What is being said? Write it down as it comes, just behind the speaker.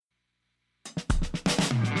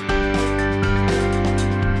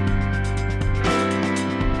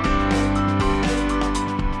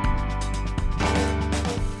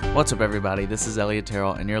What's up, everybody? This is Elliot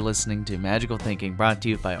Terrell, and you're listening to Magical Thinking, brought to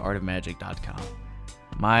you by artofmagic.com.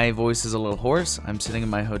 My voice is a little hoarse. I'm sitting in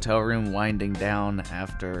my hotel room winding down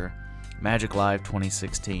after Magic Live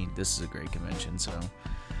 2016. This is a great convention, so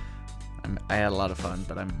I had a lot of fun,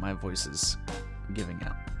 but my voice is giving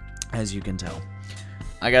out, as you can tell.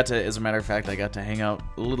 As a matter of fact, I got to hang out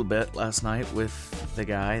a little bit last night with the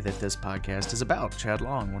guy that this podcast is about, Chad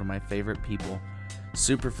Long, one of my favorite people.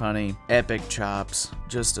 Super funny, epic chops,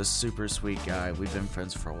 just a super sweet guy. We've been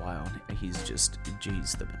friends for a while, and he's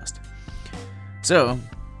the best. So,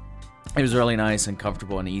 it was really nice and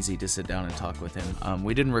comfortable and easy to sit down and talk with him.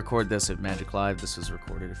 We didn't record this at Magic Live. This was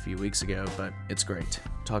recorded a few weeks ago, but it's great.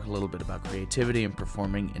 Talk a little bit about creativity and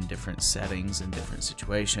performing in different settings and different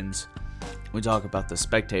situations. We talk about the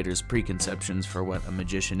spectator's preconceptions for what a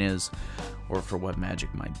magician is, or for what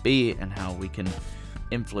magic might be, and how we can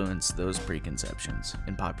influence those preconceptions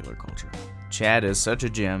in popular culture. Chad is such a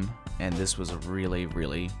gem, and this was a really,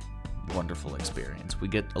 really wonderful experience. We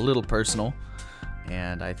get a little personal,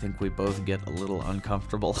 and I think we both get a little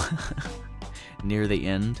uncomfortable near the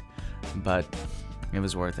end, but it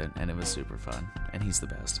was worth it, and it was super fun, and he's the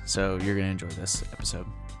best. So you're going to enjoy this episode.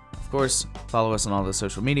 Of course, follow us on all the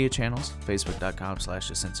social media channels,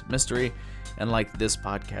 facebook.com/asenseofmystery, and like this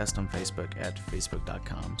podcast on Facebook at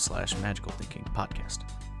facebook.com/magicalthinkingpodcast.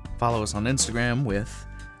 Follow us on Instagram with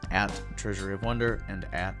 @treasuryofwonder and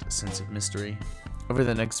 @senseofmystery. Over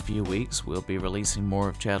the next few weeks, we'll be releasing more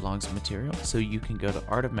of Chad Long's material, so you can go to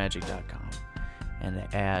artofmagic.com and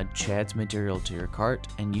add Chad's material to your cart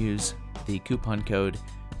and use the coupon code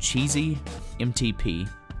CHEESYMTP.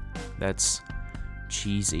 That's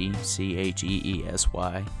Cheesy, CHEESY,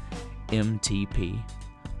 MTP,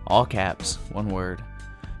 all caps, one word,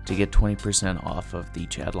 to get 20% off of the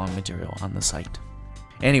Chad Long material on the site.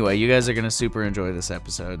 Anyway, you guys are going to super enjoy this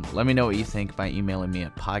episode. Let me know what you think by emailing me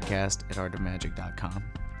at podcast@artofmagic.com.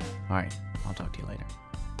 All right, I'll talk to you later.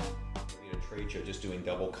 Trade show, just doing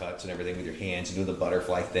double cuts and everything with your hands and doing the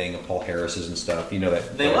butterfly thing and Paul Harris's and stuff. You know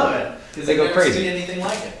that they love it because they go crazy. Seen anything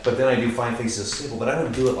like it. But then I do find faces simple, but I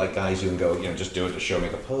don't do it like guys do and go, just do it to show,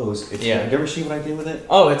 make a pose. Have you ever seen what I did with it?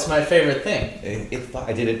 Oh, it's my favorite thing.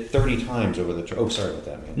 I did it 30 times over the. Oh, sorry about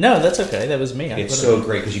that, man. No, that's okay. That was me. It's so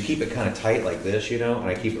great because you keep it kind of tight like this, and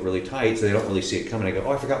I keep it really tight so they don't really see it coming. I go,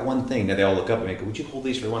 oh, I forgot one thing. Now they all look up at me and go, would you hold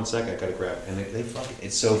these for 1 second? I gotta grab it. And they fucking,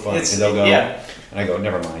 it's so funny. And they'll go, and I go,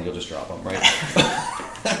 never mind, you'll just drop them, right?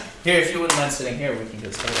 Here, if you wouldn't mind sitting here, we can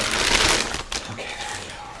get started. Okay, there we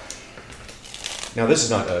go. Now this is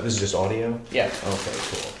not, this is just audio? Yeah. Okay,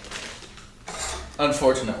 cool.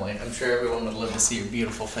 Unfortunately, I'm sure everyone would love to see your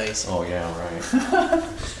beautiful face. Oh yeah, right.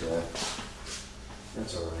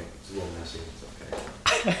 That's alright. It's a little messy,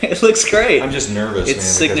 it's okay. It looks great. I'm just nervous, it's man,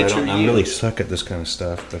 signature because I really suck at this kind of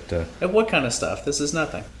stuff, but... What kind of stuff? This is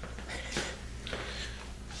nothing.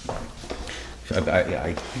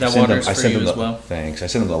 I send them as well. Thanks. I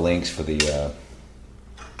send them the links for the,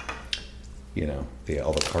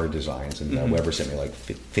 all the card designs, and Weber sent me like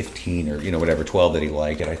 15 or 12 that he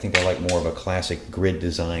liked. And I think I like more of a classic grid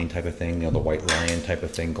design type of thing, the white lion type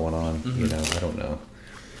of thing going on. I don't know.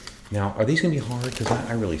 Now, are these going to be hard? Because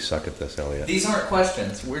I really suck at this, Elliot. These aren't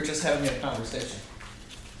questions. We're just having a conversation.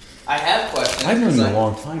 I have questions. I've known you a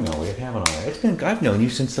long time, Elliot, haven't I? I've known you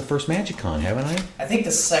since the first MagicCon, haven't I? I think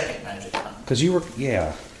the second MagicCon. Because you were,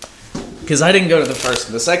 yeah. Because I didn't go to the first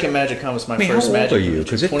one. The second MagicCon was my first MagicCon. How old are you?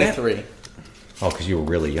 23. Because you were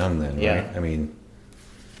really young then, right? Yeah. I mean...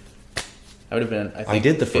 I would have been, I think, I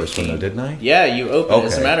did the first 15. one, though, didn't I? Yeah, you opened. Okay.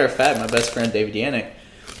 As a matter of fact, my best friend, David Yannick,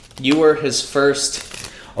 you were his first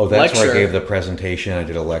that's lecture. where I gave the presentation. I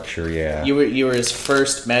did a lecture, yeah. You were his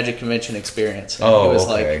first Magic Convention experience. And oh, he was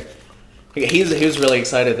okay. He was really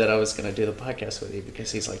excited that I was going to do the podcast with you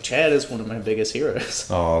because he's like, Chad is one of my biggest heroes.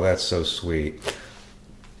 Oh, that's so sweet.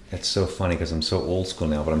 That's so funny because I'm so old school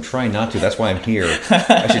now, but I'm trying not to. That's why I'm here.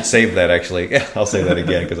 I should save that, actually. Yeah, I'll say that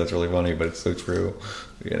again because that's really funny, but it's so true.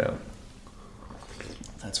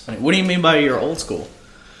 That's funny. What do you mean by you're old school?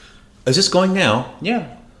 Is this going now? Yeah.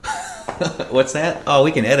 What's that? Oh,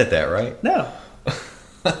 we can edit that, right? No.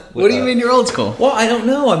 What do you mean you're old school? Well, I don't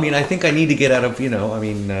know. I mean, I think I need to get out of,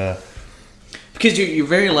 because you're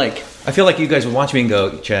very like... I feel like you guys would watch me and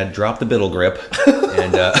go, Chad, drop the biddle grip.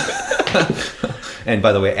 And and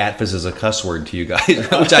by the way, ATFIS is a cuss word to you guys,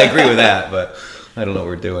 which I agree with that, but I don't know what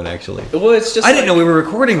we're doing, actually. Well, it's just I didn't know we were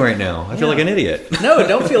recording right now. I feel like an idiot. No,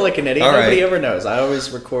 don't feel like an idiot. All Nobody right. ever knows. I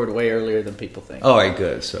always record way earlier than people think. All right,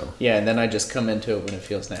 good. So yeah, and then I just come into it when it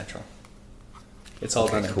feels natural. It's all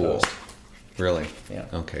done in post. Really? Yeah.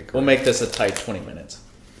 Okay, great. We'll make this a tight 20 minutes.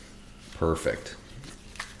 Perfect.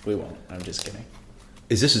 We won't. I'm just kidding.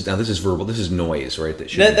 This is verbal. This is noise, right?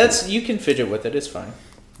 That's you can fidget with it. It's fine.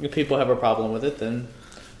 If people have a problem with it, then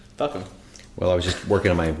fuck them. Well, I was just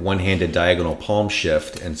working on my one-handed diagonal palm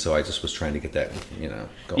shift, and so I just was trying to get that,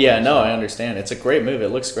 going. Yeah, no, I understand. It's a great move. It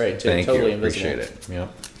looks great too. Thank totally you. invisible. Appreciate it.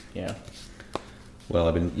 Yep. Yeah. Well,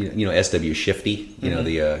 I've been, SW Shifty.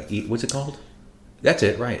 The what's it called? That's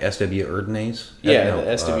it, right? SW Erdnase. Yeah,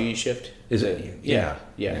 the SW shift. Is it? Yeah.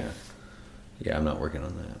 Yeah, I'm not working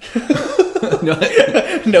on that.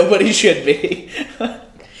 Nobody should be.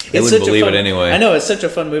 They wouldn't believe it anyway. I know it's such a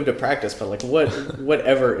fun move to practice, but like,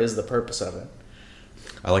 whatever is the purpose of it?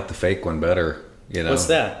 I like the fake one better. What's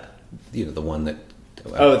that? The one that.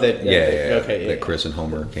 Okay. That Chris and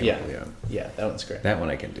Homer came up with. Yeah, that one's great. That one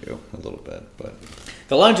I can do a little bit, but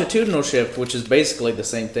the longitudinal shift, which is basically the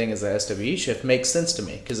same thing as the SWE shift, makes sense to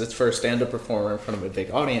me because it's for a stand-up performer in front of a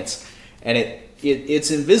big audience, and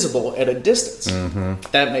it's invisible at a distance.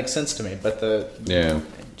 Mm-hmm. That makes sense to me, but it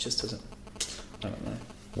just doesn't. I don't know.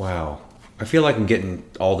 Wow, I feel like I'm getting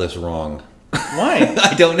all this wrong. Why?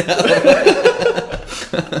 I don't know.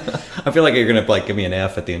 I feel like you're gonna give me an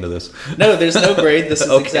F at the end of this. No, there's no grade. This is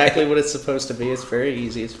exactly what it's supposed to be. It's very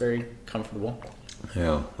easy. It's very comfortable.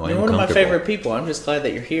 Yeah, well, you're one of my favorite people. I'm just glad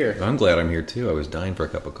that you're here. I'm glad I'm here too. I was dying for a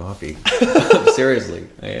cup of coffee. Seriously,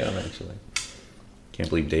 I am actually. Can't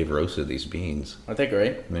believe Dave roasted these beans. Aren't they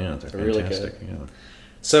great? Yeah, they're fantastic. Really good. Yeah.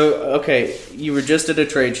 So, you were just at a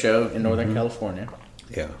trade show in Northern California.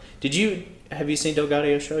 Yeah. Have you seen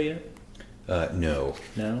Delgadio's show yet? No.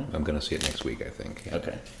 No? I'm going to see it next week, I think. Yeah.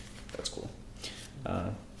 Okay. That's cool.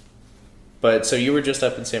 But, so you were just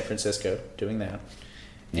up in San Francisco doing that.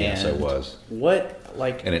 Yes, I was.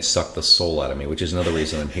 And it sucked the soul out of me, which is another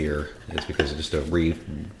reason I'm here. It's because it's just a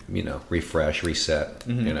refresh, reset,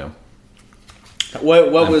 Mm-hmm.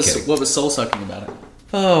 What was soul sucking about it?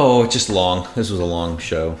 Oh, it's just long. This was a long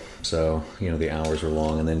show, so the hours were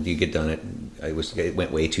long, and then you get done it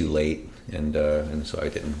went way too late, and so I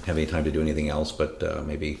didn't have any time to do anything else, but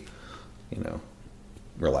maybe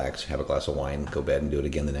relax, have a glass of wine, go to bed, and do it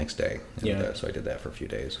again the next day. And, so I did that for a few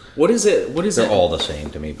days. What is it? They're all the same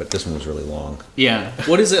to me, but this one was really long. Yeah.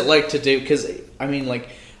 What is it like to do? Because I'm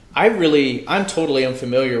totally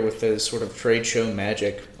unfamiliar with the sort of trade show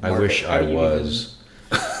magic market. I wish I was.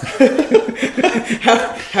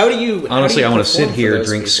 How do you? Honestly, I want to sit here,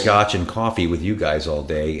 drink scotch and coffee with you guys all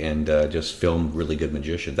day, and just film really good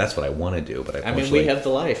magicians. That's what I want to do. But we have the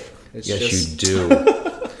life. You do.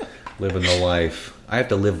 Living the life. I have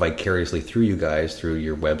to live vicariously through you guys, through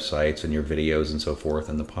your websites and your videos and so forth,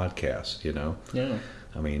 and the podcast. Yeah.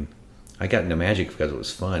 I mean, I got into magic because it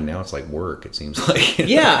was fun. Now it's like work. It seems like.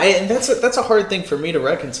 Yeah, and that's a hard thing for me to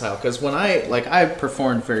reconcile because when I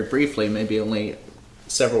performed very briefly, maybe only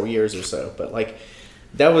several years or so, but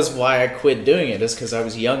that was why I quit doing it, is because I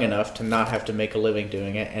was young enough to not have to make a living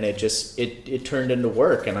doing it, and it turned into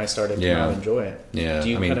work, and I started to not enjoy it. Yeah. Do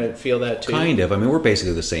you kind of feel that too? Kind of. I mean, we're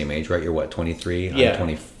basically the same age, right? You're what, 23? Yeah. I'm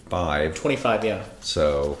 25. 25, yeah.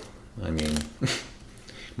 So, I mean,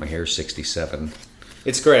 my hair's 67.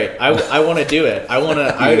 It's great. I want to do it.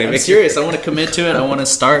 I'm serious. I want to commit to it. I want to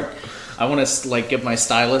start. I want to get my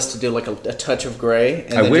stylist to do a touch of gray.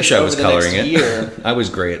 And I wish I was coloring it. Year, I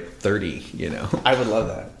was gray at 30. I would love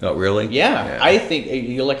that. Oh, really? Yeah. I think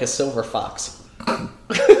you're like a silver fox. I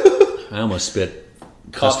almost spit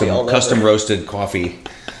custom roasted coffee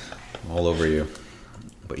all over you.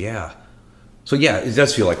 But yeah. So yeah, it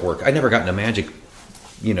does feel like work. I never got into magic,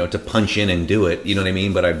 to punch in and do it. You know what I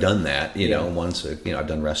mean? But I've done that. Once. I've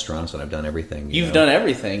done restaurants and I've done everything. You've done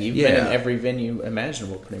everything. You've been in every venue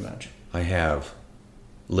imaginable, pretty much. I have,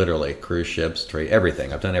 literally, cruise ships, trade,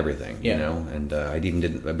 everything. I've done everything, and I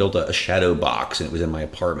built a shadow box, and it was in my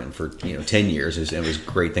apartment for 10 years. It was a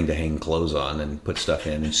great thing to hang clothes on and put stuff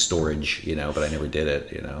in and storage, but I never did it,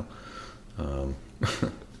 because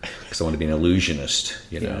I wanted to be an illusionist,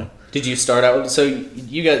 Did you start out? So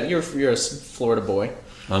you're a Florida boy.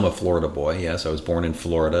 I'm a Florida boy. Yes, I was born in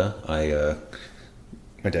Florida.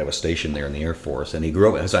 My dad was stationed there in the Air Force, and he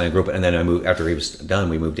grew up. And then I moved after he was done.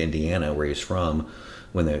 We moved to Indiana, where he was from.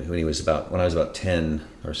 When I was about 10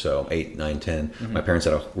 or so, 8, 9, 10, Mm-hmm. my parents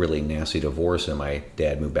had a really nasty divorce, and my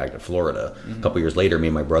dad moved back to Florida. A couple years later, me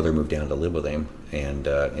and my brother moved down to live with him, and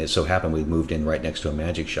it so happened we moved in right next to a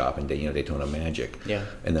magic shop in Daytona Magic. Yeah.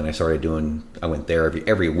 And then I went there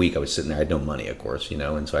every week. I was sitting there. I had no money, of course,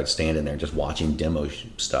 and so I'd stand in there just watching demo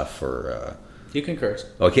stuff for. You can curse.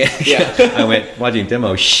 Okay. Yeah. I went watching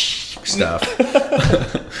demo stuff.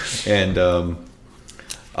 And it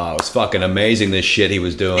was fucking amazing, this shit he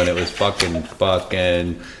was doing. It was fucking it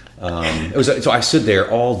was so I stood there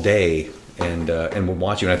all day and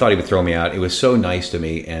watching, and I thought he would throw me out. It was so nice to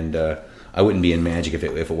me, and I wouldn't be in magic if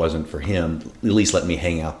it wasn't for him. At least let me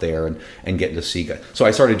hang out there and get to see guys. So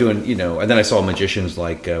I started doing, and then I saw magicians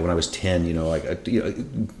like when I was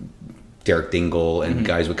 10, Derek Dingle and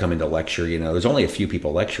guys would come in to lecture. There's only a few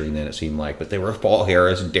people lecturing then, it seemed like, but they were Paul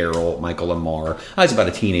Harris, Daryl, Michael Lamar. I was about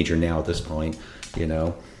a teenager now at this point,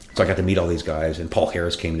 So I got to meet all these guys, and Paul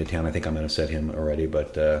Harris came to town. I think I might have said him already,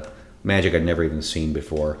 but magic I'd never even seen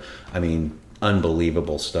before. I mean,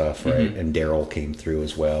 unbelievable stuff, right? And Daryl came through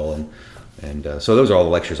as well, and so those are all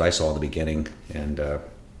the lectures I saw at the beginning. And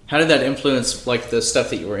how did that influence like the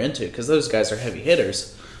stuff that you were into? Because those guys are heavy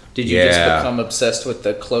hitters. Did you just become obsessed with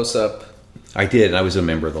the close-up? I did, and I was a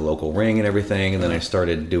member of the local ring and everything, and then I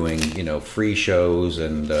started doing, free shows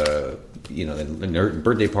and,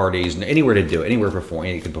 birthday parties, and anywhere to do it, anywhere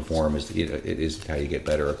you can perform is, it is how you get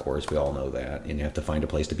better, of course, we all know that, and you have to find a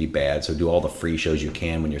place to be bad, so do all the free shows you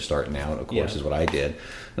can when you're starting out, of course, is what I did.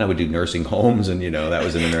 And I would do nursing homes, and, that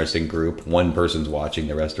was an interesting group. One person's watching,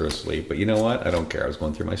 the rest are asleep, but you know what? I don't care, I was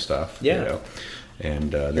going through my stuff,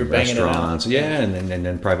 and the restaurants, and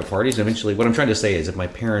then private parties. And eventually, what I'm trying to say is,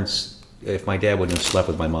 if my dad wouldn't have slept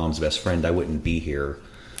with my mom's best friend, I wouldn't be here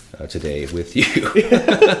today with you.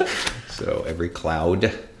 So every cloud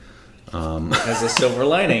has a silver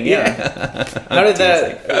lining. How did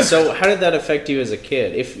that affect you as a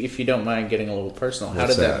kid? If you don't mind getting a little personal, how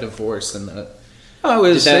did that divorce and the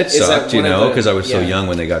it sucked, because I was so young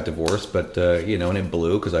when they got divorced, but, and it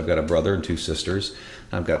blew because I've got a brother and two sisters.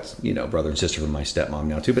 I've got, brother and sister from my stepmom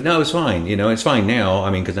now too, but no, it's fine. It's fine now.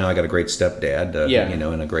 I mean, because now I got a great stepdad,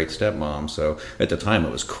 and a great stepmom. So at the time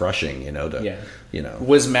it was crushing,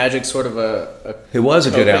 Was magic sort of it was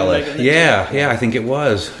a good outlet. Yeah, I think it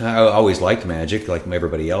was. I always liked magic, like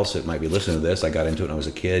everybody else that might be listening to this. I got into it when I was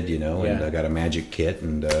a kid, and I got a magic kit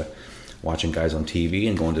and, watching guys on TV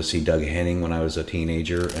and going to see Doug Henning when I was a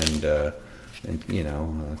teenager, and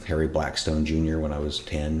Harry Blackstone Jr. when I was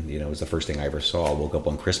 10. It was the first thing I ever saw. I woke up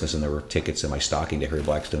on Christmas and there were tickets in my stocking to Harry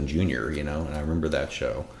Blackstone Jr. And I remember that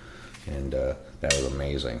show, and that was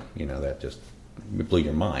amazing. That just blew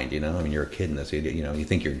your mind. I mean, you're a kid in this. You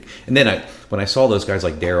think you're. And then when I saw those guys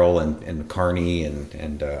like Daryl and Carney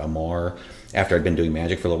and Amar, after I'd been doing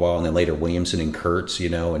magic for a little while, and then later Williamson and Kurtz,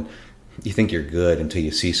 and you think you're good until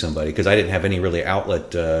you see somebody, because I didn't have any really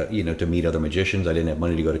outlet, to meet other magicians. I didn't have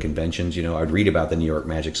money to go to conventions. I'd read about the New York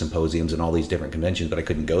Magic Symposiums and all these different conventions, but I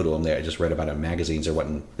couldn't go to them. I just read about it in magazines. There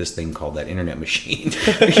wasn't this thing called that internet machine,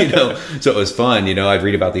 So it was fun. I'd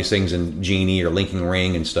read about these things in Genie or Linking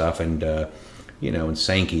Ring and stuff, and and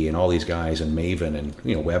Sankey and all these guys, and Maven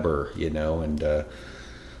and Weber, and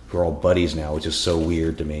we're all buddies now, which is so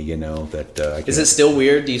weird to me, that... Is it still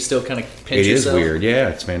weird? Do you still kind of pinch yourself? It is weird, yeah.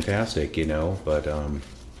 It's fantastic, but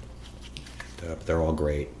they're all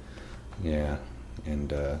great. Yeah,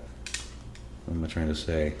 and what am I trying to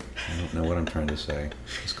say? I don't know what I'm trying to say.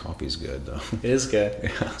 This coffee's good, though. It is good.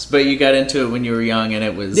 Yeah. But you got into it when you were young, and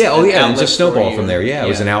it was and just snowball from there. Yeah, it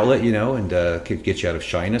was an outlet, and could get you out of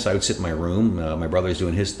shyness. I would sit in my room. My brother's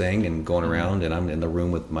doing his thing and going around, and I'm in the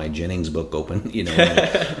room with my Jennings book open,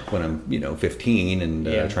 when I'm 15 and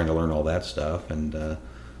trying to learn all that stuff. And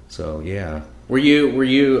so, yeah. Were you?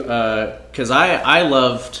 Because I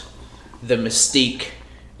loved the mystique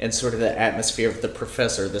and sort of the atmosphere of the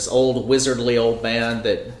professor, this old wizardly old man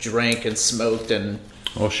that drank and smoked and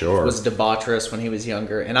was debaucherous when he was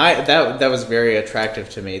younger. And that was very attractive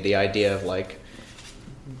to me, the idea of like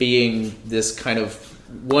being this kind of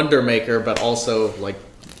wonder maker, but also like,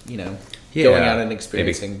 going out and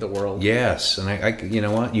experiencing the world. Yes, and I you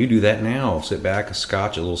know what? You do that now. Sit back, a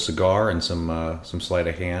scotch, a little cigar, and some sleight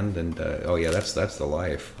of hand, and that's the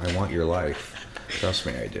life. I want your life. Trust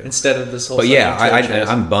me, I do. Instead of this whole. But yeah,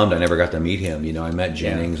 I'm bummed I never got to meet him. I met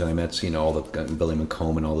Jennings and I met all the Billy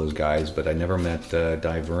McComb and all those guys, but I never met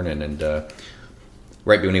Di Vernon. And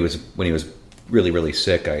right when he was really really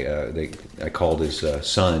sick, I called his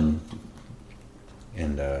son,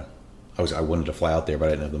 and I wanted to fly out there, but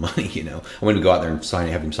I didn't have the money. I wanted to go out there and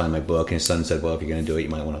have him sign my book. And his son said, "Well, if you're going to do it, you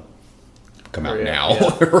might want to come out now."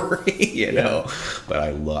 But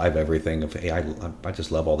I love everything. I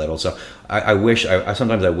just love all that old stuff.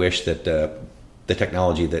 Sometimes I wish that the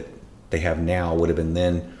technology that they have now would have been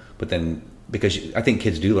then, but then because I think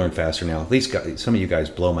kids do learn faster now. At least some of you guys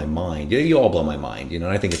blow my mind. You all blow my mind, and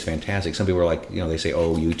I think it's fantastic. Some people are like, they say,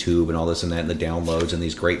 oh, YouTube and all this and that and the downloads and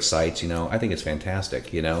these great sites. I think it's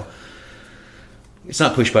fantastic. It's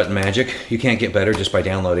not push button magic. You can't get better just by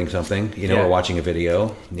downloading something, or watching a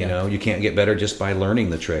video. You can't get better just by learning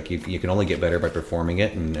the trick. You can only get better by performing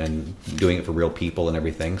it and doing it for real people and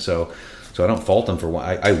everything. So So I don't fault them for what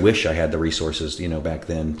I wish I had the resources, back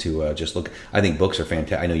then to just look. I think books are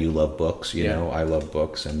fantastic. I know you love books, I love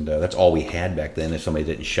books, and that's all we had back then. If somebody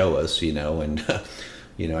didn't show us, and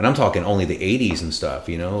and I'm talking only the '80s and stuff,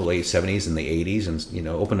 late '70s and the '80s, and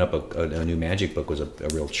open up a new magic book was a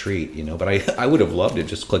real treat, But I would have loved it.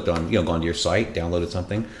 Just clicked on, gone to your site, downloaded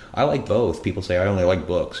something. I like both. People say I only like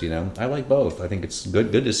books, I like both. I think it's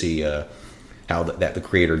good to see how that the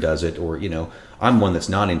creator does it, or I'm one that's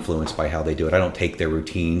not influenced by how they do it. I don't take their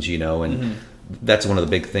routines, and that's one of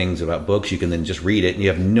the big things about books. You can then just read it, and you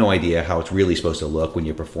have no idea how it's really supposed to look when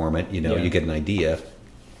you perform it. You get an idea.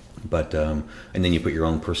 But and then you put your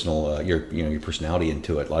own personal your personality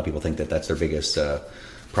into it. A lot of people think that that's their biggest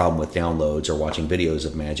problem with downloads or watching videos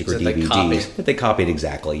of magic or DVDs. That they copied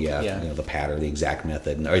exactly, the pattern, the exact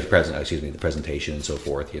method, or the presentation and so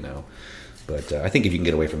forth. But I think if you can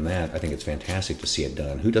get away from that, I think it's fantastic to see it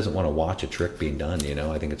done. Who doesn't want to watch a trick being done?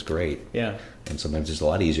 I think it's great. Yeah. And sometimes it's a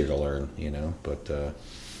lot easier to learn. But I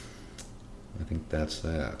think that's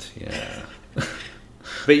that. Yeah.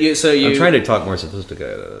 But I'm trying to talk more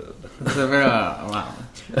sophisticated. Wow.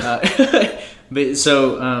 But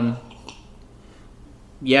so,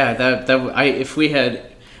 if we had,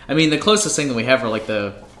 the closest thing that we have are like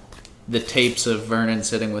the tapes of Vernon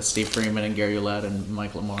sitting with Steve Freeman and Gary Ouellette and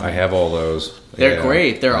Mike Lamar. I have all those. They're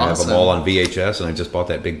great. They're awesome. I have them all on VHS, and I just bought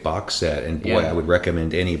that big box set. And boy, I would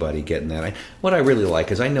recommend anybody getting that. What I really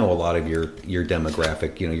like is I know a lot of your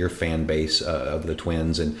demographic, your fan base of the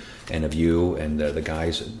Twins and of you and the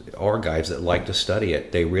guys are guys that like to study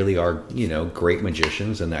it. They really are, great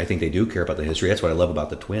magicians, and I think they do care about the history. That's what I love about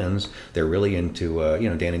the Twins. They're really into,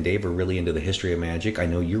 Dan and Dave are really into the history of magic. I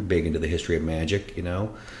know you're big into the history of magic,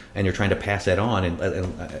 and you're trying to pass that on and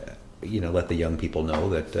let the young people know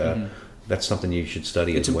that that's something you should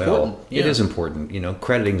study as well. Important. Yeah. It is important.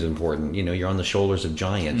 Crediting is important. You're on the shoulders of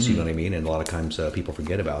giants. You know what I mean? And a lot of times people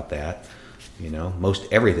forget about that. Most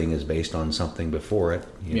everything is based on something before it.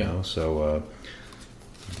 So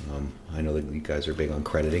I know that you guys are big on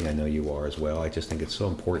crediting. I know you are as well. I just think it's so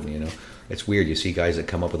important. It's weird. You see guys that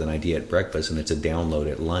come up with an idea at breakfast and it's a download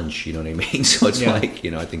at lunch. You know what I mean? So it's like,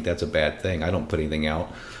 I think that's a bad thing. I don't put anything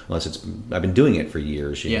out unless I've been doing it for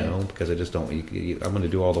years, you know, because I just don't, I'm going to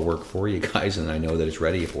do all the work for you guys, and I know that it's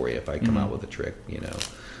ready for you if I come out with a trick,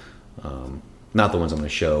 not the ones I'm going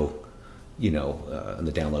to show, in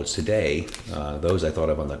the downloads today. Those I thought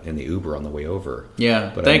of in the Uber on the way over.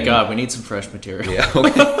 Yeah, but thank God we need some fresh material. Yeah, okay.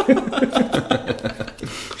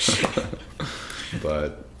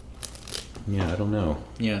 But yeah, I don't know.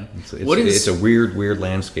 Yeah, it's a weird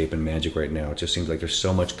landscape in magic right now. It just seems like there's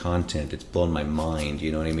so much content. It's blown my mind.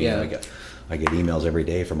 You know what I mean? Yeah. I get emails every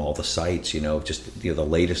day from all the sites. Just the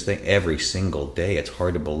latest thing every single day. It's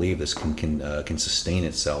hard to believe this can sustain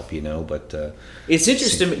itself. But it's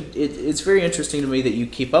interesting. It's very interesting to me that you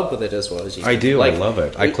keep up with it as well as you. I do. I love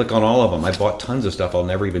it. I click on all of them. I bought tons of stuff I'll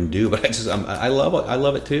never even do, but I love it. I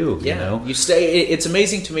love it too. Yeah. You stay. It's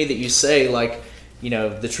amazing to me that you say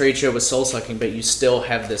the trade show was soul sucking, but you still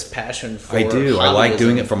have this passion for. I do. Hobbyism. I like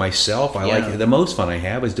doing it for myself. I like the most fun I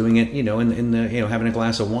have is doing it. In the having a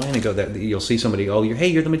glass of wine and go that you'll see somebody. Oh,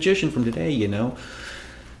 you're the magician from today.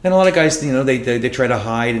 And a lot of guys, they try to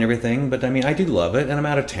hide and everything. But I do love it, and I'm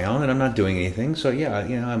out of town and I'm not doing anything. So yeah, I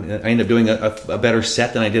end up doing a better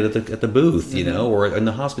set than I did at the booth, or in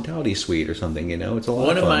the hospitality suite or something. It's a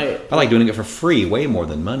lot of fun. I like doing it for free, way more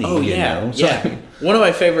than money. Oh yeah, yeah. One of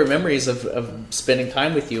my favorite memories of spending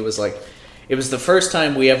time with you was it was the first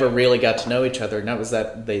time we ever really got to know each other, and that was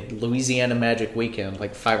the Louisiana Magic Weekend,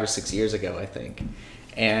 5 or 6 years ago, I think.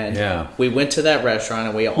 And we went to that restaurant,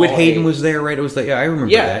 and we all Hayden was there, right? It was I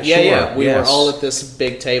remember that. Yeah. We were all at this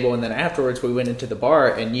big table, and then afterwards we went into the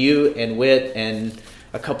bar, and you and Whit and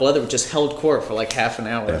a couple other just held court for half an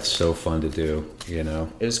hour. That's so fun to do,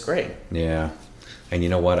 It was great. Yeah. And you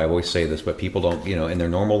know what? I always say this, but people don't, in their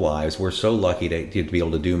normal lives, we're so lucky to be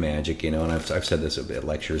able to do magic, and I've said this at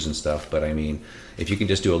lectures and stuff, but if you can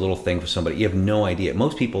just do a little thing for somebody, you have no idea.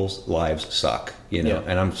 Most people's lives suck, and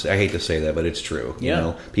I hate to say that, but it's true.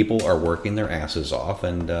 People are working their asses off,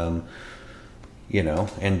 and, and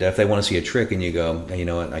if they want to see a trick and you go, you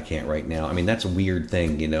know what, I can't right now. That's a weird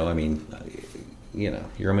thing,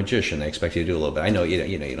 you're a magician. They expect you to do a little bit. I know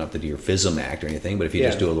you don't have to do your FISM act or anything, but if you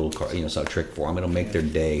just do a little, some trick for them, it'll make their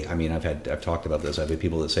day. I've talked about this. I've had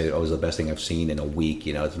people that say, "Oh, it was the best thing I've seen in a week."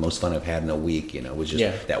 It's the most fun I've had in a week. Was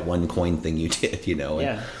just that one coin thing you did.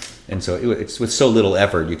 And so it's with so little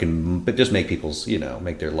effort you can, but just make people's,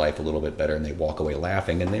 make their life a little bit better, and they walk away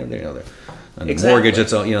laughing, and on the Exactly. mortgage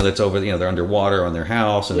that's that's over, they're underwater on their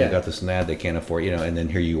house, and Yeah. they've got this and that they can't afford, and then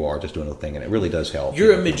here you are just doing a thing, and it really does help.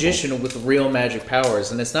 You're a magician with real magic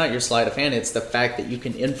powers, and it's not your sleight of hand. It's the fact that you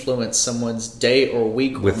can influence someone's day or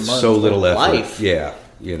week or with month so little or effort. life. Yeah,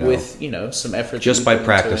 With some effort. that just you by put into it.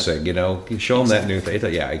 practicing, you show them that new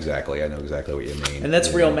thing. Yeah, exactly. I know exactly what you mean. And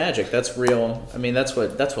that's real magic. That's real. I mean, that's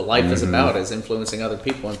what life is about, is influencing other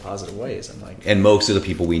people in positive ways. And like, And most of the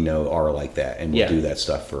people we know are like that, and we'll Yeah. do that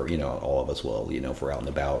stuff for all of us will, if we're out and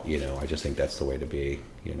about. I just think that's the way to be.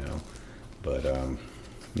 But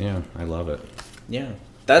yeah, I love it. yeah,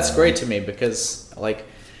 that's great to me, because like,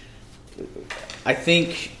 I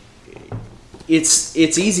think it's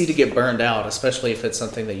easy to get burned out, especially if it's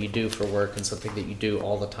something that you do for work and something that you do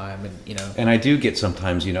all the time, and And I do get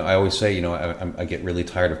sometimes, I always say, I get really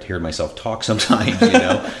tired of hearing myself talk sometimes,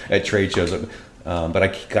 at trade shows.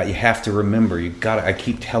 But you have to remember, I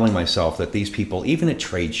keep telling myself that these people, even at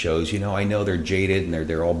trade shows, I know they're jaded and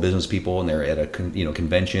they're all business people, and they're at a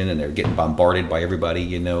convention, and they're getting bombarded by everybody,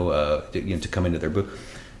 to come into their booth.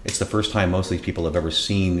 It's the first time most of these people have ever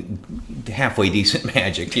seen halfway decent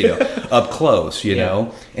magic, up close,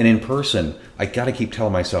 and in person. I got to keep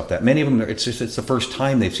telling myself that. Many of them, it's the first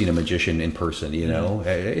time they've seen a magician in person,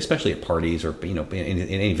 especially at parties or in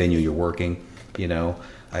any venue you're working,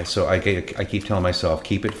 I keep telling myself,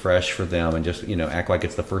 keep it fresh for them, and just act like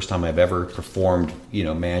it's the first time I've ever performed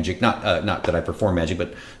magic. Not that I perform magic,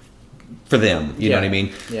 but for them, you know what I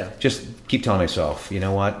mean? Yeah. Just keep telling myself, you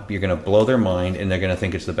know what? You're going to blow their mind, and they're going to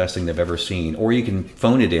think it's the best thing they've ever seen. Or you can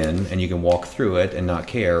phone it in, and you can walk through it and not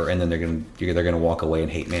care, and then they're going to walk away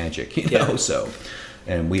and hate magic, So,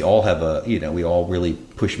 and we all have we all really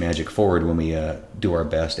push magic forward when we do our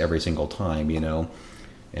best every single time,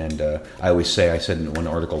 And I always say, I said in one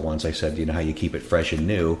article once, I said, how you keep it fresh and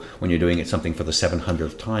new when you're doing something for the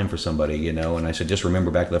 700th time for somebody, and I said, just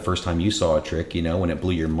remember back to the first time you saw a trick, when it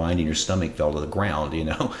blew your mind and your stomach fell to the ground,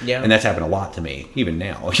 Yeah. And that's happened a lot to me, even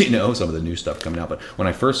now, some of the new stuff coming out. But when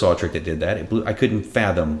I first saw a trick that did that, I couldn't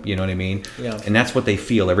fathom, you know what I mean? Yeah. And that's what they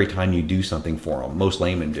feel every time you do something for them. Most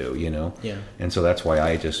laymen do, Yeah. And so that's why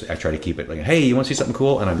I try to keep it like, hey, you want to see something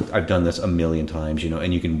cool? And I've done this a million times,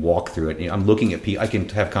 and you can walk through it. I'm looking at people. I can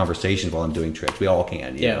have conversations while I'm doing tricks. We all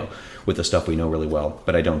can, you know, with the stuff we know really well.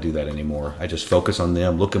 But I don't do that anymore. I just focus on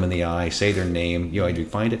them, look them in the eye, say their name. I do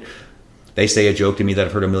find it. They say a joke to me that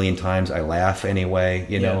I've heard a million times. I laugh anyway,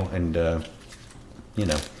 and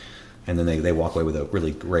and then they walk away with a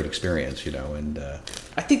really great experience, and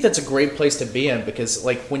I think that's a great place to be in, because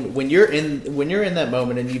like when you're in that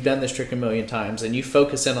moment and you've done this trick a million times and you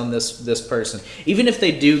focus in on this person, even if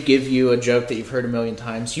they do give you a joke that you've heard a million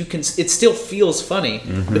times, it still feels funny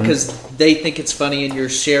because they think it's funny, and you're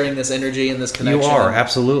sharing this energy and this connection. You are,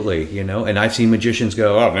 absolutely, and I've seen magicians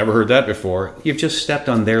go, oh, I've never heard that before. You've just stepped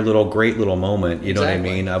on their great little moment, you know what I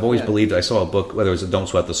mean? I've always believed, I saw a book, whether it was Don't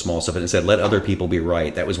Sweat the Small Stuff, and it said, let other people be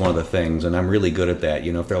right. That was one of the things, and I'm really good at that.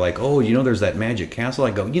 If they're like, oh, there's that magic castle, I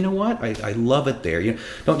go, you know what? I love it there.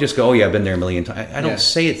 Don't just go, oh yeah, I've been there a million times. I don't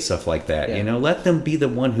say it stuff like that. Let them be the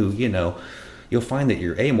one who, you'll find that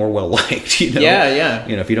you're more well liked.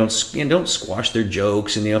 If you don't squash their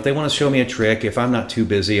jokes, and if they want to show me a trick, if I'm not too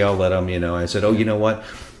busy, I'll let them. I said, oh, you know what?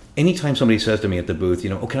 Anytime somebody says to me at the booth,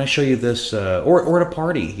 oh, can I show you this? Or at a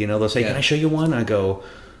party, they'll say, can I show you one?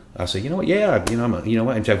 I'll say, you know what? Yeah,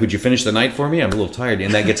 what? In fact, would you finish the night for me? I'm a little tired,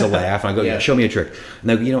 and that gets a laugh. And I go, yeah, show me a trick. And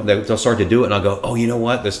they'll start to do it, and I'll go, oh, you know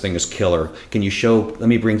what? This thing is killer. Can you show? Let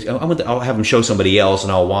me bring. I'll have them show somebody else,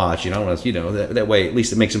 and I'll watch. That way, at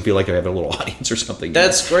least it makes them feel like I have a little audience or something.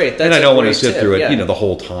 That's great. That's and I don't want to sit through it, the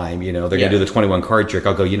whole time. They're gonna do the 21 card trick.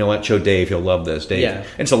 I'll go, you know what? Show Dave. He'll love this. Dave. Yeah.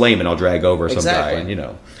 And it's a layman. I'll drag over some guy,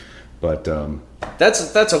 and But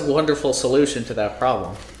that's a wonderful solution to that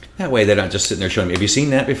problem. That way they're not just sitting there showing me, have you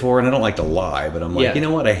seen that before? And I don't like to lie, but I'm like, you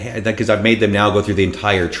know what? I had that because I've made them now go through the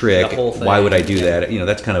entire trick. The whole thing. Why would I do that?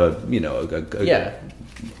 That's kind of a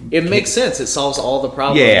It makes sense. It solves all the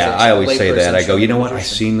problems. Yeah, I always say that. I go, you know what? I've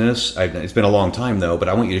seen this. It's been a long time though, but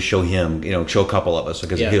I want you to show him. Show a couple of us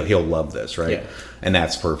because he'll love this, right? Yeah. And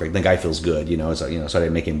that's perfect. The guy feels good, So I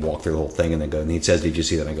make him walk through the whole thing, and then go. And he says, "Did you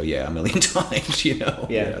see that?" And I go, "Yeah, a million times."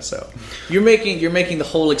 Yeah. So you're making the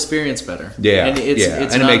whole experience better. Yeah. And it's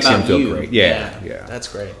and it makes him feel great. Yeah. That's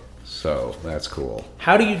great. So that's cool.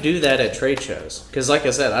 How do you do that at trade shows? Because, like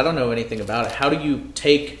I said, I don't know anything about it. How do you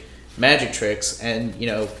take magic tricks and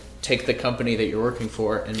take the company that you're working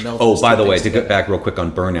for and meld? Oh, by the way, to get back real quick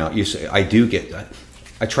on burnout,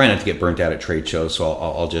 I try not to get burnt out at trade shows, so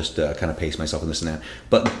I'll just kind of pace myself in this and that.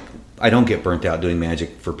 But I don't get burnt out doing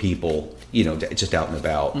magic for people, just out and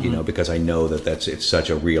about, because I know that it's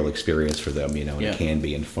such a real experience for them, and it can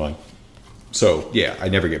be and fun. So yeah, I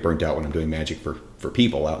never get burnt out when I'm doing magic for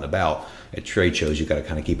people out and about. At trade shows, you got to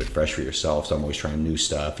kind of keep it fresh for yourself. So I'm always trying new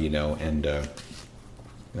stuff, you know, and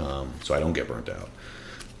so I don't get burnt out.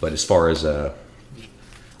 But as far as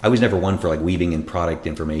I was never one for like weaving in product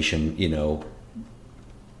information, you know,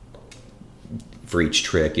 for each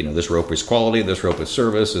trick. You know, this rope is quality, this rope is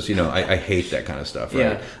service. This, you know, I hate that kind of stuff, right?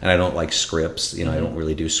 Yeah. And I don't like scripts. You know, I don't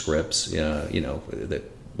really do scripts. You know, that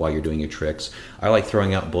while you're doing your tricks, I like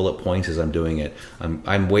throwing out bullet points as I'm doing it.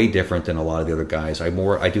 I'm way different than a lot of the other guys. I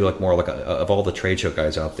do like more like of all the trade show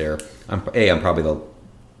guys out there. I'm probably the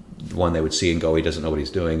one they would see and go, he doesn't know what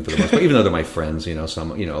he's doing for the most part, even though they're my friends. You know,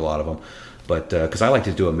 some, you know, a lot of them. But because I like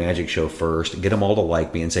to do a magic show first, get them all to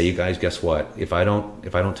like me, and say, you guys, guess what? If I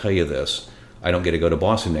don't tell you this, I don't get to go to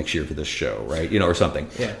Boston next year for this show, right? You know, or something.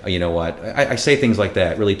 Yeah. You know what? I say things like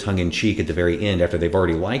that, really tongue in cheek at the very end after they've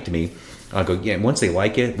already liked me. I'll go, yeah. Once they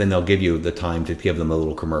like it, then they'll give you the time to give them a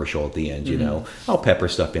little commercial at the end. You know, I'll pepper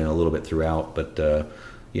stuff in a little bit throughout, but.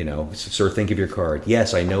 You know, sir, think of your card.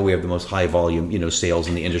 Yes, I know we have the most high volume, you know, sales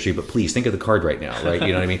in the industry, but please think of the card right now, right?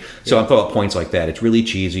 You know what I mean? So I'm throwing out points like that. It's really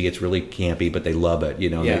cheesy, it's really campy, but they love it, you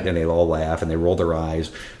know, and they all laugh and they roll their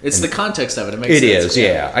eyes. It's the context of it. It makes sense. It is,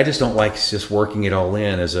 yeah. I just don't like just working it all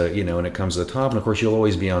in as a, you know, when it comes to the top. And of course, you'll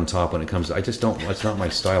always be on top when it comes to, I just don't, it's not my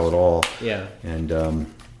style at all. Yeah. And,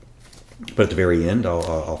 but at the very end,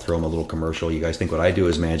 I'll throw them a little commercial. You guys think what I do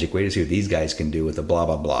is magic. Wait to see what these guys can do with the blah,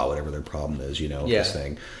 blah, blah, whatever their problem is, you know, this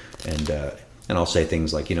thing. And I'll say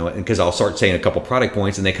things like, you know, because I'll start saying a couple product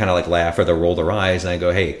points and they kind of like laugh or they'll roll their eyes. And I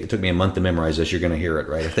go, hey, it took me a month to memorize this. You're going to hear it,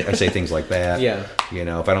 right? I say things like that. Yeah. You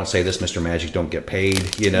know, if I don't say this, Mr. Magic don't get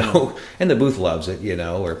paid, you know, and the booth loves it, you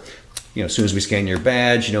know, or, you know, as soon as we scan your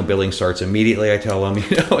badge, you know, billing starts immediately. I tell them,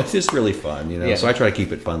 you know, it's just really fun, you know, so I try to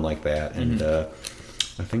keep it fun like that. And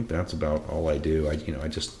I think that's about all I do. You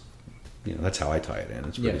know, that's how I tie it in.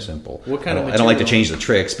 It's pretty simple. What kind of material? I don't like to change the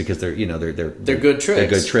tricks because they're, you know, they're good tricks. They're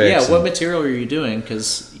good tricks. Yeah. What material are you doing?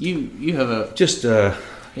 Because you have a just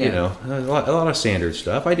you know, a lot of standard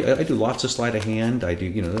stuff. I do lots of sleight of hand. I do,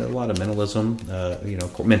 you know, a lot of mentalism. You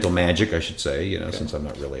know, mental magic, I should say. You know, since I'm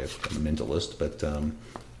not really a mentalist, but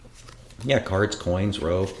yeah, cards, coins,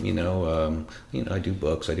 rope. You know, I do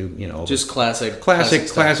books. I do, you know, all just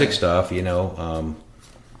classic stuff. You know.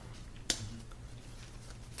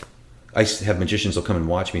 I have magicians will come and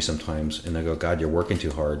watch me sometimes, and I go, "God, you're working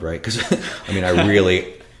too hard, right?" Because I mean, I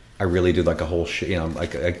really do like a whole show, you know,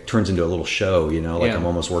 like it turns into a little show, you know, like I'm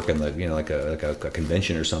almost working like, you know, like a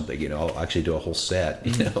convention or something, you know. I'll actually do a whole set,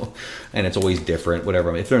 you know, and it's always different. Whatever.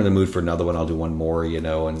 I mean, if they're in the mood for another one, I'll do one more, you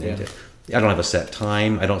know, and I don't have a set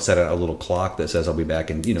time. I don't set a little clock that says I'll be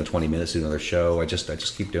back in, you know, 20 minutes to do another show. I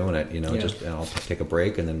just keep doing it, you know. And I'll take a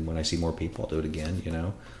break, and then when I see more people, I'll do it again, you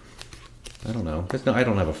know. I don't know. I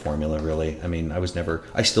don't have a formula really. I mean, I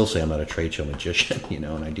still say I'm not a trade show magician, you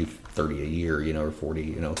know, and I do 30 a year, you know, or 40,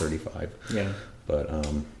 you know, 35. Yeah. But,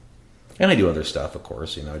 and I do other stuff, of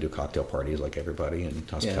course, you know, I do cocktail parties like everybody and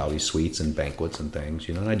hospitality suites and banquets and things,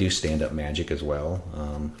 you know, and I do stand-up magic as well.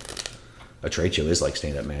 A trade show is like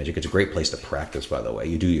stand-up magic. It's a great place to practice, by the way.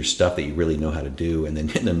 You do your stuff that you really know how to do, and then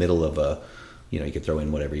in the middle of you know, you could throw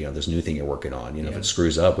in whatever, you know, this new thing you're working on. You know, if it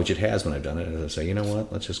screws up, which it has when I've done it, I say, you know what,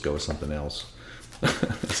 let's just go with something else.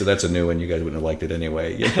 So that's a new one. You guys wouldn't have liked it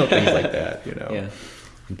anyway. You know, things like that, you know. Yeah.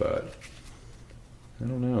 But I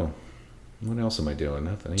don't know. What else am I doing?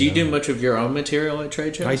 Nothing. Do you do much of your own material at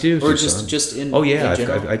trade shows? I do. Or just in Oh, yeah.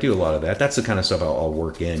 in I do a lot of that. That's the kind of stuff I'll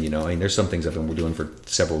work in, you know. I mean, there's some things I've been doing for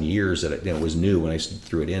several years that it was new when I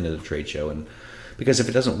threw it in at a trade show. And because if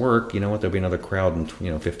it doesn't work, you know what, there'll be another crowd in,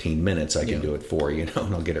 you know, 15 minutes I can do it for, you know,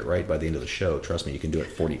 and I'll get it right by the end of the show. Trust me, you can do it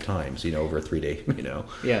 40 times, you know, over a 3-day, you know.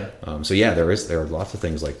 Yeah. So yeah, there are lots of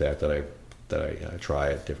things like that I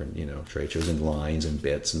try at different, you know, trade shows, and lines and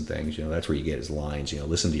bits and things. You know, that's where you get is lines. You know,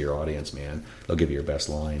 listen to your audience, man. They'll give you your best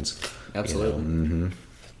lines. Absolutely. You know?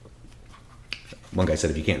 One guy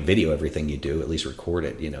said if you can't video everything you do, at least record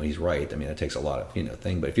it. You know, he's right. I mean, it takes a lot of, you know,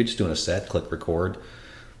 thing. But if you're just doing a set, click record.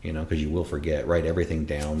 You know, because you will forget. Write everything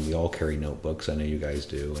down. We all carry notebooks. I know you guys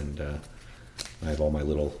do, and I have all my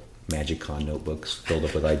little MagicCon notebooks filled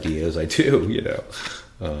up with ideas. I do, you know.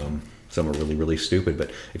 Some are really, really stupid, but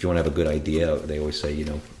if you want to have a good idea, they always say, you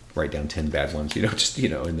know, write down 10 bad ones. You know, just, you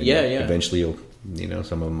know, and then eventually you'll, you know,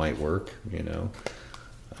 some of them might work. You know,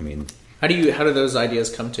 I mean, how do those ideas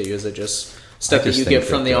come to you? Is it just stuff that you get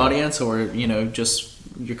from the audience, or, you know, just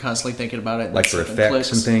you're constantly thinking about it, like for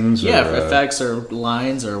effects and things? Yeah, for effects or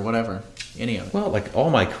lines or whatever, any of it. Well, like all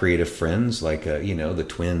my creative friends, like you know, the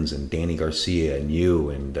twins and Danny Garcia and you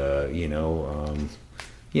and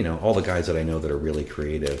you know, all the guys that I know that are really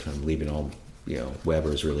creative. I'm leaving all, you know,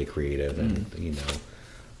 Weber's really creative, and you know,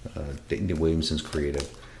 David Williamson's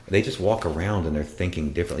creative. They just walk around and they're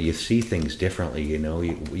thinking differently. You see things differently, you know.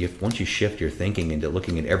 Once you shift your thinking into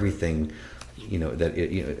looking at everything, you know,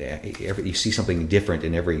 you see something different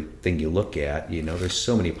in everything you look at. You know, there's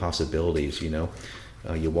so many possibilities. You know,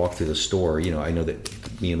 you walk through the store. You know, I know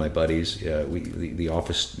that me and my buddies, the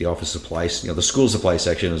office supplies, you know, the school supply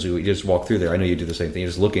section, as we just walk through there. I know you do the same thing. You're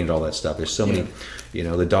just looking at all that stuff. There's so many, you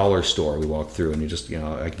know, the dollar store we walk through, and you just, you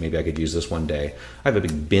know, maybe I could use this one day. I have a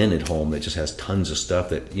big bin at home that just has tons of stuff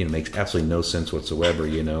that, you know, makes absolutely no sense whatsoever.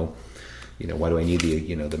 You know, why do I need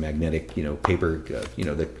the magnetic, you know, paper,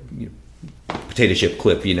 potato chip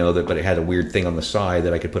clip, you know, but it had a weird thing on the side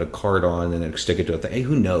that I could put a card on and then stick it to a thing. Hey,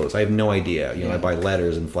 who knows? I have no idea. You know, I buy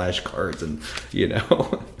letters and flashcards and, you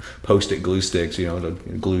know, Post-it glue sticks, you know,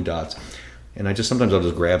 glue dots. And sometimes I'll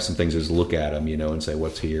just grab some things and just look at them, you know, and say,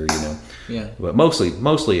 what's here, you know. Yeah. But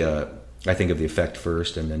mostly, I think of the effect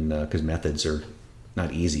first, and then because methods are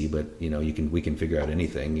not easy, but, you know, we can figure out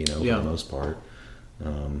anything, you know, for the most part.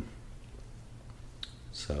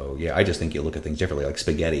 So yeah, I just think you look at things differently. Like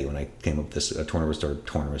spaghetti, when I came up with this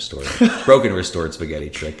broken restored spaghetti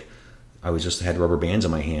trick, I had rubber bands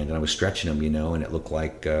in my hand and I was stretching them, you know, and it looked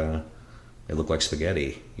like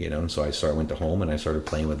spaghetti, you know. And so I went to home and I started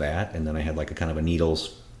playing with that, and then I had like a kind of a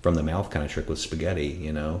needles from the mouth kind of trick with spaghetti,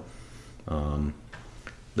 you know.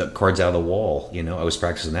 The cards out of the wall, you know, I was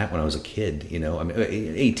practicing that when I was a kid, you know, I mean,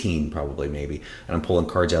 18 probably maybe, and I'm pulling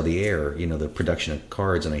cards out of the air, you know, the production of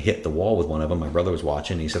cards, and I hit the wall with one of them. My brother was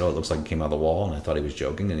watching, and he said, oh, it looks like it came out of the wall, and I thought he was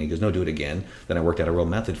joking, and he goes, no, do it again. Then I worked out a real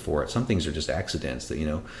method for it. Some things are just accidents that, you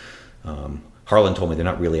know, Harlan told me they're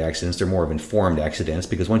not really accidents, they're more of informed accidents,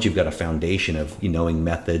 because once you've got a foundation of, you knowing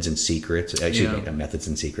methods and secrets, methods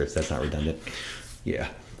and secrets, that's not redundant. Yeah.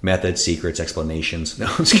 Methods, secrets, explanations. No,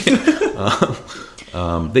 I'm just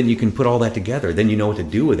kidding. Then you can put all that together. Then you know what to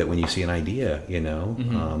do with it when you see an idea, you know.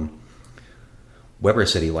 Mm-hmm. Weber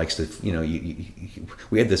said he likes to, you know,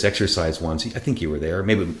 we had this exercise once. I think you were there,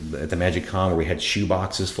 maybe at the Magic Con, where we had shoe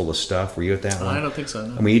boxes full of stuff. Were you at that one? I don't think so.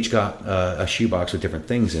 No. And we each got a shoe box with different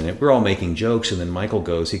things in it. We're all making jokes, and then Michael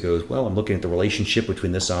goes, well, I'm looking at the relationship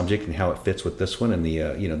between this object and how it fits with this one, and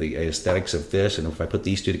the you know, the aesthetics of this, and if I put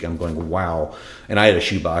these two together, I'm going, wow. And I had a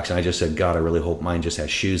shoe box, and I just said, God, I really hope mine just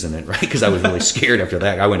has shoes in it, right? Because I was really scared after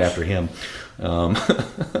that. I went after him.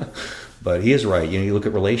 But he is right. You know, you look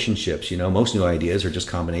at relationships. You know, most new ideas are just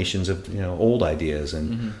combinations of, you know, old ideas,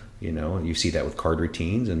 and you know, you see that with card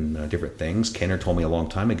routines and different things. Kenner told me a long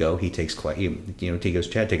time ago. He takes, he goes,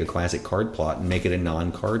 Chad, take a classic card plot and make it a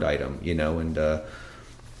non-card item. You know, and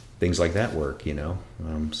things like that work. You know,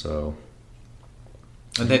 so.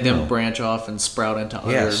 And they then branch off and sprout into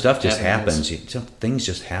other. Yeah, stuff just happens. Things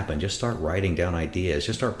just happen. Just start writing down ideas.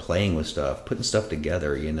 Just start playing with stuff, putting stuff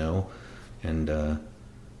together. You know, and.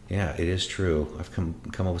 Yeah, it is true. I've come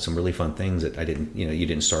up with some really fun things that I didn't, you know, you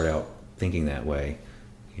didn't start out thinking that way,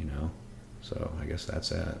 you know. So I guess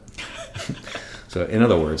that's it. So in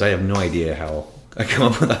other words, I have no idea how I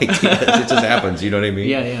come up with ideas. It just happens, you know what I mean?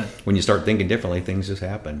 Yeah. When you start thinking differently, things just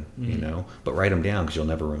happen, you know. But write them down because you'll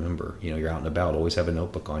never remember. You know, you're out and about, always have a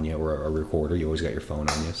notebook on you or a recorder. You always got your phone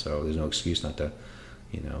on you, so there's no excuse not to,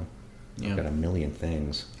 you know. You've got a million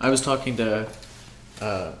things. I was talking to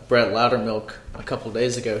Brett Loudermilk a couple of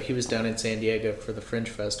days ago. He was down in San Diego for the Fringe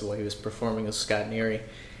Festival. He was performing with Scott Neary,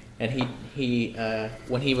 and he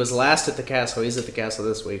when he was last at the castle, he's at the castle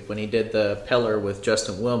this week. When he did the Peller with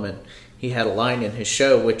Justin Willman, he had a line in his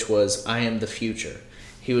show which was, "I am the future."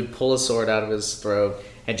 He would pull a sword out of his throat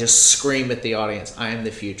and just scream at the audience, "I am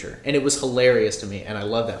the future," and it was hilarious to me, and I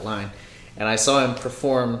love that line. And I saw him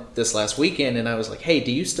perform this last weekend, and I was like, hey,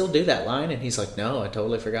 do you still do that line? And he's like, no, I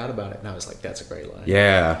totally forgot about it. And I was like, that's a great line.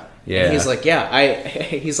 Yeah. And he's like,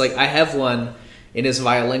 I have one in his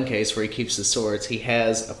violin case where he keeps his swords. He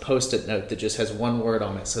has a Post-it note that just has one word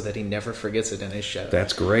on it so that he never forgets it in his show.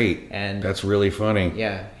 That's great. And that's really funny.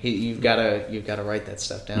 Yeah, you've got to write that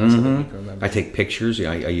stuff down so that you can remember. I take pictures.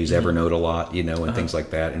 I use Evernote a lot, you know, and things like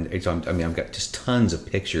that. And I've got just tons of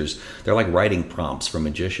pictures. They're like writing prompts from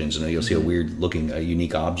magicians. And you'll see a weird looking, a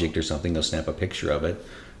unique object or something. They'll snap a picture of it,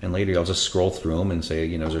 and later I'll just scroll through them and say,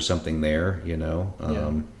 you know, is there something there? You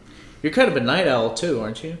know. You're kind of a night owl too,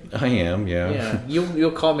 aren't you? I am, yeah. Yeah, you'll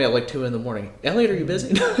call me at like 2 a.m. Elliot, are you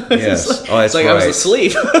busy? Yes. It's like I was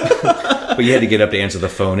asleep. But you had to get up to answer the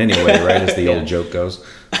phone anyway, right? As the old joke goes.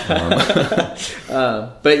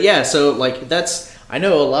 But yeah, so like I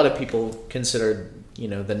know a lot of people consider, you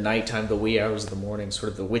know, the nighttime, the wee hours of the morning,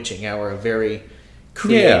 sort of the witching hour, a very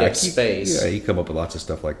creative space. Yeah, you come up with lots of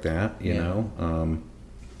stuff like that, you know.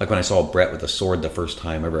 like when I saw Brett with the sword the first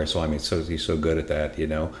time ever I saw him, he's so good at that, you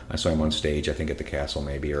know. I saw him on stage, I think at the Castle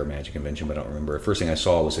maybe, or a Magic convention, but I don't remember. The first thing I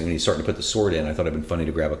saw was when he's starting to put the sword in. I thought it'd been funny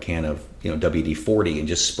to grab a can of, you know, WD-40 and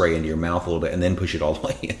just spray into your mouth a little bit and then push it all the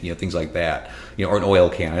way in, you know, things like that. You know, or an oil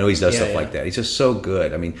can. I know he does stuff like that. He's just so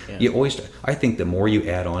good. I mean, you always, I think the more you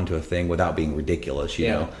add on to a thing without being ridiculous, you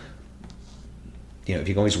know, if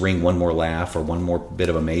you can always wring one more laugh or one more bit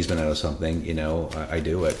of amazement out of something, you know, I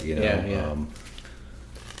do it, you know.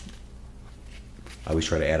 I always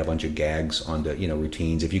try to add a bunch of gags onto, you know,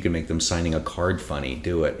 routines. If you can make them signing a card funny,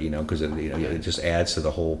 do it, you know, because it just adds to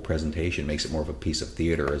the whole presentation, makes it more of a piece of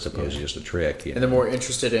theater as opposed to just a trick. And they're more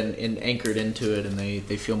interested in anchored into it, and they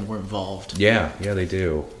feel more involved. Yeah, they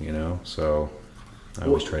do, you know, so I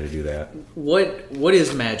always try to do that. What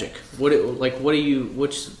is magic? What's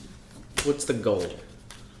the goal?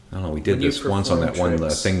 I don't know. We did this once on that one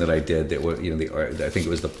thing that I did. That was, you know, I think it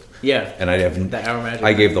was the and I haven't. The Hour Magic.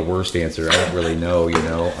 I gave the worst answer. I don't really know. You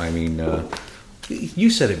know, I mean,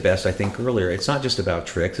 you said it best. I think earlier. It's not just about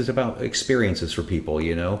tricks. It's about experiences for people.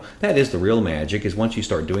 You know, that is the real magic. Is once you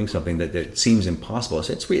start doing something that seems impossible.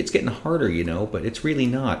 It's getting harder. You know, but it's really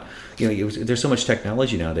not. You know, there's so much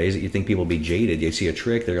technology nowadays that you think people will be jaded. You see a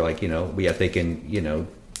trick, they're like, you know, yet they can, you know,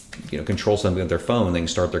 control something with their phone. They can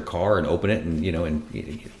start their car and open it, and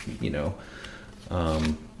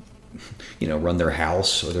run their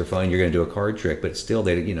house or their phone. You're going to do a card trick, but still,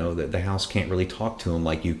 the house can't really talk to them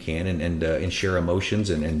like you can, and share emotions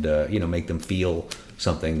and make them feel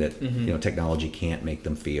something that technology can't make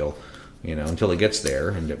them feel. You know, until it gets there,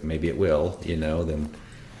 and maybe it will. You know, then.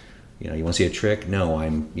 You know, you want to see a trick? No,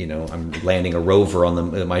 I'm landing a rover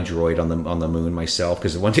on my droid on the moon myself,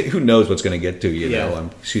 because one day, who knows what's going to get to you? You know,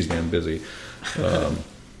 I'm busy.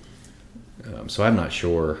 So I'm not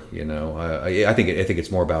sure. You know, I think it's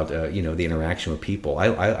more about the interaction with people.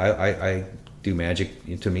 I do magic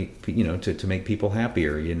to meet, to make people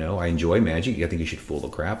happier. You know, I enjoy magic. I think you should fool the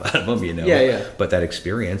crap out of them. You know, But that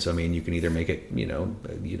experience, I mean, you can either make it,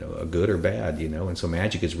 a good or bad. You know, and so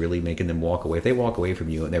magic is really making them walk away. If they walk away from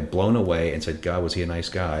you and they're blown away and said, "God, was he a nice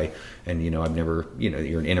guy?" And I've never,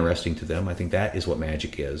 you're interesting to them. I think that is what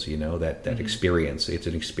magic is. You know, that experience. It's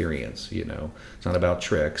an experience. You know, it's not about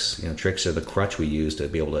tricks. You know, tricks are the crutch we use to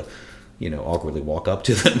be able to, awkwardly walk up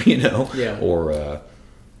to them. Or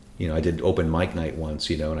I did open mic night once,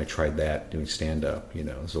 and I tried that, doing stand-up, it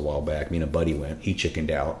was a while back. Me and a buddy went. He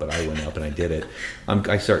chickened out, but I went up and I did it.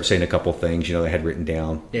 I started saying a couple things, I had written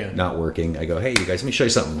down, not working. I go, "Hey, you guys, let me show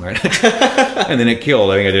you something," right? And then it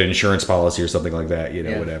killed. I think I did an insurance policy or something like that,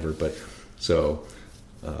 whatever. But so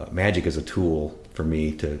magic is a tool for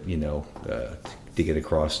me to, to get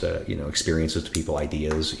across, experiences to people,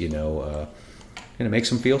 ideas, and it makes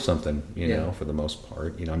them feel something, for the most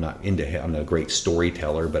part. I'm not a great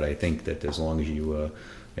storyteller, but I think that as long as you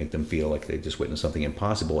make them feel like they just witnessed something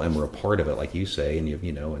impossible and were a part of it, like you say, and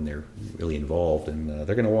and they're really involved, and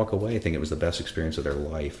they're going to walk away thinking it was the best experience of their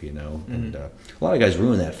life, And a lot of guys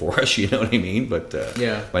ruin that for us, you know what I mean? But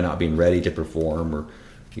by not being ready to perform, or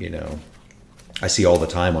I see all the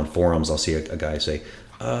time on forums, I'll see a guy say,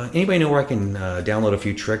 "Anybody know where I can download a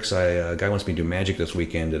few tricks? A guy wants me to do magic this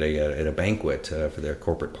weekend at a banquet for their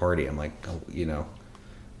corporate party." I'm like,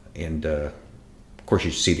 and of course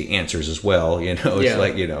you see the answers as well. It's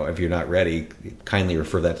like, if you're not ready, kindly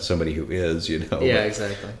refer that to somebody who is. Yeah,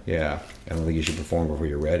 exactly. Yeah, I don't think you should perform before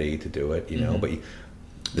you're ready to do it.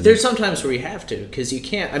 But there's sometimes where you have to, because you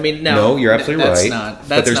can't. I mean, no, you're absolutely right.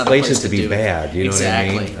 But there's places to be bad. You know what I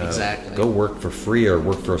mean? Exactly. Go work for free or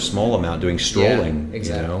work for a small amount doing strolling.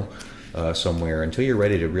 Somewhere until you're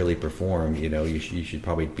ready to really perform. You should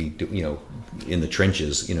probably be in the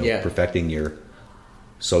trenches. Perfecting your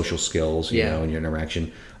social skills. And your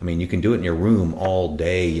interaction. I mean, you can do it in your room all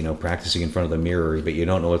day. Practicing in front of the mirror, but you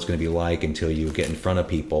don't know what it's going to be like until you get in front of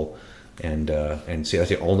people. And see, that's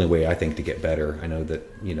the only way I think to get better. I know that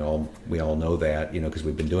we all know that because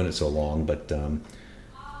we've been doing it so long. But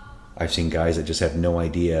I've seen guys that just have no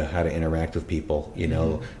idea how to interact with people.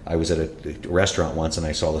 I was at a restaurant once and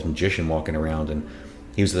I saw this magician walking around, and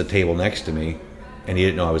he was at the table next to me, and he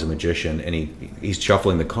didn't know I was a magician, and he's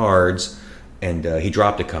shuffling the cards, and he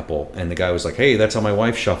dropped a couple, and the guy was like, "Hey, that's how my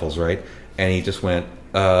wife shuffles, right?" And he just went,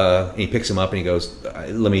 he picks him up and he goes,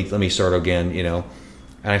 let me start again,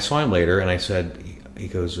 And I saw him later, and I said, he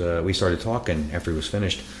goes, we started talking after he was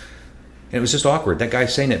finished. And it was just awkward. That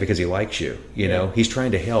guy's saying that because he likes you, He's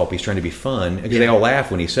trying to help. He's trying to be fun. Because they all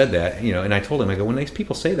laugh when he said that, And I told him, I go, when these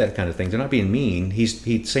people say that kind of thing, they're not being mean.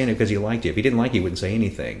 He's saying it because he liked you. If he didn't like you, he wouldn't say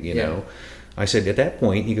anything, I said, at that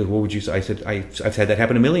point, he goes, what would you say? I said, I've had that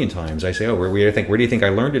happen a million times. I say, oh, where do you think I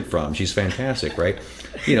learned it from? She's fantastic, right?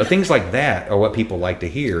 Things like that are what people like to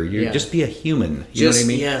hear. Just be a human. You know what I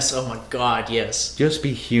mean? Yes. Oh my God. Yes. Just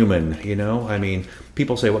be human. I mean,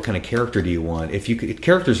 people say, what kind of character do you want?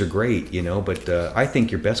 Characters are great, but I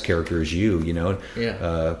think your best character is you.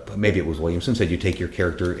 Yeah. Maybe it was Williamson said you take your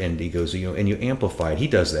character and he goes, and you amplify it. He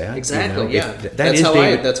does that. Exactly. Yeah. That's how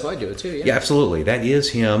I do it too. Yeah. Yeah, absolutely. That is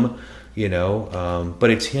him. But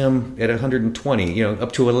it's him at 120,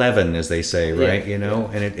 up to 11, as they say, right?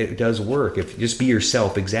 And it does work. If you just be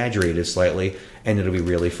yourself, exaggerate it slightly, and it'll be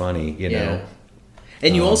really funny, know.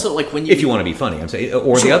 And you also when you, if you want to be funny, I'm saying,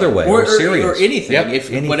 or the other way, or serious, or anything. Yep,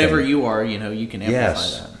 anything. Whatever you are, you can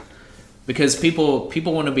amplify that. Because people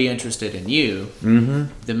want to be interested in you. Mm-hmm.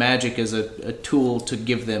 The magic is a tool to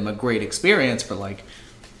give them a great experience, but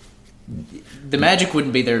the magic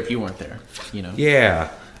wouldn't be there if you weren't there.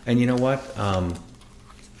 Yeah. And you know what?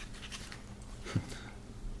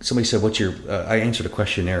 Somebody said, "What's your?" I answered a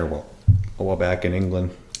questionnaire a while back in England.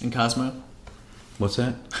 In Cosmo. What's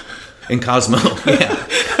that? In Cosmo. Yeah.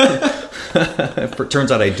 It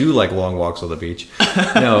turns out I do like long walks on the beach.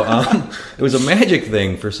 No, it was a magic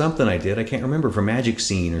thing for something I did. I can't remember, for Magic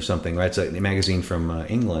Scene or something. Right? It's a magazine from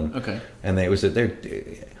England. Okay. And they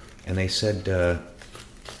said.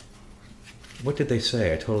 What did they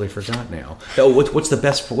say? I totally forgot now. Oh, what's the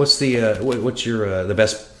best? What's your the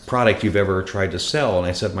best product you've ever tried to sell? And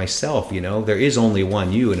I said, myself. There is only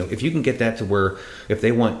one you, and if you can get that to where, if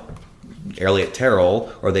they want Elliot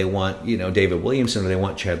Terrell or they want David Williamson or they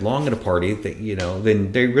want Chad Long at a party,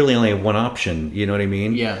 then they really only have one option. You know what I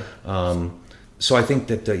mean? Yeah. So I think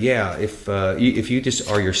that if you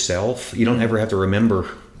just are yourself, you don't ever have to remember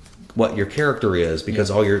what your character is, because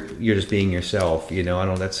all you're just being yourself. I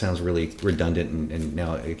know that sounds really redundant, and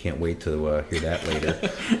now I can't wait to hear that later.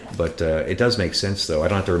 But it does make sense, though. I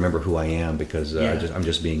don't have to remember who I am, because I'm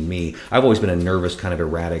just being me. I've always been a nervous, kind of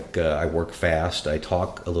erratic. I work fast. I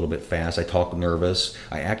talk a little bit fast. I talk nervous.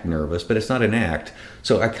 I act nervous, but it's not an act.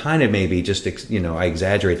 So I kind of maybe just I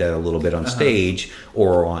exaggerate that a little bit on stage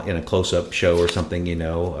or in a close-up show or something.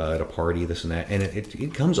 At a party, this and that, and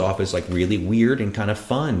it comes off as really weird and kind of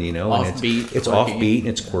fun. Offbeat, and it's offbeat and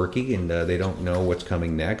it's quirky, and they don't know what's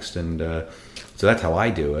coming next, and so that's how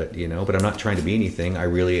I do it, But I'm not trying to be anything. I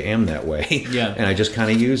really am that way, and I just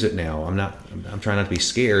kind of use it now. I'm trying not to be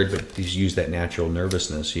scared, but just use that natural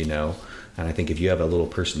nervousness, And I think if you have a little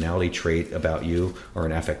personality trait about you or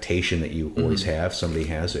an affectation that you always have, somebody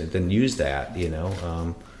has it, then use that.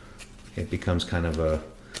 It becomes kind of a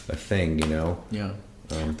thing,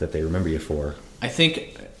 that they remember you for. I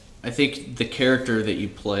think the character that you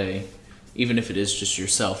play, even if it is just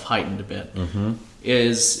yourself heightened a bit,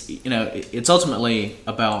 is, it's ultimately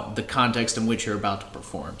about the context in which you're about to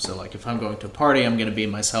perform. So if I'm going to a party, I'm going to be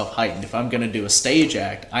myself heightened. If I'm going to do a stage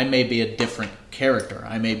act, I may be a different character.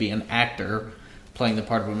 I may be an actor playing the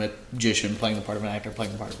part of a magician, playing the part of an actor,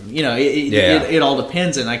 playing the part of it all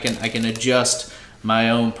depends, and I can adjust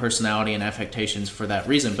my own personality and affectations for that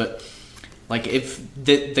reason. But if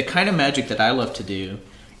the kind of magic that I love to do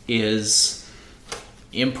is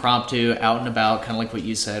impromptu, out and about, kind of like what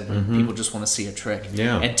you said, when people just want to see a trick.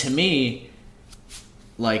 Yeah. And to me,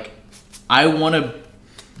 I want to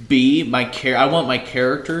be I want my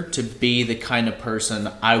character to be the kind of person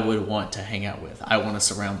I would want to hang out with. I want to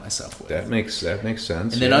surround myself with. That makes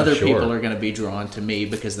sense. And then other people are going to be drawn to me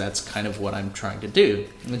because that's kind of what I'm trying to do.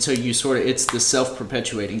 And so it's the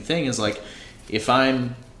self-perpetuating thing is if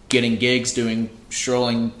I'm getting gigs doing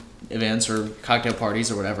strolling events or cocktail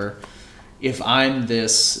parties or whatever, if I'm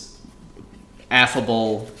this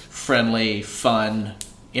affable, friendly, fun,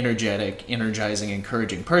 energetic, energizing,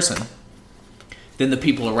 encouraging person, then the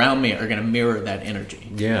people around me are going to mirror that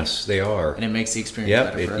energy. Yes, they are. And it makes the experience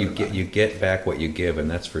better for everybody. You get back what you give, and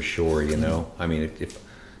that's for sure, I mean, if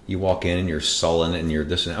you walk in and you're sullen and you're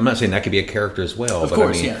this, and I'm not saying that could be a character as well. Of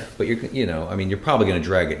course, But you're probably going to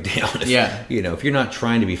drag it down. If you're not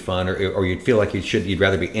trying to be fun or you feel like you'd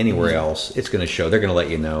rather be anywhere else, it's going to show. They're going to let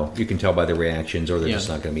you know. You can tell by the reactions, or they're just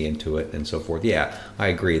not going to be into it, and so forth. Yeah, I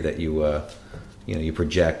agree that you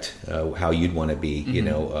project how you'd want to be,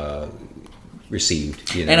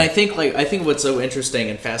 received. And I think what's so interesting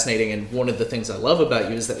and fascinating, and one of the things I love about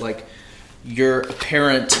you is that your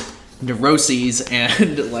apparent neuroses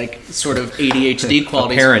and sort of ADHD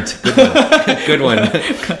qualities. Apparent, good one.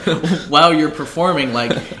 While you're performing,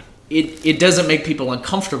 it doesn't make people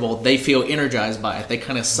uncomfortable. They feel energized by it. They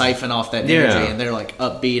kind of siphon off that energy, and they're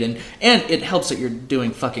upbeat, and it helps that you're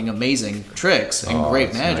doing fucking amazing tricks and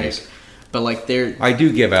great magic. Nice. But like they're I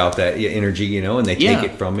do give out that energy, you know, and they take Yeah.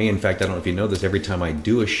 it from me. In fact, I don't know if you know this. Every time I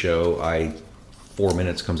do a show, 4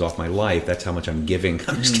 minutes comes off my life. That's how much I'm giving.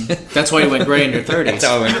 I'm just kidding. that's why you went gray in your 30s. That's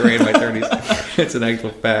how I went gray in my 30s. It's an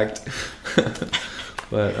actual fact.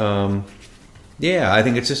 But yeah, I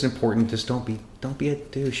think it's just important. Just don't be a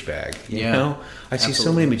douchebag. You know, I see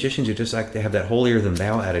so many magicians who just like they have that holier than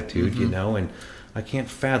thou attitude. You know, and I can't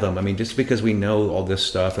fathom. I mean, just because we know all this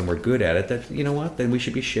stuff and we're good at it, that you know what, then we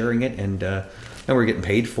should be sharing it and we're getting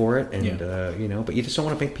paid for it. And you know, but you just don't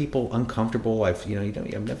want to make people uncomfortable. I've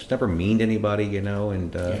never meaned anybody. You know,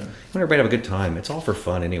 and I want everybody to have a good time. It's all for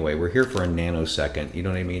fun anyway. We're here for a nanosecond. You know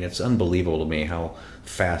what I mean? It's unbelievable to me how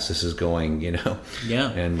fast this is going. You know. Yeah.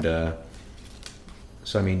 And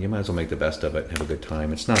so I mean, you might as well make the best of it and have a good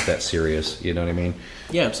time. It's not that serious. You know what I mean?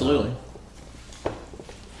 Yeah, absolutely.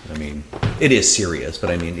 I mean, it is serious, but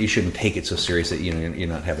I mean, you shouldn't take it so serious that you know you're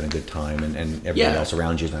not having a good time, and everybody else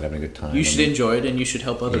around you is not having a good time. You should enjoy it, and you should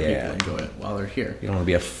help other people enjoy it while they're here. You don't want to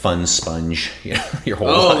be a fun sponge, you know, your whole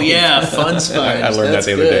Oh life. yeah, fun sponge. I learned That's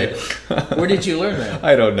that the good. other day. Where did you learn that?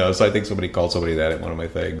 I don't know. So I think somebody called somebody that at one of my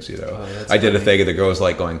things. You know, that's I did a funny. thing, and the girl was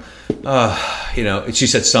like going, you know, and she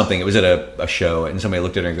said something. It was at a show, and somebody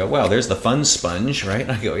looked at her and go, "Wow, there's the fun sponge, right?"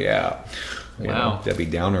 And I go, "Yeah." You know, Debbie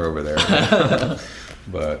Downer over there.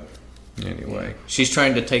 But anyway, She's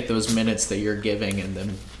trying to take those minutes that you're giving and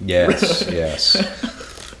then yes.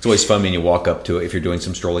 It's always fun when you walk up to it, if you're doing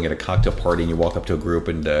some strolling at a cocktail party and you walk up to a group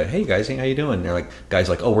and, hey guys, how you doing? And they're like, guys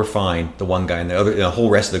like, oh, we're fine. The one guy and the whole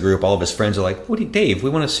rest of the group, all of his friends are like, Dave, we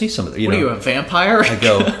want to see some of it. What are you, a vampire? I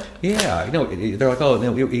go, yeah, you know, they're like, oh,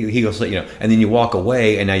 no, he goes, you know, and then you walk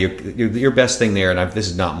away and now your best thing there, and this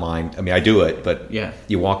is not mine. I mean, I do it, but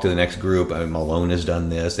you walk to the next group. I mean, Malone has done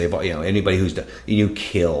this. They've, you know, anybody who's done, you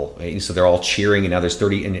kill. Right? So they're all cheering, and now there's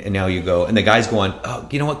 30, and now you go, and the guy's going, oh,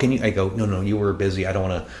 you know what? Can you? I go, no, you were busy. I don't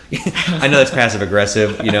want to. I know that's passive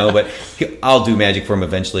aggressive, you know, but I'll do magic for him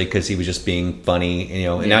eventually because he was just being funny, you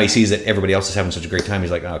know. And now he sees that everybody else is having such a great time.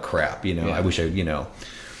 He's like, oh crap, you know. I wish you know.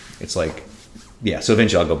 It's like, so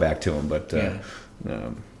eventually I'll go back to him, but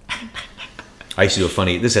I used to do a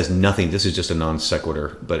funny. This has nothing. This is just a non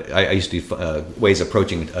sequitur. But I used to do ways of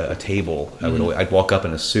approaching a table. I'd walk up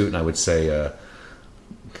in a suit and I would say.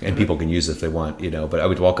 And people can use it if they want, you know. But I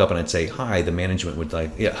would walk up and I'd say, "Hi." The management would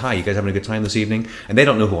like, "Yeah, hi. You guys having a good time this evening?" And they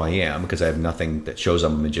don't know who I am because I have nothing that shows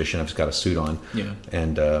I'm a magician. I've just got a suit on. Yeah.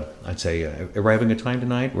 And I'd say, "Are you having a good time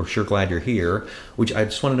tonight? We're sure glad you're here. Which I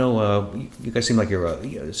just want to know. You guys seem like you're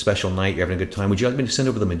a special night. You're having a good time. Would you like me to send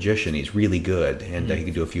over the magician? He's really good, and he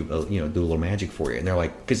can do a few, do a little magic for you." And they're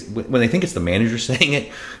like, because when they think it's the manager saying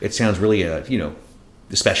it, it sounds really,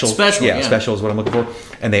 special, special is what I'm looking for.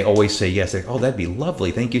 And they always say yes. They're, oh, that'd be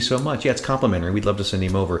lovely. Thank you so much. Yeah, it's complimentary. We'd love to send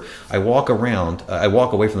him over. I walk around. I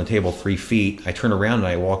walk away from the table 3 feet. I turn around and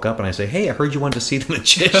I walk up and I say, hey, I heard you wanted to see the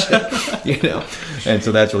magician. You know, and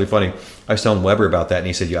so that's really funny. I was telling Weber about that, and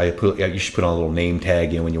he said, you should put on a little name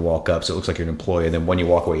tag when you walk up, so it looks like you're an employee. And then when you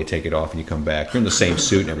walk away, you take it off and you come back. You're in the same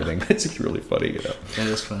suit and everything. It's really funny, you know. That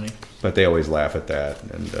is funny. But they always laugh at that,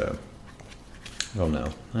 and. Oh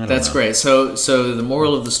no! That's great. So the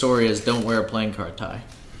moral of the story is don't wear a playing card tie.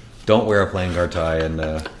 Don't wear a playing card tie, and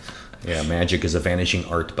magic is a vanishing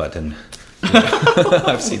art button.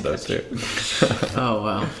 I've seen those too. Oh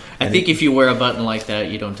wow! I think if you wear a button like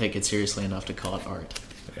that, you don't take it seriously enough to call it art.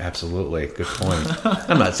 Absolutely, good point.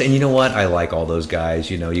 I'm not saying. You know what? I like all those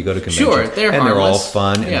guys. You know, you go to conventions, sure, they're and harmless. they're all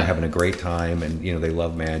fun, and they're having a great time, and they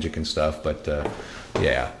love magic and stuff, but.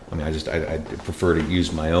 Yeah, I mean, I prefer to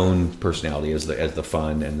use my own personality as the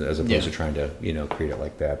fun, and as opposed to trying to create it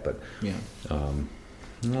like that. But I don't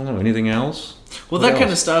know, anything else. Well, that kind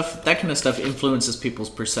of stuff influences people's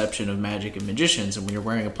perception of magic and magicians. And when you're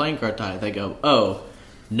wearing a playing card tie, they go, "Oh,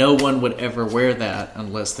 no one would ever wear that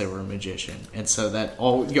unless they were a magician." And so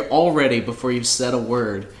you're already, before you've said a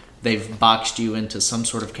word, they've boxed you into some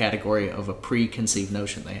sort of category of a preconceived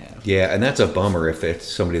notion they have. Yeah, and that's a bummer if it's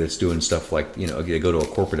somebody that's doing stuff like, they go to a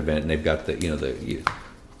corporate event and they've got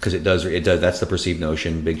because it does that's the perceived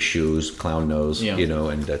notion, big shoes, clown nose,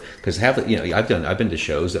 and because I've been to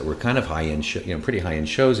shows that were kind of high end, pretty high end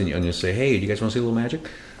shows, and you say, hey, do you guys want to see a little magic?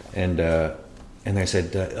 And I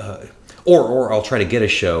said. Or I'll try to get a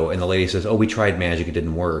show, and the lady says, "Oh, we tried magic; it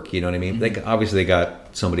didn't work." You know what I mean? Mm-hmm. Obviously, they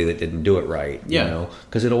got somebody that didn't do it right. You know,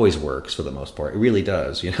 because it always works for the most part. It really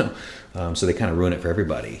does. So they kind of ruin it for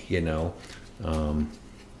everybody.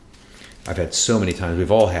 I've had so many times.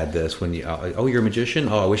 We've all had this when you're a magician.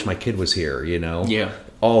 Oh, I wish my kid was here. Yeah.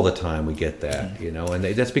 All the time we get that. Mm-hmm. And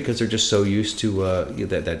that's because they're just so used to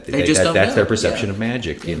that's their perception of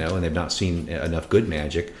magic. And they've not seen enough good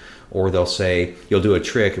magic. Or they'll say, you'll do a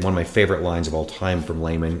trick, and one of my favorite lines of all time from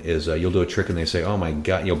Layman is, you'll do a trick and they say, oh my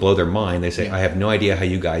God, you'll blow their mind. They say, I have no idea how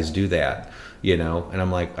you guys do that. And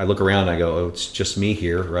I'm like, I look around and I go, oh, it's just me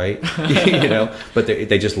here, right? But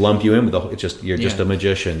they just lump you in with you're just a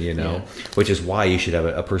magician, which is why you should have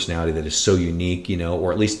a personality that is so unique,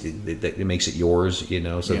 or at least it makes it yours,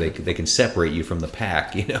 so they can separate you from the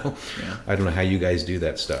pack, I don't know how you guys do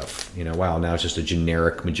that stuff, wow, now it's just a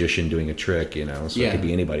generic magician doing a trick, so it could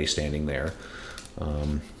be anybody standing there.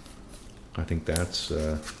 I think that's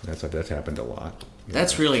happened a lot.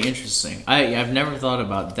 That's really interesting. I've never thought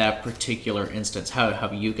about that particular instance. How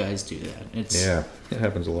you guys do that? It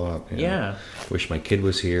happens a lot. Yeah. Wish my kid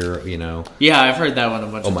was here. Yeah, I've heard that one a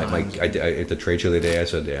bunch of times. At the trade show the other day, I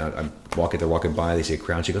said, they're walking by. They see a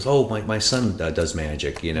crown. She goes, "Oh, my son does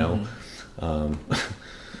magic." And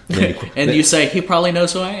you say, "He probably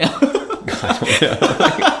knows who I am."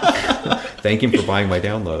 Thank him for buying my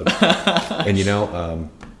download. And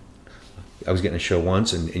I was getting a show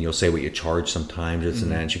once, and you'll say what you charge sometimes, this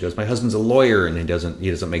and that. And she goes, "My husband's a lawyer, and he doesn't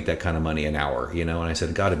make that kind of money an hour." And I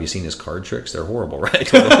said, "God, have you seen his card tricks? They're horrible, right?"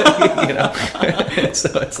 So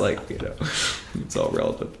it's like it's all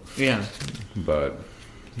relative. Yeah. But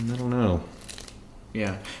I don't know.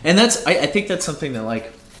 Yeah, and I think that's something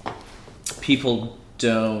that people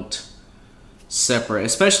don't separate,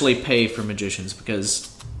 especially pay for magicians, because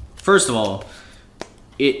first of all,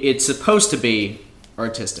 it's supposed to be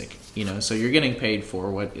artistic. So you're getting paid for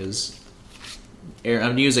what is,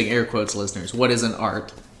 I'm using air quotes, listeners, what is an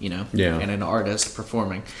art, and an artist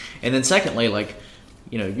performing. And then secondly,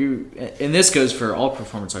 and this goes for all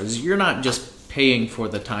performance artists, you're not just paying for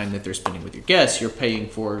the time that they're spending with your guests, you're paying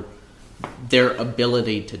for their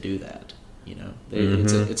ability to do that.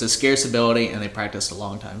 It's a scarce ability, and they practiced a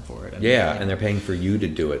long time for it. And they're paying for you to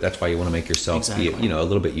do it. That's why you want to make yourself, be, a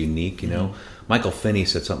little bit unique. Michael Finney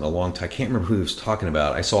said something a long time. I can't remember who he was talking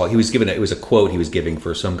about. I saw he was giving it was a quote he was giving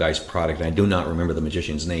for some guy's product, and I do not remember the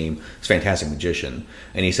magician's name. He's a fantastic magician,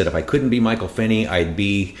 and he said, if I couldn't be Michael Finney, I'd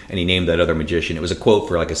be, and he named that other magician. It was a quote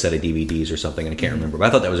for a set of DVDs or something, and I can't remember. But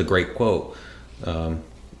I thought that was a great quote.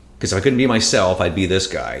 Because if I couldn't be myself, I'd be this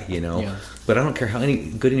guy, Yeah. But I don't care how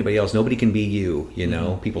good anybody else. Nobody can be you,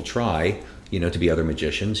 People try, to be other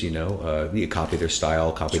magicians, you copy their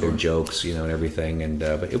style, copy their jokes, and everything. And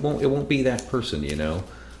but it won't be that person, I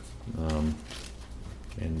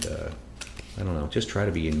don't know. Just try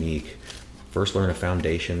to be unique. First, learn a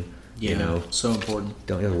foundation. So important.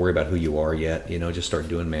 Don't have to worry about who you are yet. Just start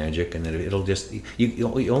doing magic, and then it'll just it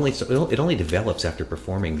only develops after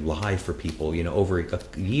performing live for people. Over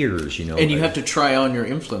years. And you have to try on your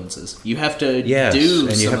influences. You have to do,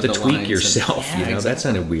 and you have to tweak yourself. Exactly. That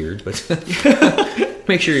sounded weird, but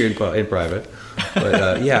make sure you're in private.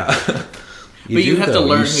 But you have to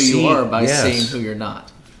learn who you are by seeing who you're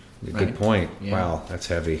not. Good point. Yeah. Wow, that's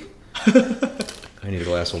heavy. I need a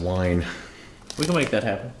glass of wine. We can make that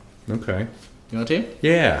happen. Okay. You want to?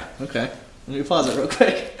 Yeah. Okay. Let me pause it real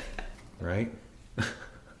quick. Right.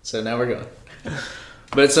 So now we're going.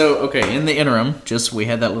 But in the interim, we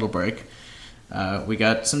had that little break. We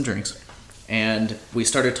got some drinks, and we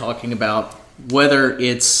started talking about whether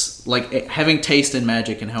it's having taste in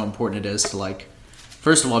magic and how important it is to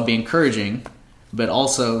first of all, be encouraging, but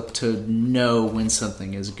also to know when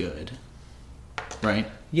something is good. Right?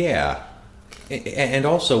 Yeah. And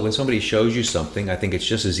also, when somebody shows you something, I think it's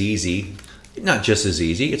just as easy. Not just as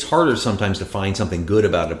easy. It's harder sometimes to find something good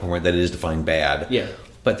about a performance than it is to find bad. Yeah.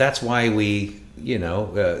 But that's why we,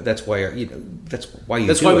 that's why we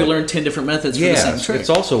learn 10 different methods for the same trick. It's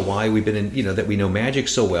also why we've been in, that we know magic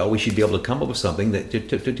so well, we should be able to come up with something that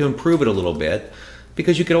to improve it a little bit.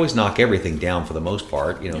 Because you could always knock everything down for the most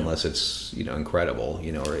part, unless it's, incredible,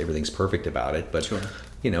 or everything's perfect about it. But,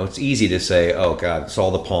 it's easy to say, oh, God,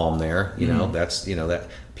 saw the palm there. That's, that.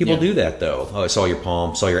 People do that, though. Oh, I saw your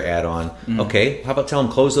palm, saw your add-on. Mm-hmm. Okay, how about tell them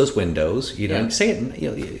close those windows? Say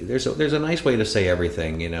it. There's a nice way to say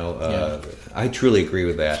everything, I truly agree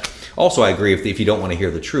with that. Also, I agree if you don't want to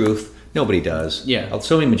hear the truth, nobody does. Yeah.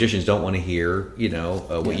 So many magicians don't want to hear,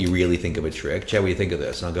 what you really think of a trick. Chad, what do you think of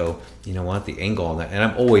this? And I'll go, you know what, the angle on that. And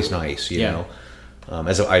I'm always nice, you know.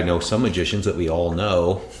 As I know some magicians that we all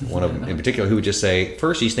know, one of them in particular, who would just say,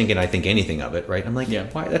 first he's thinking I think anything of it, right? I'm like,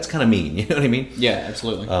 why? That's kind of mean, you know what I mean? Yeah,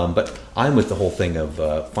 absolutely. But I'm with the whole thing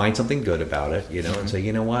of find something good about it, and say,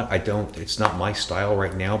 you know what, it's not my style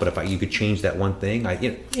right now, but if you could change that one thing,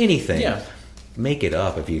 anything. Yeah. Make it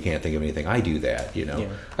up if you can't think of anything. I do that,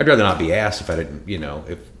 I'd rather not be asked if I didn't,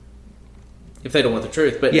 if they don't want the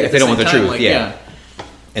truth. But if they don't want the truth,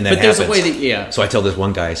 And that happens. There's a way that, So I tell this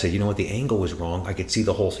one guy, I said, you know what, the angle was wrong. I could see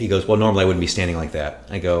the whole. He goes, well, normally I wouldn't be standing like that.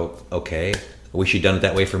 I go, okay, I wish you'd done it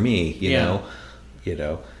that way for me, you know.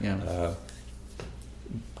 Yeah.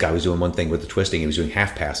 Guy was doing one thing with the twisting. He was doing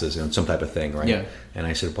half passes and some type of thing, right? Yeah. And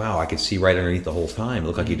I said, "Wow, I could see right underneath the whole time. It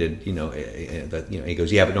looked like he did, He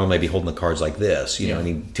goes, "Yeah, but normally I'd be holding the cards like this, you know." And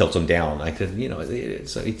he tilts them down. I said,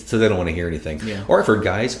 so they don't want to hear anything. Yeah. Or I've heard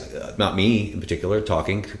guys, not me in particular,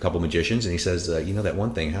 talking to a couple magicians, and he says, that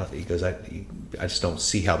one thing. He goes, I just don't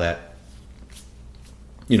see how that,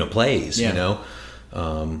 plays. Yeah.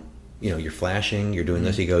 You're flashing, you're doing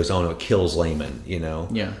this. He goes, "Oh no, it kills laymen."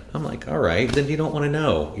 Yeah. I'm like, all right, then you don't want to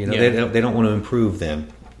know. Yeah. They don't want to improve then.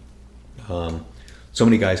 So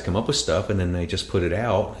many guys come up with stuff and then they just put it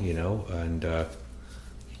out, and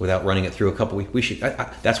without running it through a couple weeks. We should.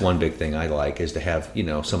 That's one big thing I like is to have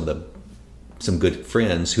some good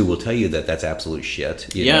friends who will tell you that that's absolute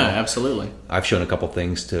shit. Absolutely. I've shown a couple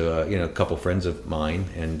things to a couple friends of mine,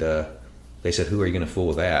 and they said, "Who are you going to fool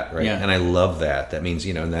with that?" Right? Yeah. And I love that. That means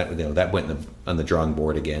that went on the drawing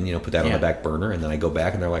board again. Put that on the back burner, and then I go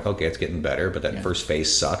back and they're like, "Okay, it's getting better," but that first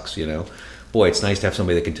phase sucks. Boy, it's nice to have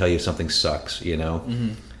somebody that can tell you something sucks.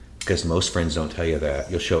 Because most friends don't tell you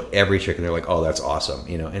that. You'll show every trick and they're like, "Oh, that's awesome,"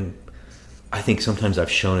 And I think sometimes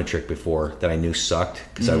I've shown a trick before that I knew sucked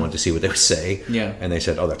because I wanted to see what they would say. Yeah. And they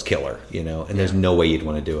said, "Oh, that's killer," And there's no way you'd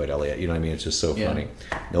want to do it, Elliot. You know what I mean? It's just so funny.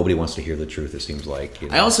 Nobody wants to hear the truth, it seems like.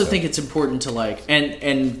 I also think it's important to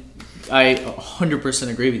and I 100%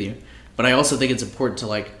 agree with you, but I also think it's important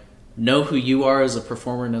to know who you are as a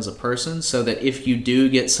performer and as a person, so that if you do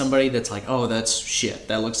get somebody that's like, "Oh, that's shit,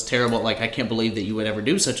 that looks terrible, I can't believe that you would ever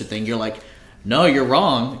do such a thing," you're like, "No, you're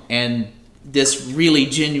wrong," and this really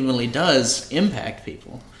genuinely does impact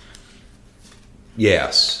people.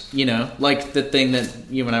 Yes. Like the thing that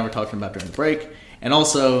you and I were talking about during the break, and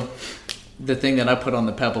also the thing that I put on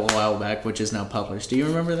the Pebble a while back, which is now published. Do you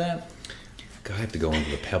remember that? God, I have to go into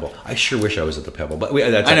the Pebble. I sure wish I was at the Pebble, but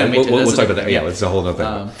we'll talk about that. Yeah, it's a whole other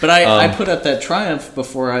thing. But I put up that Triumph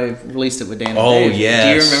before I released it with Dan and Dave. Yes. Do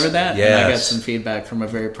you remember that? Yes. And I got some feedback from a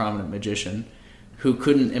very prominent magician who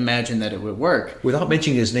couldn't imagine that it would work. Without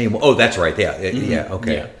mentioning his name. Oh, that's right. Yeah. Yeah.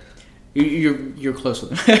 Okay. Yeah. You're close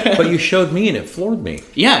with him. But you showed me and it floored me.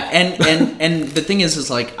 Yeah, and the thing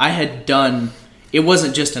is I had done. It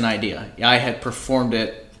wasn't just an idea. I had performed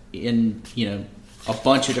it in a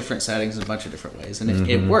bunch of different settings in a bunch of different ways, and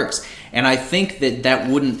it works. And I think that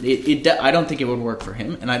wouldn't. I don't think it would work for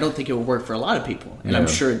him, and I don't think it would work for a lot of people. And I'm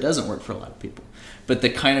sure it doesn't work for a lot of people. But the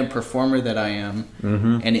kind of performer that I am,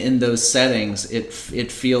 and in those settings, it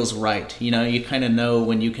feels right. You kind of know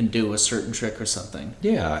when you can do a certain trick or something.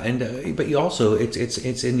 Yeah, and but you also it's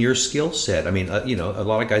in your skill set. I mean, a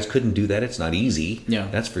lot of guys couldn't do that. It's not easy. Yeah,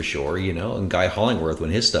 that's for sure. And Guy Hollingworth,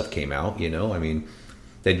 when his stuff came out, I mean,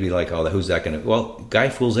 they'd be like, "Oh, who's that going to?" Well, Guy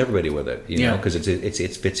fools everybody with it, because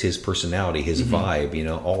it fits his personality, his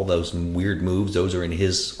vibe. All those weird moves, those are in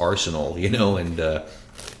his arsenal. And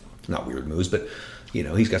not weird moves, but.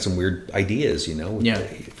 He's got some weird ideas,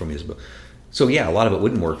 from his book. So, a lot of it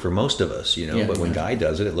wouldn't work for most of us, but when Guy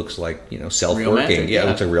does it, it looks like, self-working. It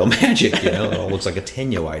looks like real magic, it all looks like a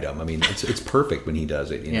Tenyo item. I mean, it's perfect when he does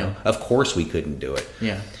it, Of course we couldn't do it.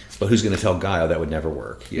 Yeah. But who's going to tell Guy, that would never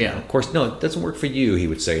work? Know? Of course, no, it doesn't work for you, he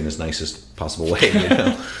would say in his nicest possible way,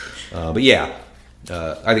 But,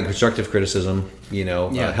 I think constructive criticism,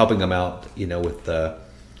 helping them out, with...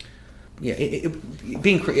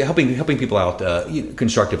 helping people out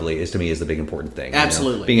constructively is to me is the big important thing.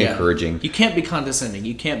 Absolutely, being encouraging. You can't be condescending.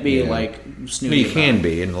 You can't be snooty. No, you can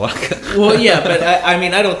be in a lot. Well, but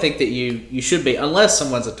I don't think that you should be unless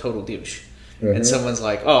someone's a total douche and someone's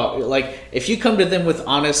like, if you come to them with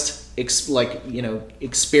honest,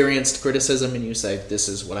 experienced criticism and you say, "This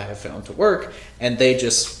is what I have found to work," and they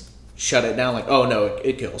just shut it down, like, "Oh no,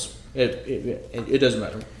 it kills. It doesn't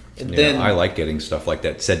matter." And then I like getting stuff like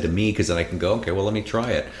that said to me because then I can go, "Okay, well, let me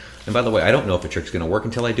try it." And by the way, I don't know if a trick's going to work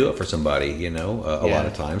until I do it for somebody. A lot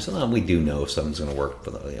of times, we do know if something's going to work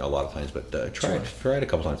a lot of times, but try it a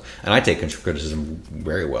couple times. And I take criticism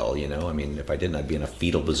very well. I mean, if I didn't, I'd be in a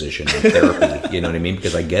fetal position in therapy. You know what I mean?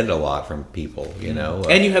 Because I get it a lot from people.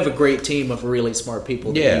 And you have a great team of really smart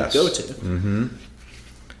people that you go to. Mm-hmm.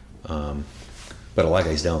 But a lot of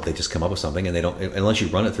guys don't. They just come up with something, and they don't unless you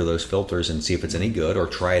run it through those filters and see if it's any good, or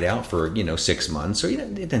try it out for 6 months, or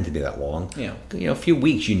it doesn't be that long. Yeah, a few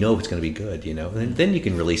weeks, if it's going to be good. And then you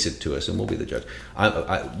can release it to us, and we'll be the judge.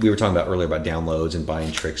 We were talking about earlier about downloads and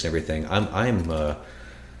buying tricks and everything.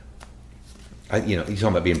 you're talking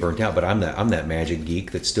about being burnt out, but I'm that magic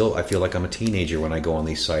geek that still, I feel like I'm a teenager when I go on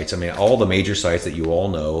these sites. I mean, all the major sites that you all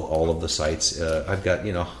know, all of the sites, I've got,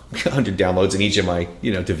 100 downloads in each of my,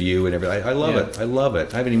 to view and everything. I love it. I love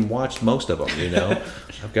it. I haven't even watched most of them,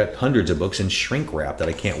 I've got hundreds of books in shrink wrap that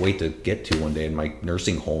I can't wait to get to one day in my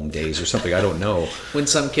nursing home days or something. I don't know. When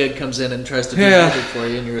some kid comes in and tries to do magic for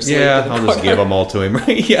you and you're asleep. Yeah, I'll just give them all to him,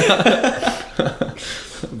 right? Yeah.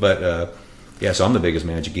 But, yeah, so I'm the biggest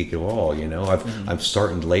magic geek of all, I'm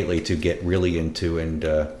starting lately to get really into, and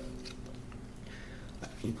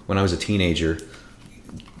when I was a teenager,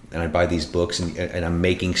 and I'd buy these books, and I'm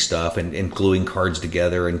making stuff, and gluing cards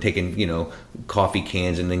together, and taking, coffee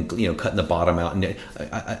cans, and then, cutting the bottom out, and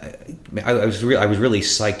I was really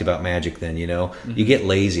psyched about magic then, You get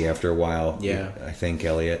lazy after a while, I think,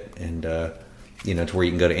 Elliot, and, to where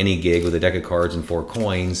you can go to any gig with a deck of cards and 4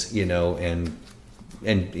 coins,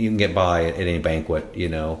 and you can get by at any banquet,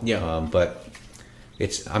 but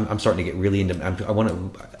I'm starting to get really into.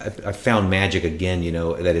 I found magic again,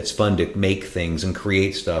 that it's fun to make things and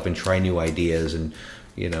create stuff and try new ideas, and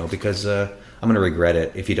because I'm going to regret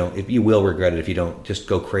it if you don't. If you will regret it if you don't just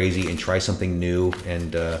go crazy and try something new,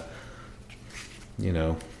 and I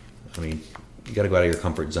mean, you got to go out of your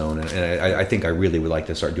comfort zone, and I think I really would like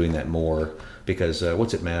to start doing that more. Because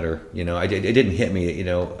what's it matter? It didn't hit me.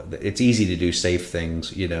 It's easy to do safe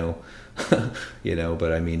things.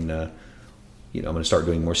 But I mean, I'm going to start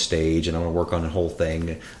doing more stage, and I'm going to work on the whole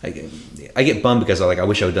thing. I get bummed because I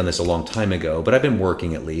wish I would have done this a long time ago. But I've been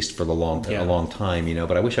working at least for a long time.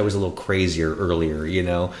 But I wish I was a little crazier earlier.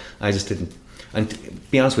 I just didn't. And to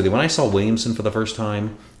be honest with you, when I saw Williamson for the first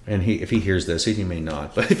time, and if he hears this, he may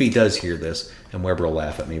not, but if he does hear this, and Weber will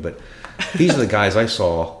laugh at me. But these are the guys I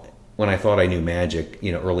saw. When I thought I knew magic,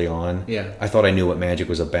 early on, I thought I knew what magic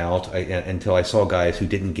was about until I saw guys who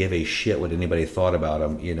didn't give a shit what anybody thought about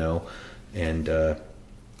them, And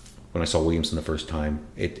when I saw Williamson the first time,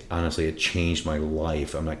 it changed my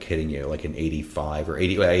life. I'm not kidding you. Like in '85 or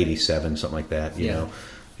 87, something like that, you know.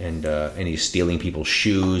 And he's stealing people's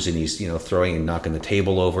shoes, and he's throwing and knocking the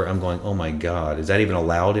table over. I'm going, oh my God, is that even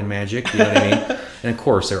allowed in magic? You know what I mean? And of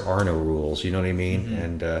course, there are no rules. You know what I mean?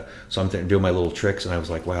 Mm-hmm. And so I'm doing my little tricks, and I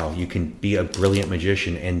was like, wow, you can be a brilliant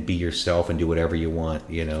magician and be yourself and do whatever you want.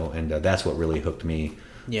 And that's what really hooked me.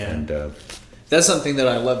 Yeah. And that's something that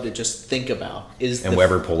I love to just think about. And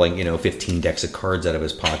Weber pulling 15 decks of cards out of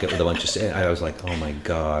his pocket with a bunch of. I was like, oh my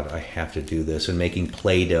God, I have to do this. And making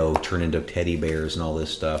Play-Doh turn into teddy bears and all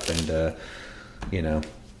this stuff. And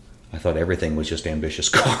I thought everything was just ambitious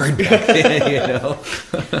card back then.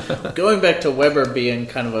 Going back to Weber being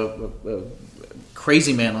kind of a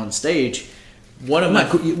crazy man on stage. One of my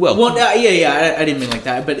I didn't mean like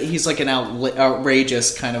that, but he's like an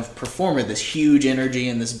outrageous kind of performer. This huge energy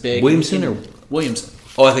and this big Williamson.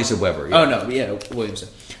 Oh, I think you said Weber. Yeah. Oh no, yeah, Williamson,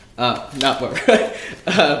 not Weber.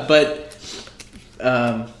 But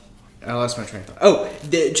I lost my train of thought. Oh,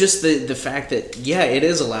 the fact that it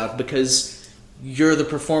is allowed because you're the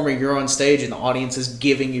performer, you're on stage, and the audience is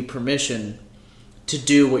giving you permission to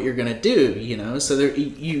do what you're going to do, so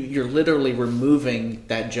you're literally removing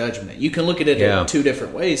that judgment. You can look at it in 2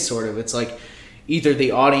 different ways, sort of. It's like either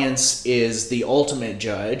the audience is the ultimate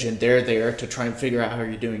judge and they're there to try and figure out how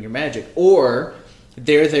you're doing your magic, or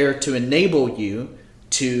they're there to enable you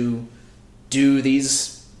to do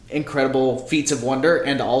these incredible feats of wonder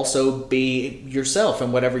and also be yourself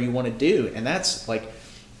and whatever you want to do. And that's like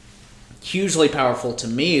hugely powerful to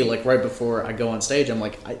me. Like right before I go on stage, I'm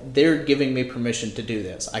like, they're giving me permission to do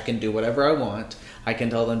this. I can do whatever I want. I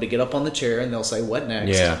can tell them to get up on the chair and they'll say, what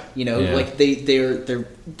next? Like they're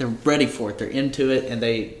ready for it. They're into it, and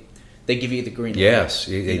they give you the green light. Yes,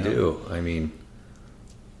 they do. I mean,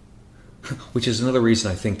 which is another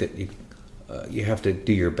reason I think that you have to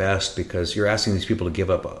do your best, because you're asking these people to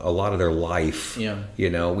give up a lot of their life. Yeah.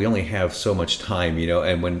 We only have so much time,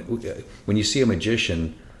 and when you see a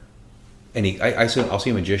magician, and I'll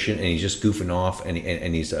see a magician and he's just goofing off, and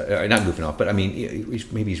he's not goofing off, but I mean,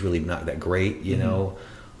 maybe he's really not that great,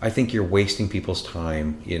 I think you're wasting people's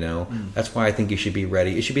time, That's why I think you should be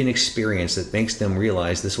ready. It should be an experience that makes them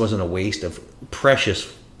realize this wasn't a waste of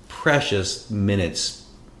precious minutes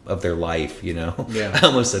of their life, Yeah. I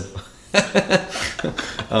almost said,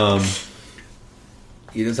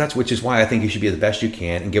 that's which is why I think you should be the best you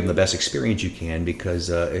can and give them the best experience you can, because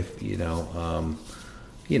if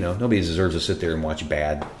nobody deserves to sit there and watch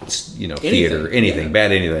bad, theater, anything,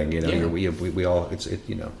 bad anything. We all,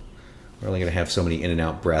 we're only going to have so many in and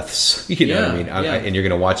out breaths. What I mean? And you're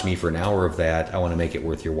going to watch me for an hour of that. I want to make it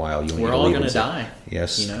worth your while. We're all going to die.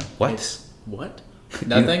 Yes. What?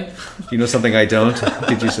 Nothing. Do you know something I don't?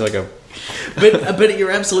 Did you see like a But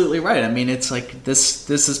you're absolutely right. I mean, it's like this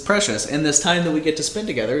is precious, and this time that we get to spend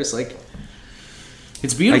together is like,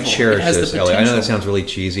 it's beautiful. I cherish it has this, the Ellie. I know that potential. sounds really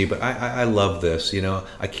cheesy, but I love this. You know,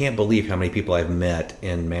 I can't believe how many people I've met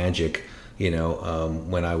in Magic. You know,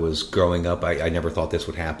 when I was growing up, I never thought this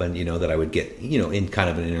would happen. You know, that I would get, you know, in kind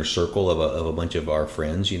of an inner circle of a bunch of our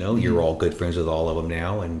friends. You know, you're all good friends with all of them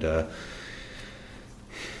now, and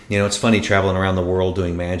you know, it's funny traveling around the world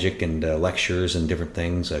doing magic and lectures and different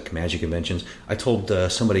things, magic conventions. I told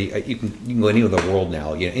somebody, you can go anywhere in the world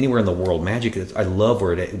now. You know, anywhere in the world, magic. I love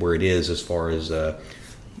where it is as far as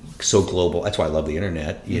so global. That's why I love the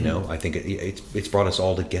internet. You know, I think it's brought us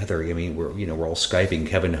all together. I mean, we're all Skyping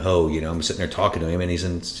Kevin Ho. You know, I'm sitting there talking to him, and he's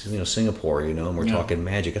in Singapore. You know, and we're talking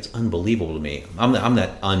magic. That's unbelievable to me. I'm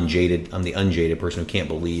the unjaded person who can't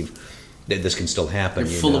believe that this can still happen.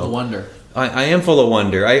 You're full of wonder. I am full of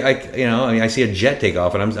wonder. I see a jet take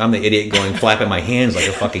off, and I'm the idiot going flapping my hands like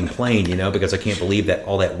a fucking plane, you know, because I can't believe that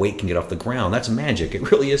all that weight can get off the ground. That's magic. It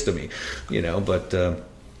really is to me, you know. But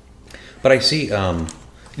I see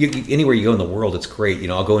anywhere you go in the world, it's great. You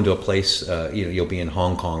know, I'll go into a place, you'll be in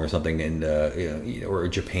Hong Kong or something, and or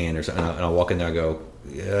Japan or something, and I'll walk in there. I go,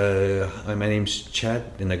 my name's Chad,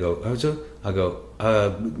 and I go, I'll go,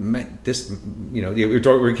 this, you know, we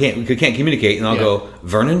can't communicate, and I'll go,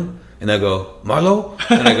 Vernon. And they'll go, Marlo?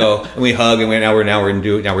 And I go, and we hug, and now we're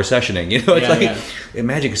sessioning. You know, it's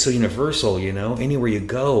magic is so universal, you know, anywhere you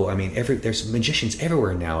go. I mean, there's magicians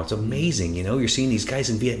everywhere now. It's amazing, you know. You're seeing these guys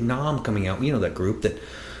in Vietnam coming out, you know, that group that,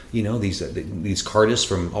 you know, these cardists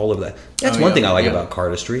from all of that. That's one thing I like about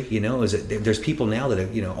cardistry, you know, is that there's people now that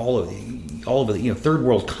have, you know, all over the, you know, third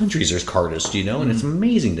world countries there's cardists, you know, and it's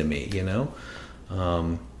amazing to me, you know.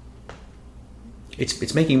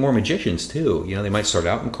 It's making more magicians too. You know, they might start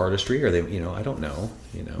out in cardistry, or they, you know, I don't know.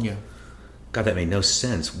 You know, God, that made no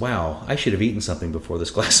sense. Wow, I should have eaten something before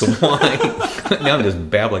this glass of wine. Now I'm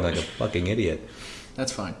just babbling like a fucking idiot.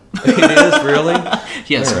 That's fine. It is really.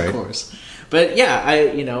 Yes, of course. But yeah,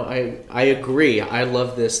 I agree. I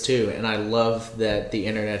love this too, and I love that the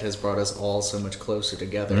internet has brought us all so much closer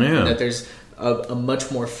together. Yeah. And that there's a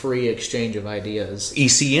much more free exchange of ideas.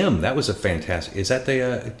 ECM, that was a fantastic. Is that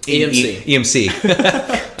the EMC? EMC.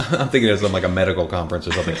 I'm thinking of like a medical conference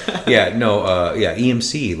or something.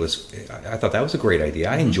 EMC was. I thought that was a great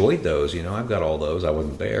idea. I enjoyed those. You know, I've got all those. I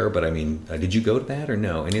wasn't there, but I mean, did you go to that or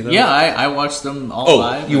no? Any of those? Yeah, I watched them all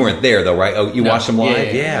live. Oh, you weren't there though, right? Oh, you watched them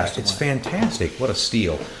live? Yeah, It's fantastic. What a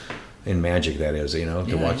steal. In magic, that is, you know,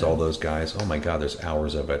 to watch all those guys. Oh my God, there's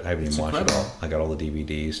hours of it. I haven't even watched it all. I got all the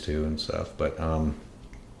DVDs too and stuff. But God,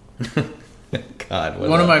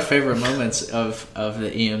 one of my favorite moments of the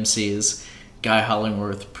EMC is Guy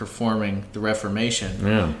Hollingworth performing the Reformation.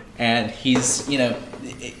 Yeah. And he's, you know,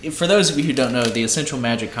 for those of you who don't know, the Essential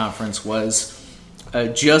Magic Conference was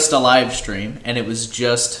just a live stream, and it was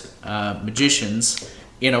just magicians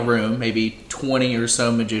in a room, maybe 20 or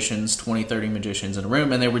so magicians, 20, 30 magicians in a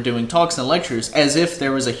room, and they were doing talks and lectures as if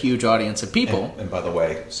there was a huge audience of people. And by the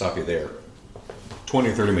way, stop you there. 20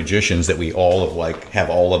 or 30 magicians that we all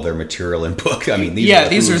have all of their material in book. I mean,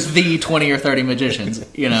 these are the 20 or 30 magicians,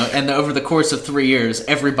 you know, and over the course of 3 years,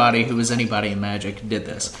 everybody who was anybody in magic did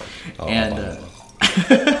this.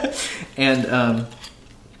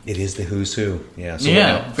 It is the who's who. Yeah.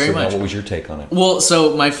 Very much. What was your take on it? Well,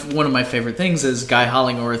 so one of my favorite things is Guy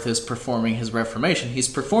Hollingworth is performing his Reformation. He's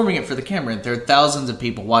performing it for the camera, and there are thousands of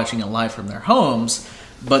people watching it live from their homes,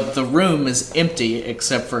 but the room is empty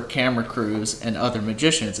except for camera crews and other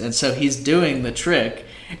magicians. And so he's doing the trick,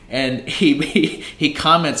 and he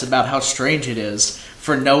comments about how strange it is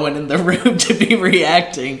for no one in the room to be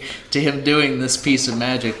reacting to him doing this piece of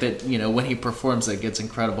magic that, you know, when he performs it gets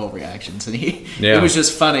incredible reactions. And it was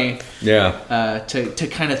just funny to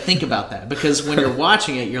kind of think about that, because when you're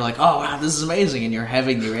watching it, you're like, oh wow, this is amazing, and you're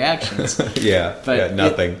having the reactions.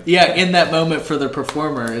 Nothing. In that moment for the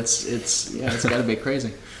performer, it's got to be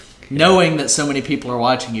crazy. Knowing that so many people are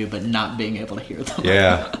watching you but not being able to hear them.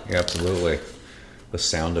 Yeah, absolutely. The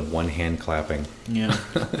sound of one hand clapping. Yeah.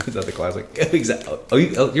 Is that the classic?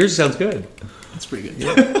 Exactly. Oh, yours sounds good. That's pretty good.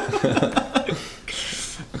 Yeah.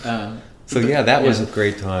 That was a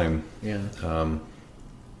great time. Yeah.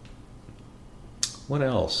 What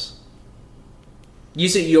else? You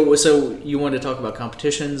said you wanted to talk about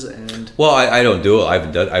competitions and. Well, I don't do it. I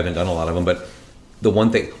haven't done a lot of them, but the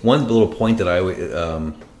one little point that I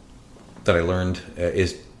learned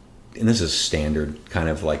is. And this is standard, kind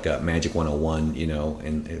of like Magic 101, you know,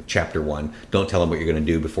 in Chapter 1. Don't tell them what you're going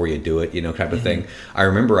to do before you do it, you know, type of thing. I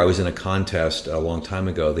remember I was in a contest a long time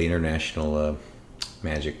ago, the International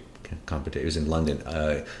Magic Competition. It was in London.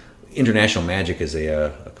 International Magic is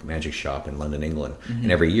a magic shop in London, England,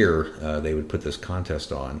 and every year they would put this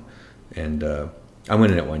contest on, and I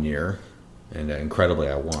went in it one year, and incredibly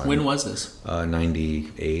I won. When was this?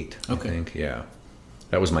 98, Okay. I think. Yeah,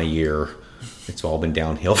 that was my year. It's all been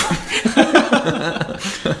downhill.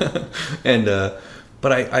 And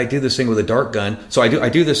but I do this thing with a dart gun. So I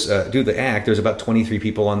do the act. There's about 23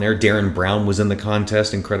 people on there. Darren Brown was in the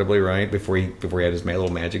contest, incredibly, right? Before he had his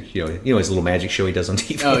little magic, his little magic show he does on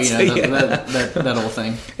TV. Oh, So, that whole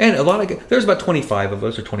thing. And there's about 25 of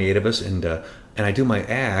us or 28 of us, and I do my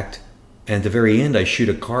act. And at the very end, I shoot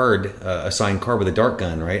a signed card with a dart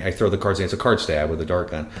gun, right? I throw the cards in. It's a card stab with a dart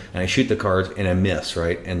gun. And I shoot the cards, and I miss,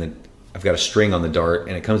 right? And I've got a string on the dart,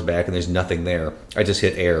 and it comes back, and there's nothing there. I just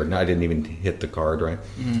hit air. No, I didn't even hit the card, right?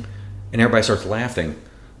 Mm-hmm. And everybody starts laughing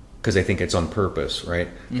because they think it's on purpose, right?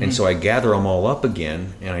 Mm-hmm. And so I gather them all up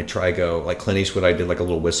again, and I go, like Clint Eastwood, I did like a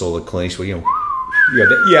little whistle, like Clint Eastwood,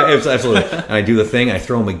 Yeah, absolutely. And I do the thing, I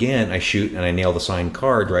throw them again, I shoot, and I nail the signed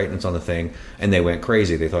card, right? And it's on the thing, and they went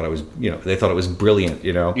crazy. They thought it was brilliant,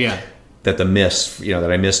 Yeah. That that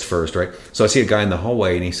I missed first, right? So I see a guy in the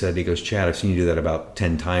hallway, and he goes, Chad, I've seen you do that about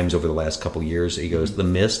 10 times over the last couple of years. He goes, the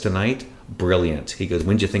miss tonight, brilliant. He goes,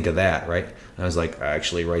 when'd you think of that, right? And I was like,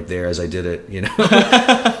 actually, right there as I did it,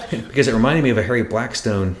 because it reminded me of a Harry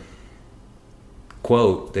Blackstone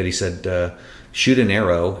quote that he said, shoot an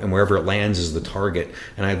arrow, and wherever it lands is the target.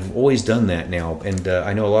 And I've always done that now, and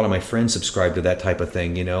I know a lot of my friends subscribe to that type of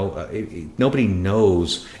thing. Nobody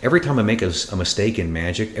knows. Every time I make a mistake in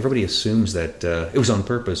magic, everybody assumes that it was on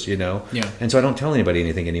purpose. Yeah. And so I don't tell anybody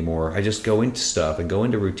anything anymore. I just go into stuff and go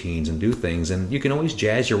into routines and do things, and you can always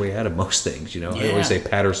jazz your way out of most things. Yeah. I always say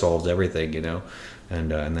patter solves everything. And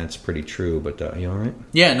that's pretty true. But you all right?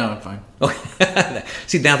 Yeah, no, I'm fine. Okay.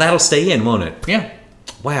 See, now that'll stay in, won't it? Yeah.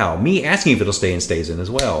 Wow, me asking if it'll stay in stays in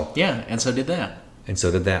as well. Yeah, and so did that. And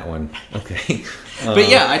so did that one. Okay. But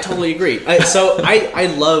yeah, I totally agree. I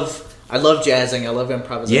love jazzing. I love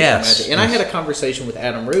improvisation magic. And I had a conversation with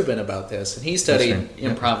Adam Rubin about this, and he studied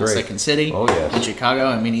improv at Second City in Chicago.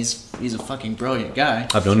 I mean, he's a fucking brilliant guy.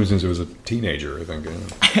 I've known him since I was a teenager, I think.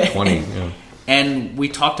 20, yeah. And we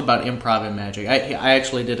talked about improv and magic. I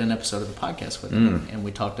actually did an episode of the podcast with him, and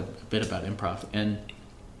we talked a bit about improv. And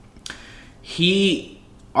he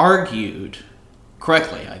argued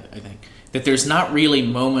correctly, I think, that there's not really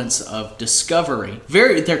moments of discovery.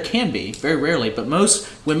 There can be, very rarely, but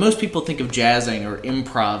when most people think of jazzing or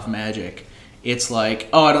improv magic, it's like,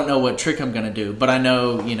 oh, I don't know what trick I'm going to do, but I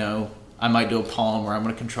know, I might do a palm or I'm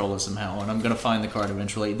going to control it somehow, and I'm going to find the card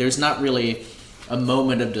eventually. There's not really a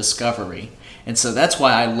moment of discovery. And so that's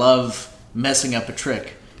why I love messing up a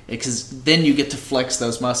trick. Because then you get to flex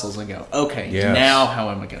those muscles and go, okay, now how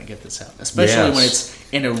am I going to get this out? Especially when it's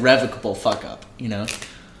an irrevocable fuck up,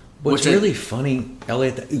 What's really funny,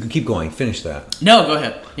 Elliot, you can keep going, finish that. No, go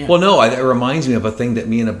ahead. Yeah. Well, no, it reminds me of a thing that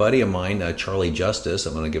me and a buddy of mine, Charlie Justice,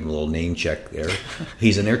 I'm going to give him a little name check there.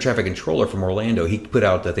 He's an air traffic controller from Orlando. He put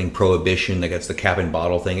out the thing Prohibition, that's the cap and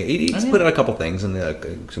bottle thing. He's put out a couple things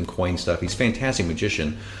and some coin stuff. He's a fantastic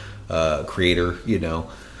magician, creator,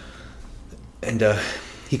 and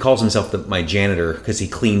he calls himself my janitor because he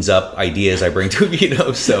cleans up ideas I bring to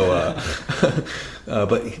him, so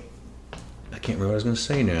but I can't remember what I was going to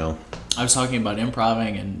say now. I was talking about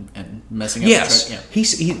improving and messing up. Yes, the trick.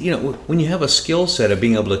 He when you have a skill set of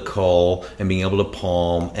being able to call and being able to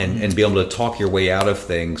palm and be able to talk your way out of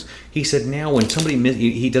things, he said now when somebody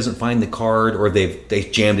he doesn't find the card or they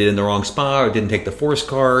jammed it in the wrong spot or didn't take the force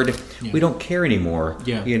card, we don't care anymore.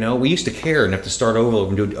 Yeah. We used to care and have to start over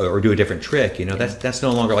and do a different trick. That's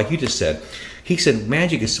no longer, like you just said. He said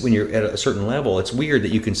magic is when you're at a certain level. It's weird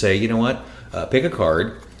that you can say, you know what, pick a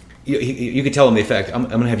card. You could tell them the effect. I'm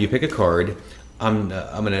going to have you pick a card. I'm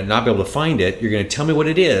going to not be able to find it. You're going to tell me what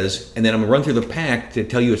it is, and then I'm going to run through the pack to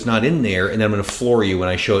tell you it's not in there, and then I'm going to floor you when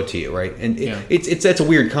I show it to you, right? And that's a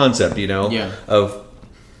weird concept, of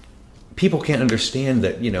people can't understand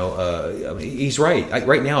that, he's right.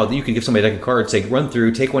 Right now, you can give somebody a deck of cards, say, run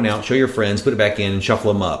through, take one out, show your friends, put it back in, and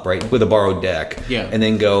shuffle them up, right, with a borrowed deck. Yeah. And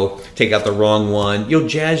then go take out the wrong one. You'll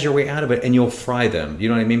jazz your way out of it, and you'll fry them. You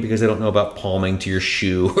know what I mean? Because they don't know about palming to your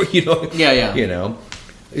shoe. Yeah.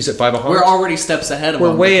 Is it 5 of hearts? We're already steps ahead of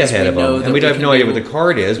them. We're way ahead of them. And we have no idea what the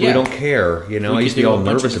card is. Yeah. We don't care. I used to be all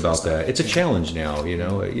nervous about stuff. that. It's a challenge now, You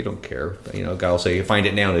don't care. A guy will say, find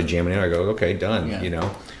it now, and jam it in. I go, okay, done,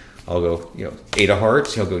 Yeah. I'll go, 8 of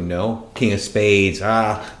hearts. He'll go, no. King of spades. And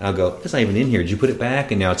I'll go, that's not even in here. Did you put it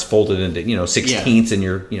back? And now it's folded into, 16ths in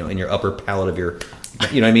your, in your upper palate of your,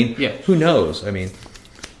 you know what I mean? Yeah. Who knows? I mean,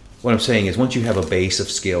 what I'm saying is once you have a base of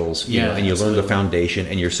skills, and you learn the foundation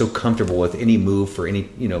and you're so comfortable with any move for any,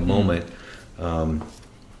 moment,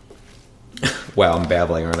 Wow, I'm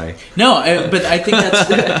babbling, aren't I? No, but I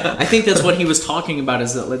think that's what he was talking about.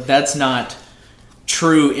 Is that that's not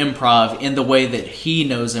true improv in the way that he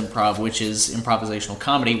knows improv, which is improvisational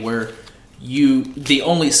comedy, where the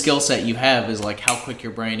only skill set you have is like how quick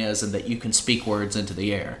your brain is and that you can speak words into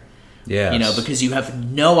the air. Yeah, because you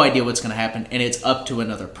have no idea what's going to happen, and it's up to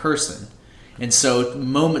another person. And so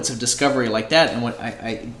moments of discovery like that, and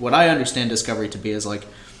what I understand discovery to be is like,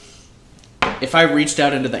 if I reached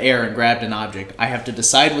out into the air and grabbed an object, I have to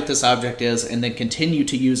decide what this object is and then continue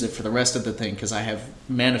to use it for the rest of the thing because I have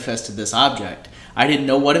manifested this object. I didn't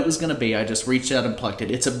know what it was going to be. I just reached out and plucked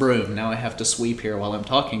it. It's a broom. Now I have to sweep here while I'm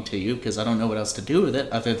talking to you because I don't know what else to do with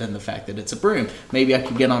it other than the fact that it's a broom. Maybe I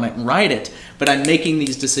could get on it and ride it, but I'm making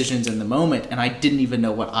these decisions in the moment, and I didn't even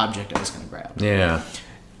know what object I was going to grab. Yeah.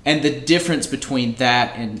 And the difference between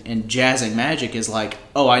that and jazzing magic is like,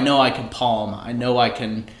 oh, I know I can palm. I know I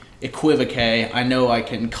can equivocate. I know I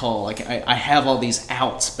can call. Like I have all these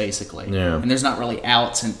outs basically. Yeah. And there's not really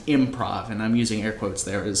outs in improv, and I'm using air quotes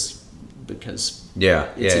there because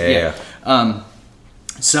yeah.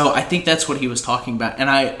 So I think that's what he was talking about, and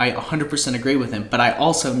I 100% agree with him. But I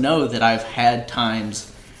also know that I've had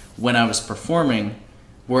times when I was performing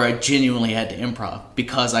where I genuinely had to improv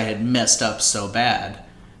because I had messed up so bad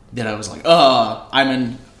that I was like, oh, I'm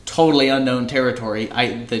in totally unknown territory.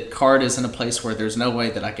 The card is in a place where there's no way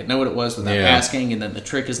that I could know what it was without asking, and then the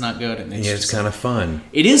trick is not good. And it's kind of fun.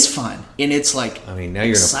 It is fun, and it's like, I mean, now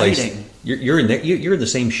you're exciting. In a place. You're in the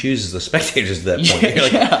same shoes as the spectators at that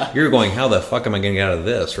point. You're going, how the fuck am I going to get out of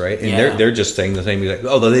this, right? And they're just saying the same. Like,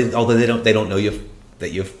 although they don't know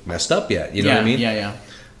that you've messed up yet. You know what I mean? Yeah.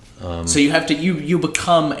 So you have to you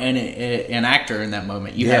become an actor in that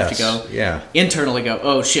moment. You have to go internally go,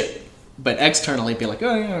 oh shit, but externally be like,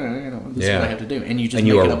 oh yeah, this is what I have to do, and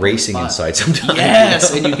you are racing inside sometimes.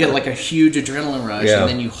 Yes, and you get like a huge adrenaline rush, and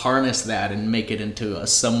then you harness that and make it into a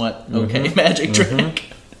somewhat okay magic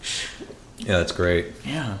trick. Yeah, that's great.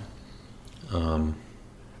 Yeah.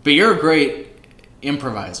 But you're a great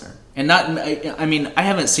improviser, and not. I mean, I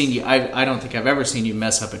haven't seen you. I don't think I've ever seen you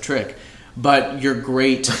mess up a trick. But you're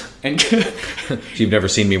great, and you've never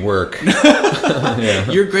seen me work.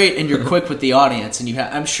 You're great, and you're quick with the audience, and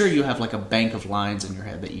I'm sure you have like a bank of lines in your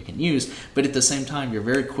head that you can use. But at the same time, you're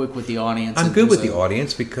very quick with the audience. I'm good with the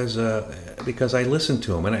audience because I listen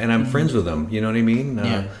to them and I'm friends with them. You know what I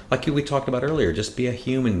mean? Like we talked about earlier, just be a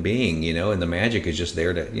human being, and the magic is just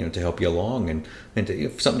there to to help you along and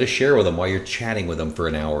to something to share with them while you're chatting with them for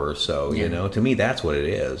an hour or so. To me, that's what it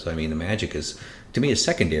is. I mean, the magic is. To me, is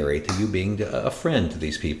secondary to you being a friend to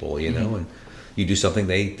these people, and you do something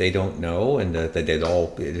they don't know, and that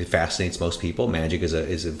it fascinates most people. Magic is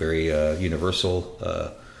a very universal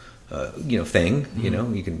thing.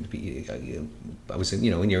 You can be. I was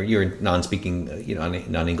in when you're in non-speaking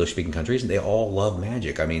non-English speaking countries, and they all love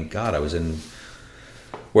magic. I mean, God, I was in.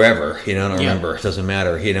 Wherever, I don't remember. It doesn't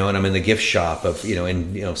matter, and I'm in the gift shop of,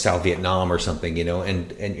 in South Vietnam or something,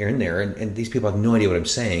 and you're in there, and these people have no idea what I'm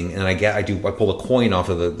saying, and I pull a coin off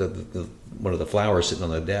of the one of the flowers sitting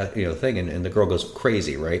on the desk, thing, and the girl goes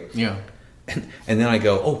crazy, right? Yeah. And then I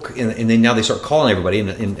go, oh, and then now they start calling everybody, and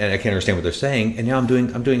I can't understand what they're saying, and now I'm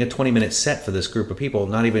doing a 20-minute set for this group of people,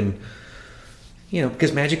 not even.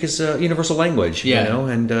 Because magic is a universal language,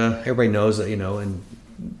 and everybody knows that, and.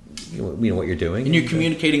 What you're doing, and you're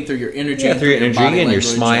communicating through your energy, through your energy and your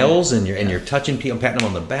smiles, and you're touching people, patting them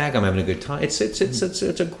on the back. I'm having a good time. It's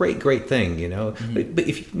a great thing, But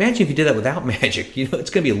imagine if you did that without magic, it's going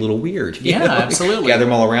to be a little weird. Absolutely. Gather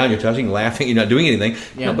them all around, you're touching, laughing, you're not doing anything.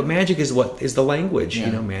 Yeah. But magic is the language.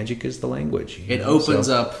 Magic is the language. It opens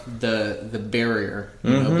up the barrier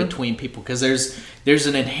between people because there's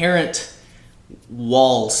an inherent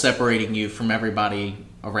wall separating you from everybody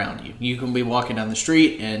around you. You can be walking down the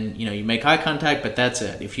street and you make eye contact, but that's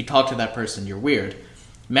it. If you talk to that person, you're weird.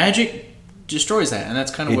 Magic destroys that, and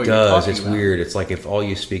that's kind of what you're talking about. It's weird. It's like if all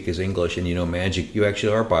you speak is English and magic, you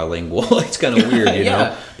actually are bilingual. It's kind of weird,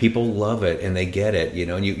 know. People love it and they get it,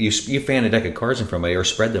 and you fan a deck of cards in front of somebody or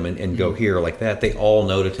spread them and go here like that. They all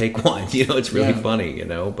know to take one. It's really funny,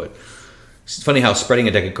 but. It's funny how spreading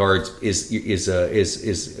a deck of cards is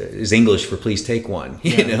English for please take one,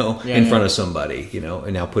 in front of somebody,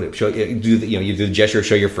 and now you do the gesture,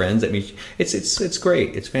 show your friends. I mean, it's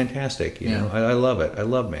great. It's fantastic. I love it. I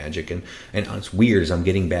love magic, and it's weird as I'm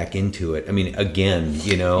getting back into it. I mean, again,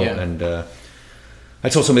 and I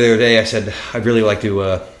told somebody the other day, I said I'd really like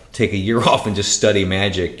to take a year off and just study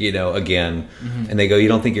magic, again. And they go, you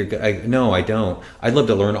don't think you're good? No, I don't. I'd love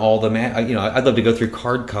to learn all the I'd love to go through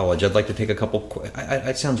card college. I'd like to take a couple.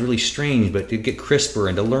 It sounds really strange, but to get crisper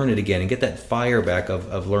and to learn it again and get that fire back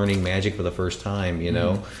of learning magic for the first time,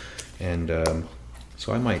 And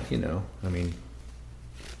so I might, I mean,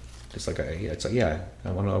 it's like I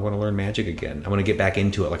want to learn magic again. I want to get back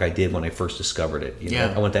into it like I did when I first discovered it.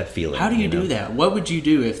 I want that feeling. How do you do that? What would you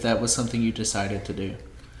do if that was something you decided to do?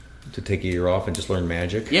 To take a year off and just learn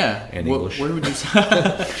magic? Yeah. And English? Where would you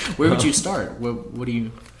where would you start? What do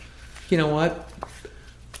you... You know what?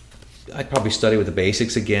 I'd probably study with the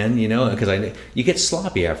basics again, because you get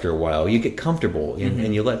sloppy after a while. You get comfortable,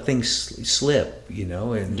 and you let things slip,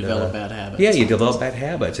 and develop bad habits. Yeah, you develop bad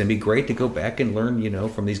habits, and it'd be great to go back and learn,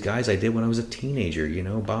 from these guys I did when I was a teenager.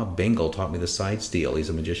 Bob Bingle taught me the side steal. He's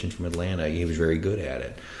a magician from Atlanta. He was very good at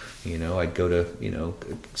it. I'd go to,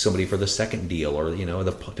 somebody for the second deal, or,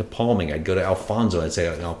 to palming. I'd go to Alfonso. I'd say,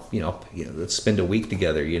 let's spend a week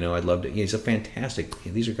together. I'd love to. He's a fantastic.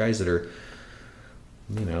 These are guys that are,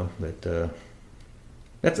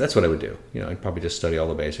 that's what I would do. I'd probably just study all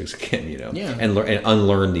the basics again, Yeah. and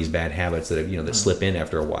unlearn these bad habits that that slip in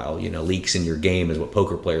after a while. Leaks in your game is what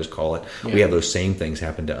poker players call it. Yeah. We have those same things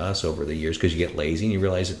happen to us over the years because you get lazy and you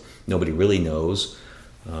realize that nobody really knows.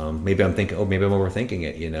 Maybe I'm thinking, maybe I'm overthinking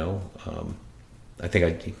it. I think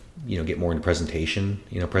I'd get more into presentation.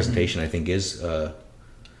 Presentation I think is I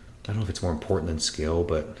don't know if it's more important than skill,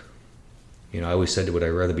 but I always said, would I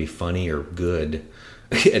rather be funny or good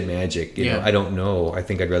at magic? I don't know. I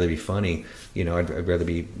think I'd rather be funny. I'd rather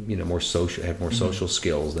be more social, have more social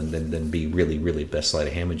skills than be really, really best sleight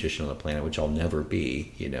of hand magician on the planet, which I'll never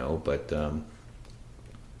be. But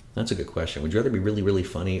that's a good question. Would you rather be really, really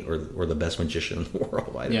funny or the best magician in the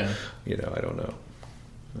world? I don't know.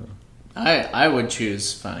 I would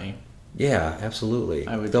choose funny. Yeah, absolutely.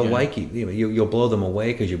 They'll like you. You'll blow them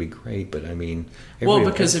away because you'll be great. But I mean,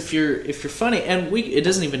 because if you're funny, and it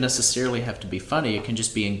doesn't even necessarily have to be funny. It can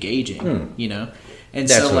just be engaging. And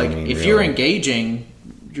That's so what I mean, if really. you're engaging,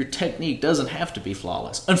 your technique doesn't have to be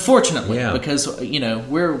flawless. Unfortunately, Yeah. because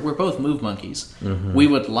we're both move monkeys. Mm-hmm. We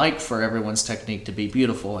would like for everyone's technique to be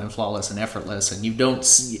beautiful and flawless and effortless. And you don't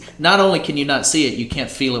see. Not only can you not see it, you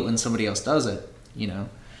can't feel it when somebody else does it.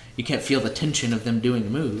 You can't feel the tension of them doing the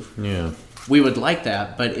move. Yeah. We would like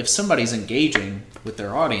that, but if somebody's engaging with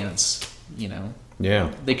their audience,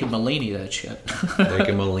 Yeah. they can Malini that shit. They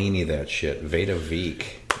can Malini that shit. Veda Veek.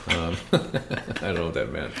 I don't know what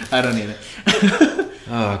that meant. I don't either.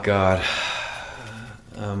 Oh, God.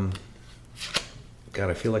 God,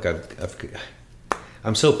 I feel like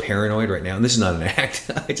I'm so paranoid right now, and this is not an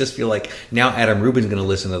act. I just feel like now Adam Rubin's going to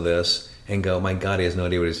listen to this and go, my God, he has no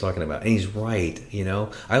idea what he's talking about. And he's right,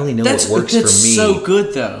 I only know what works for me. That's so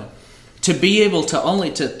good, though. To be able to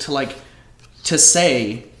only to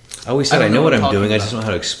say... I always said I know what I'm doing, I just don't know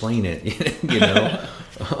how to explain it,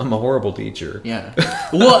 I'm a horrible teacher. Yeah.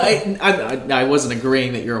 Well, I wasn't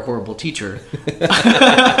agreeing that you're a horrible teacher.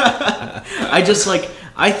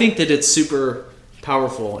 I think that it's super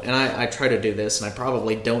powerful, and I try to do this, and I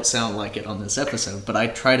probably don't sound like it on this episode, but I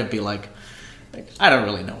try to be like, I don't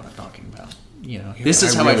really know what I'm talking about. This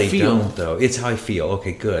is how I feel. Don't, though. It's how I feel.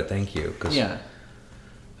 Okay, good. Thank you. Yeah.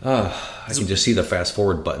 I can just see the fast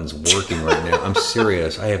forward buttons working right now. I'm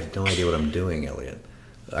serious. I have no idea what I'm doing, Elliot.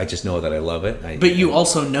 I just know that I love it. But you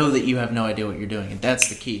also know that you have no idea what you're doing, and that's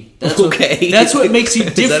the key. That's what makes you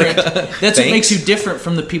different. That's what makes you different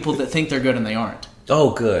from the people that think they're good and they aren't.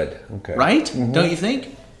 Oh, good. Okay. Right? Mm-hmm. Don't you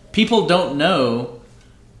think? People that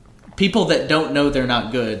don't know they're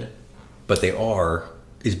not good. But they are,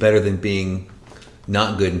 is better than being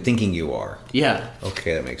not good and thinking you are. Yeah.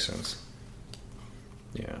 Okay, that makes sense.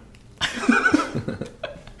 Yeah.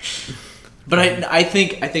 But I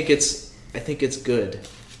think it's good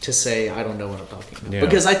to say I don't know what I'm talking about. Yeah.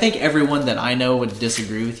 Because I think everyone that I know would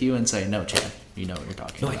disagree with you and say, no, Chad, you know what you're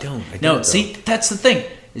talking about. No, I don't. No, see, that's the thing,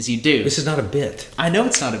 is you do. This is not a bit. I know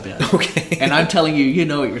it's not a bit. Okay. And I'm telling you, you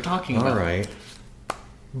know what you're talking about. All right.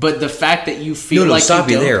 But the fact that you feel like stop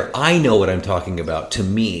you you don't... there. I know what I'm talking about, to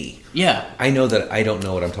me. Yeah. I know that I don't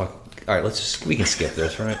know what I'm talking... All right, we can skip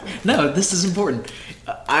this, right? No, this is important.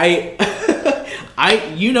 I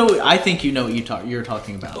think you know what you're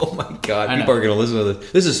talking about. Oh my God, people are going to listen to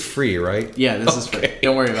this. This is free, right? Yeah, this is free.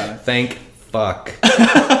 Don't worry about it. Thank fuck.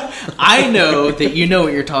 I know that you know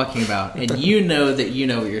what you're talking about, and you know that you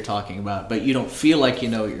know what you're talking about, but you don't feel like you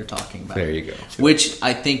know what you're talking about. There you go. Which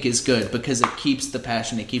I think is good, because it keeps the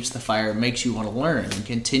passion, it keeps the fire, it makes you want to learn and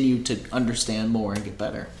continue to understand more and get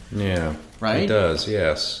better. Yeah. Right? It does,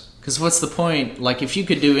 yes. Because what's the point? Like, if you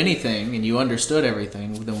could do anything and you understood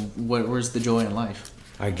everything, then where's the joy in life?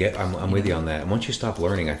 I'm with you on that. And once you stop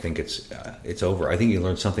learning, I think it's over. I think you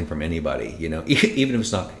learn something from anybody, even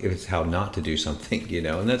if it's how not to do something,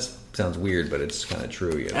 and that sounds weird, but it's kind of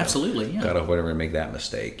true, Absolutely, yeah. Gotta whatever make that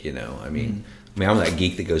mistake, I mean, I mean, I'm that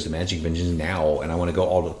geek that goes to magic conventions now, and I want to go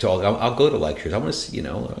I'll go to lectures. I want to see,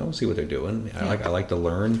 I want to see what they're doing. I like to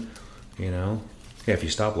learn, Yeah, if you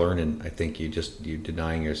stop learning, I think you're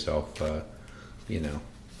denying yourself, a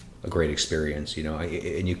great experience.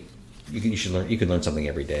 And you should learn. You can learn something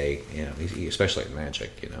every day. Especially in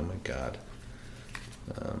magic. My God.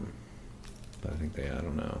 But I think I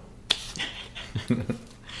don't know.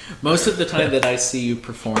 Most of the time that I see you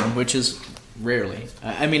perform, which is rarely.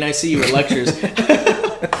 I mean, I see you at lectures.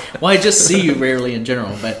 Well, I just see you rarely in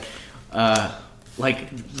general, but like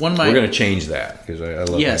one of my... We're going to change that because I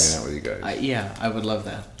love hanging out with you guys. I would love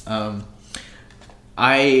that. And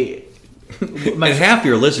half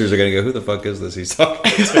your listeners are going to go, who the fuck is this he's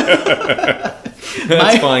talking to?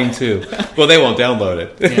 That's fine too. Well, they won't download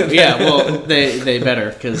it. Well, they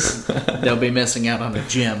better, because they'll be missing out on a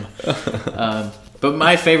gem. But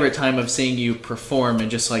my favorite time of seeing you perform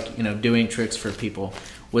and just doing tricks for people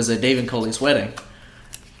was at Dave and Coley's wedding.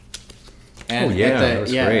 And that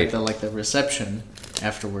was great. At the reception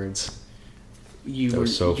afterwards. You were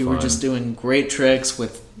fun. just doing great tricks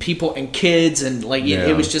with people and kids, and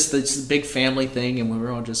it was just this big family thing, and we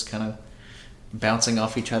were all just kind of bouncing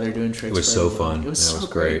off each other doing tricks. It was so everyone. fun. It was so so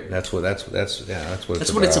great. That's what it's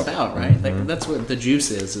about, right? Mm-hmm. That's what the juice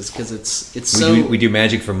is because it's we do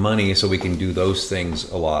magic for money, so we can do those things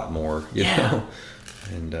a lot more. You know,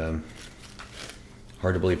 and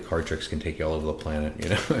hard to believe card tricks can take you all over the planet.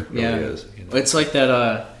 It really is. It's like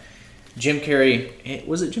that. Jim Carrey,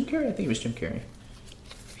 was it Jim Carrey? I think it was Jim Carrey.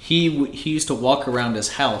 He used to walk around his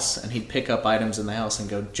house and he'd pick up items in the house and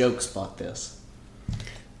go, "Jokes bought this."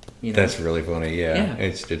 That's really funny. Yeah.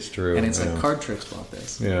 It's true. And it's like card tricks bought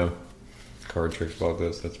this. Yeah, card tricks bought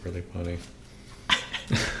this. That's really funny.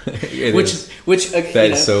 That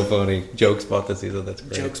is so funny. Jokes bought this. That's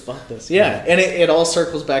great. Jokes bought this. Yeah, and it all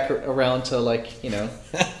circles back around to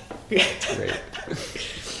That's great.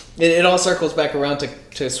 It all circles back around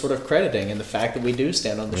to sort of crediting and the fact that we do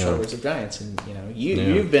stand on the shoulders of giants, and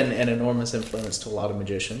you've been an enormous influence to a lot of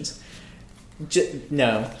magicians.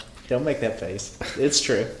 No, don't make that face. It's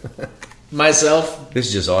true. Myself. This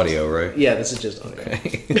is just audio, right? Yeah, this is just audio.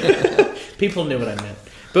 Okay. People knew what I meant,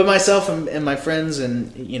 but myself and my friends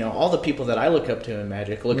and all the people that I look up to in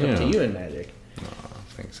magic look up to you in magic. Oh,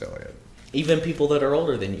 thanks, Elliot. Even people that are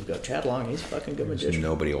older than you go, Chad Long, he's a fucking good magician. There's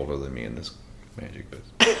nobody older than me in this magic business.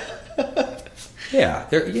 I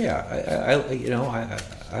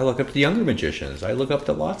look up to younger magicians. I look up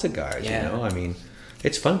to lots of guys. I mean,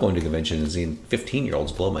 it's fun going to conventions and seeing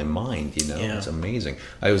 15-year-olds blow my mind. It's amazing.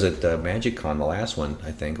 I was at Magic Con, the last one,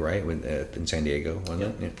 I think, right, in San Diego,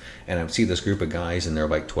 and I see this group of guys, and they're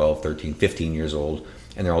like 12, 13, 15 years old,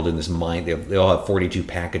 and they're all doing this they all have 42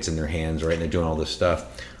 packets in their hands, right, and they're doing all this stuff.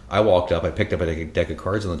 I walked up, I picked up a deck of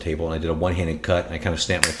cards on the table, and I did a one-handed cut, and I kind of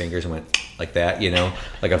snapped my fingers and went like that,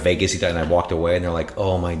 like a Vegas-y type, and I walked away, and they're like,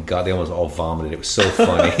 oh my God, they almost all vomited. It was so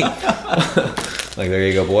funny. Like, there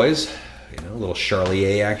you go, boys. A little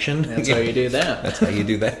Charlier action. That's how you do that. That's how you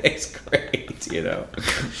do that. It's great,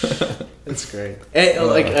 It's great.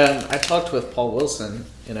 I talked with Paul Wilson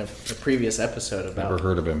in a previous episode about... Never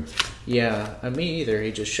heard of him. Yeah, me either.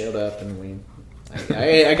 He just showed up, and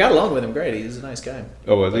I got along with him great. He's a nice guy.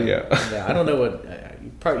 Oh, was he? Yeah. Yeah, I don't know what...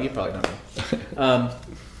 You probably don't know.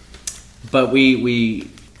 But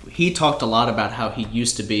he talked a lot about how he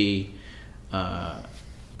used to be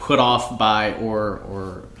put off by,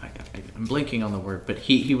 or I'm blanking on the word, but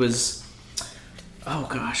he was... Oh,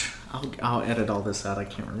 gosh. I'll edit all this out. I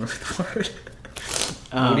can't remember the word.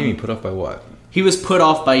 What do you mean, put off by what? He was put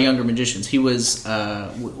off by younger magicians. He was...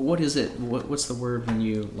 what is it? What's the word when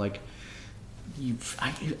you,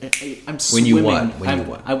 I'm swimming.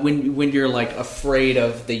 When you're afraid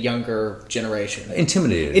of the younger generation.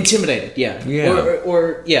 Intimidated, yeah.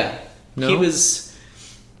 Yeah. No?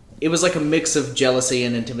 It was like a mix of jealousy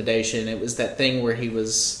and intimidation. It was that thing where he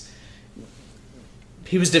was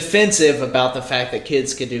defensive about the fact that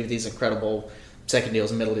kids could do these incredible second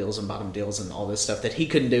deals and middle deals and bottom deals and all this stuff that he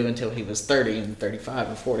couldn't do until he was 30 and 35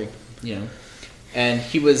 and 40, And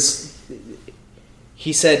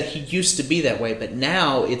he said he used to be that way, but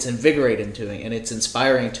now it's invigorating to him and it's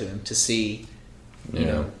inspiring to him to see,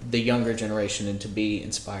 the younger generation and to be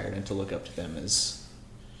inspired and to look up to them as...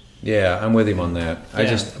 Yeah, I'm with him on that.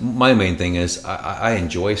 Yeah. My main thing is I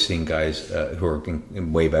enjoy seeing guys who are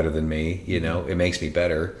way better than me. It makes me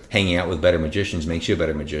better. Hanging out with better magicians makes you a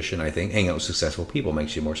better magician. I think hanging out with successful people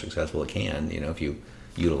makes you more successful. It can, if you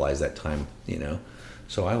utilize that time.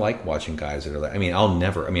 So I like watching guys that are like.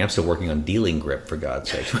 I'm still working on dealing grip, for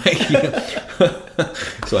God's sake. Right?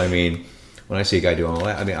 So when I see a guy doing all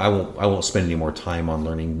that, I mean, I won't spend any more time on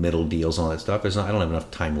learning middle deals and all that stuff. I don't have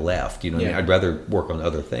enough time left. You know, what I mean, I'd rather work on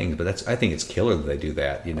other things. But I think it's killer that they do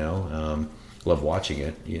that. You know, love watching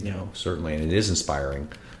it. You know, certainly, and it is inspiring.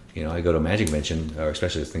 You know, I go to a magic convention, or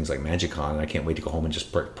especially things like MagicCon, and I can't wait to go home and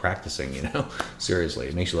just practicing. You know, seriously,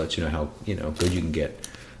 it makes you let you know how good you can get.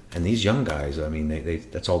 And these young guys, I mean, they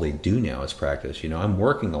that's all they do now is practice. You know, I'm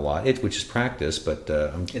working a lot, which is practice, but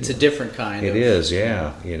it's a different kind. It is,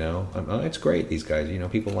 yeah. You know, it's great. These guys, you know,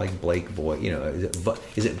 people like Blake Voigt. You know,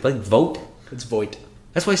 is it Blake Vogt? It's Voigt.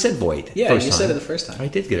 That's why I said Voigt. Yeah, you said it the first time. I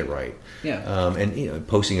did get it right. Yeah. And you know,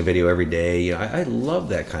 posting a video every day. You know, I love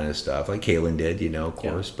that kind of stuff. Like Kaylin did, you know, of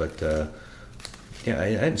course. Yeah. But yeah,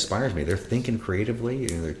 it inspires me. They're thinking creatively.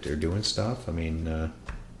 You know, they're doing stuff. I mean.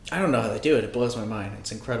 I don't know how they do it. It blows my mind.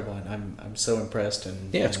 It's incredible, and I'm so impressed.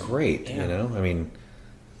 And yeah, it's great. Yeah. You know, I mean,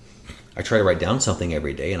 I try to write down something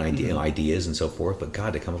every day and ideas and so forth. But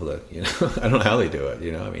God, to come up with I don't know how they do it.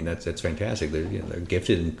 You know, I mean, that's fantastic. They're they're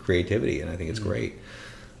gifted in creativity, and I think it's great.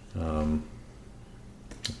 I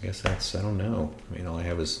guess I don't know. I mean, all I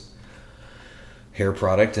have is hair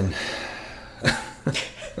product, and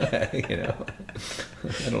you know,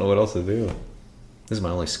 I don't know what else to do. This is my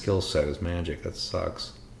only skill set is magic. That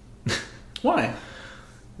sucks. Why?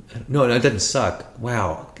 No, it doesn't suck.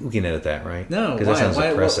 Wow, we can edit that, right? No, because that sounds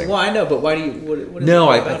depressing. Well, I know, but why do you? What is it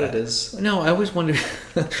about it? Is no, I always wondered.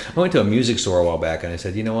 I went to a music store a while back, and I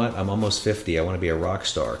said, "You know what? I'm almost 50. I want to be a rock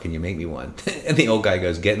star. Can you make me one?" And the old guy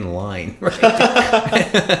goes, "Get in line." Right? I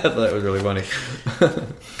thought that was really funny.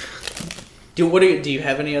 Do you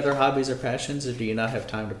have any other hobbies or passions, or do you not have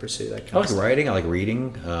time to pursue that kind of stuff? I like writing. I like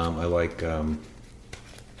reading.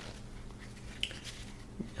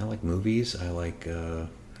 I like movies. I like, I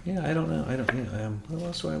don't know. What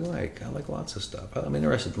else do I like? I like lots of stuff. I'm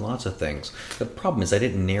interested in lots of things. The problem is I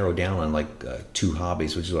didn't narrow down on like 2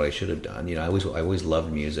 hobbies, which is what I should have done. You know, I always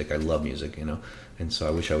loved music. I love music, you know. And so I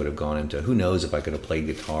wish I would have gone into, who knows if I could have played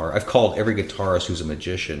guitar. I've called every guitarist who's a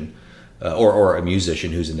magician, or a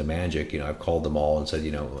musician who's into magic. You know, I've called them all and said,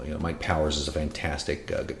 you know, Mike Powers is a fantastic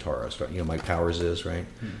guitarist. Right? You know, Mike Powers is, right?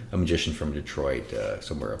 A magician from Detroit,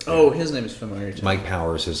 somewhere up there. Oh, his name is familiar to me. Mike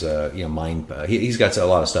Powers is he's got a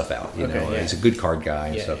lot of stuff out. You know, he's a good card guy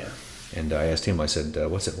and stuff. Yeah. And I asked him, I said,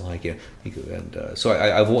 "What's it like?" So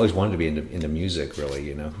I've always wanted to be into music. Really,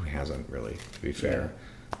 you know, who hasn't really? To be fair. Yeah.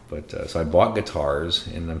 But so I bought guitars,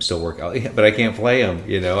 and I'm still working, but I can't play them.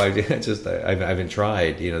 You know, I haven't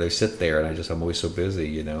tried. You know, they sit there, and I'm always so busy.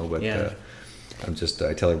 You know, but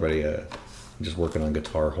I tell everybody I'm just working on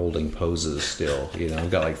guitar holding poses still. You know,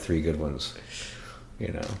 I've got like 3 good ones. You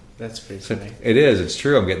know, that's pretty funny. It is. It's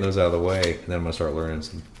true. I'm getting those out of the way, and then I'm gonna start learning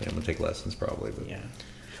some. I'm gonna take lessons probably. But yeah.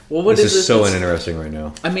 Well, this is so uninteresting right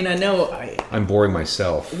now. I mean, I know I'm boring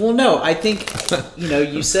myself. Well, no, I think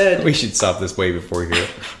you said we should stop this way before here.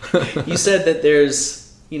 You said that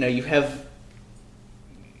there's you have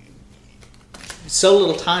so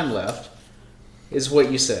little time left, is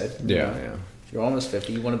what you said. Yeah. You're almost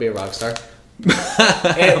 50. You want to be a rock star.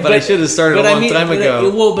 But I should have started a long time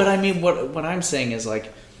ago. But I mean, what I'm saying is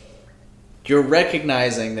like you're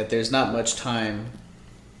recognizing that there's not much time.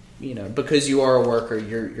 You know, because you are a worker,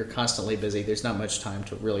 you're constantly busy. There's not much time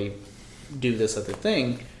to really do this other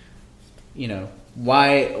thing. You know,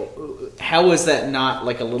 why? How is that not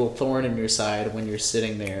like a little thorn in your side when you're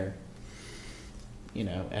sitting there, you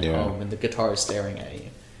know, at home and the guitar is staring at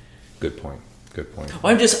you? Good point.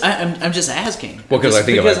 Well, I'm just asking. Well, because I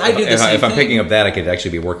think if I'm thing. Picking up that, I could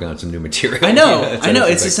actually be working on some new material. I know.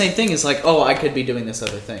 It's the same thing. It's like, I could be doing this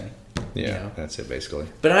other thing. Yeah, you know? That's it basically.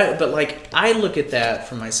 But I look at that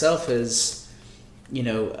for myself as, you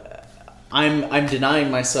know, I'm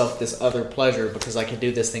denying myself this other pleasure because I can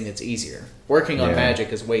do this thing that's easier. Working on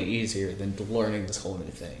magic is way easier than learning this whole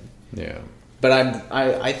new thing. Yeah. But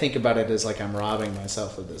I think about it as like I'm robbing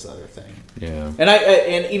myself of this other thing. Yeah.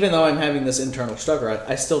 And even though I'm having this internal struggle,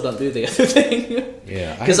 I still don't do the other thing.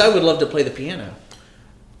 Yeah. Because I would love to play the piano.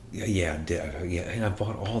 Yeah, and I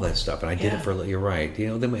bought all that stuff, and I did it for. You're right. You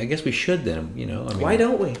know, then I guess we should. Then you know, I mean, why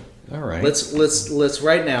don't we? All right. Let's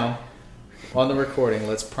right now, on the recording.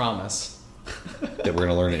 Let's promise that we're going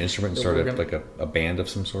to learn an instrument and start like a band of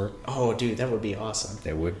some sort. Oh, dude, that would be awesome.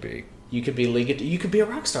 It would be. You could be You could be a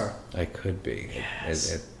rock star. I could be.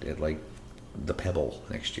 Yes. At like the Pebble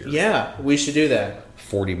next year. Yeah, we should do that.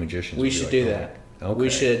 40 magicians. We should do that. Okay.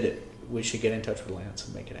 We should get in touch with Lance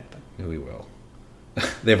and make it happen. We will.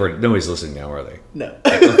 Nobody's listening now, are they? No.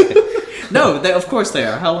 No, of course they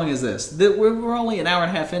are. How long is this? We're only an hour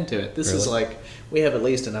and a half into it. This is like, we have at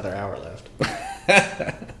least another hour left.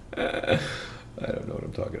 I don't know what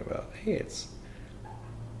I'm talking about. Hey,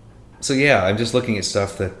 So yeah, I'm just looking at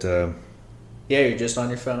stuff that Yeah, you're just on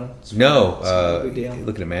your phone. No, no big deal.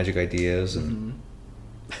 looking at Magic Ideas and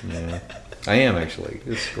yeah, I am actually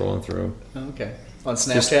just scrolling through. Okay, on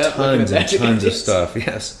Snapchat, Just tons and tons of stuff.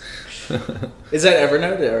 Yes. Is that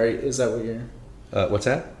Evernote, or is that what you're? What's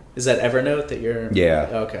that? Is that Evernote that you're? Yeah.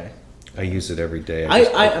 Okay. I use it every day.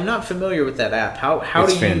 I'm not familiar with that app. How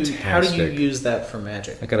It's do you fantastic. use that for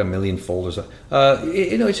Magic? I got a million folders.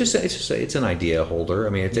 It's an idea holder. I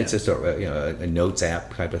mean, it's just a notes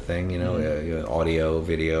app type of thing. Audio,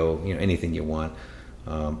 video, anything you want.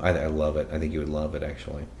 I love it. I think you would love it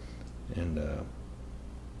actually. And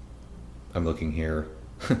I'm looking here.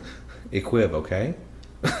 Equib, okay.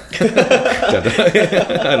 I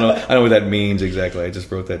don't know what that means exactly. I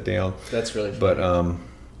just wrote that down. That's really funny. But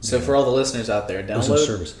so for all the listeners out there, download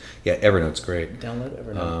service. Yeah, Evernote's great. Download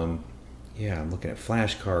Evernote. Yeah, I'm looking at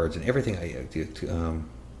flashcards and everything.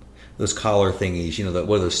 Those collar thingies,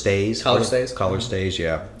 what are those stays? Collar stays? Collar stays,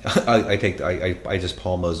 yeah. I just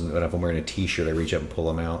palm those, and if I'm wearing a T-shirt, I reach up and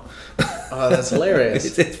pull them out. Oh, that's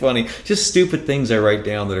hilarious. It's funny. Just stupid things I write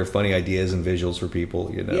down that are funny ideas and visuals for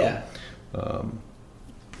people, Yeah.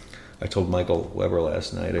 I told Michael Weber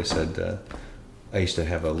last night, I said, I used to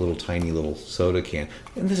have a little tiny little soda can.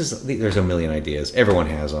 And there's a million ideas. Everyone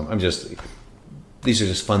has them. These are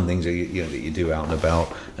just fun things that you do out and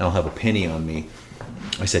about. And I'll have a penny on me.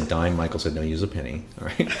 I said dime. Michael said, no, use a penny. All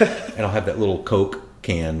right. And I'll have that little Coke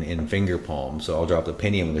can in finger palm. So I'll drop the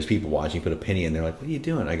penny in when there's people watching. Put a penny in. They're like, what are you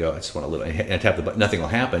doing? I go, I just want a little. And I tap the button. Nothing will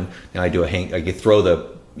happen. And I do I throw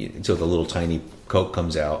so the little tiny Coke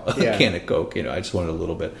comes out, a can of Coke. I just wanted a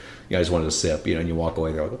little bit. I just wanted a sip. And you walk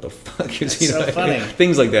away. They're like, "What the fuck?" That's so funny.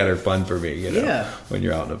 Things like that are fun for me. Yeah. When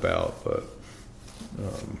you're out and about. But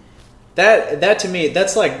that to me,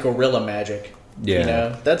 that's like guerrilla magic.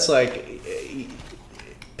 Yeah. That's like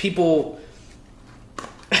people.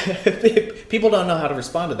 People don't know how to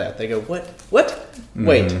respond to that. They go, "What?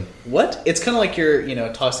 Wait, what?" It's kind of like you're,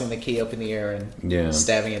 tossing the key up in the air and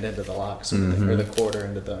stabbing it into the locks or the quarter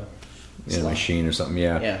into the machine or something.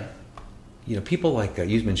 Yeah. Yeah. People like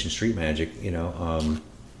you mentioned street magic. I'm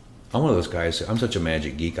one of those guys. I'm such a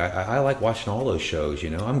magic geek. I like watching all those shows.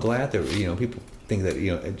 I'm glad that people think that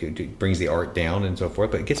it brings the art down and so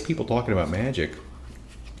forth, but it gets people talking about magic.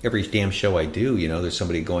 Every damn show I do, there's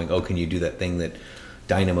somebody going, "Oh, can you do that thing that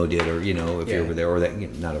Dynamo did?" Or if you're over there, or that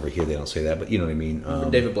not over here, they don't say that, but you know what I mean.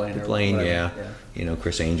 David Blaine. Yeah.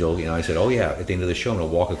 Chris Angel. I said, "Oh yeah." At the end of the show, I'm gonna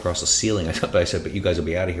walk across the ceiling. I said, "But you guys will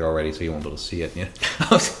be out of here already, so you won't be able to see it."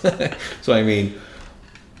 So I mean,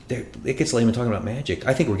 it gets lame in talking about magic.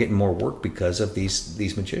 I think we're getting more work because of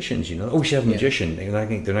these magicians. Oh, we should have a magician. They're not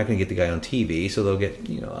gonna get the guy on TV, so they'll get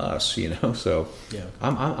us. So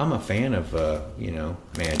I'm a fan of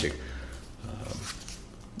magic.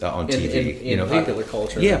 On TV, in popular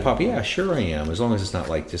culture. Yeah, yeah, sure I am. As long as it's not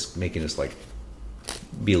like just making us like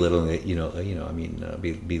belittling it.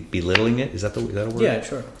 Belittling it. Is that a word? Yeah,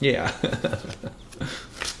 sure. Yeah.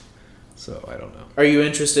 So I don't know. Are you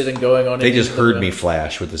interested in going on? They just heard me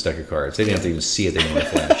flash with this deck of cards. They didn't have to even see it. They knew I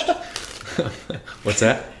flashed. What's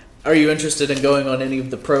that? Are you interested in going on any of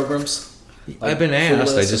the programs? I've been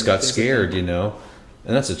asked. I just got scared. And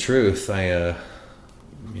that's the truth. What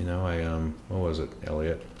was it,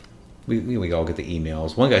 Elliot? We all get the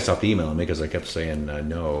emails. One guy stopped emailing me because I kept saying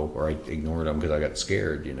no, or I ignored him because I got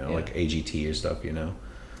scared, like AGT or stuff,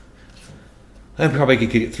 I probably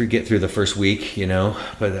could get through the first week,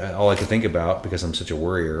 but all I could think about, because I'm such a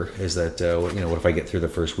worrier, is that, what if I get through the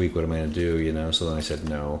first week, what am I going to do, So then I said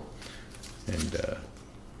no. And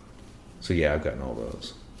so, yeah, I've gotten all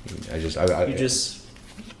those. You're just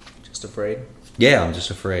afraid? Yeah, I'm just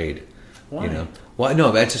afraid. Why? Well,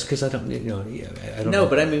 no, that's just because I don't, I don't know. No,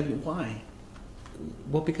 but I mean, why?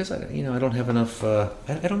 Well, because I don't have enough. I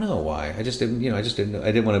don't know why. I just didn't. I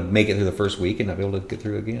didn't want to make it through the first week and not be able to get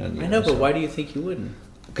through again. I know, but why do you think you wouldn't?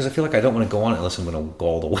 Because I feel like I don't want to go on it unless I'm going to go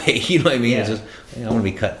all the way. You know what I mean? Yeah. It's just I want to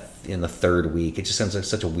be cut in the third week. It just sounds like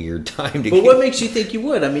such a weird time to. But what makes you think you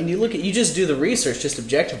would? I mean, you just do the research, just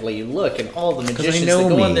objectively. You look, and all the magicians that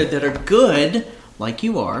go on there that are good, like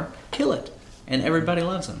you are, kill it. And everybody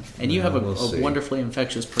loves them. And you have a wonderfully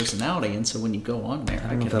infectious personality, and so when you go on there,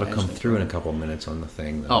 I don't know if that'll come through in a couple of minutes on the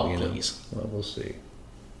thing. Though, please. Well, we'll see.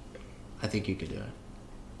 I think you could do it.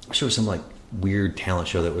 I'm sure it was some like weird talent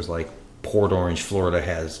show that was like Port Orange, Florida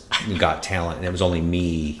has got talent, and it was only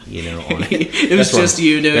me, on it. It was just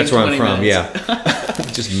you doing. That's where I'm from. Minutes.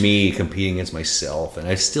 Yeah, just me competing against myself, and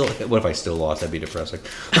what if I still lost? That'd be depressing.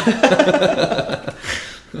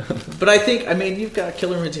 But I mean, you've got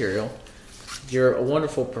killer material. You're a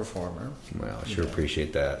wonderful performer. Well, I sure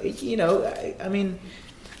appreciate that. I mean,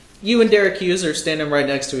 you and Derek Hughes are standing right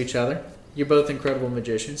next to each other. You're both incredible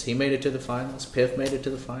magicians. He made it to the finals. Piff made it to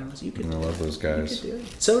the finals. You could. I love those guys. You could do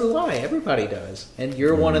it. So do I. Everybody does. And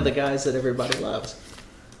you're one of the guys that everybody loves.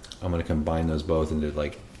 I'm gonna combine those both into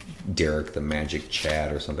like Derek the Magic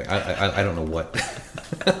Chad or something. I don't know what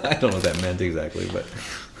I don't know what that meant exactly, but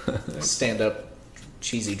Stand up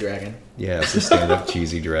cheesy dragon. yeah, it's a stand up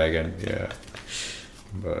cheesy dragon. Yeah,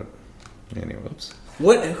 but anyway, whoops.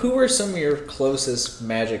 Who are some of your closest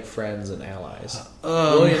magic friends and allies?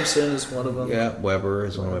 Williamson is one of them. Yeah, Weber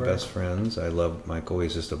is one of my best friends. I love Michael.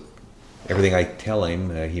 He's just everything I tell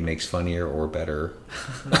him, he makes funnier or better,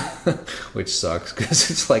 which sucks because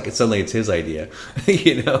it's like suddenly it's his idea.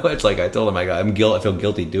 It's like I told him, I feel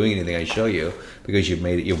guilty doing anything I show you because you've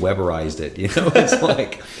made it, you've Weberized it. It's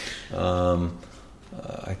like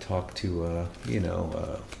I talked to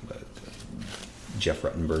Jeff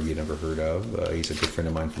Ruttenberg, you never heard of. He's a good friend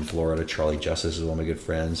of mine from Florida. Charlie Justice is one of my good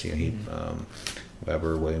friends.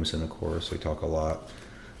 Weber, Williamson, of course. We talk a lot.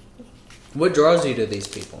 What draws you to these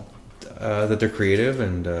people? That they're creative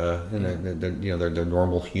and they're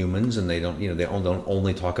normal humans and they don't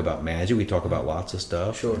only talk about magic. We talk about lots of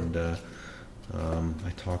stuff. Sure. And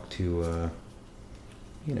I talk to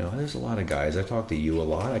there's a lot of guys. I talk to you a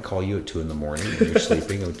lot. I call you at 2 a.m. when you're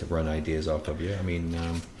sleeping to run ideas off of you. I mean.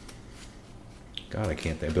 God, I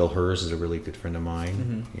can't think. Bill Hers is a really good friend of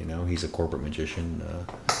mine. Mm-hmm. He's a corporate magician.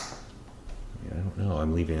 I don't know.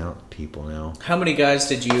 I'm leaving out people now. How many guys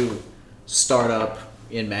did you start up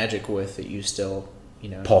in magic with that you still,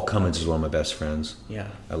 Paul Cummins is one of my best friends. Yeah.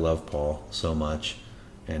 I love Paul so much.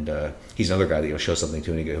 And he's another guy that you'll show something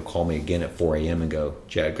to and he'll call me again at 4 a.m. and go,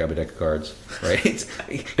 Chad, grab a deck of cards. Right?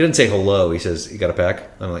 He doesn't say hello. He says, you got a pack?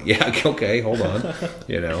 I'm like, yeah, okay, hold on.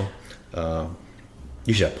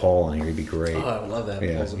 You should have Paul on here. He'd be great. Oh, I would love that.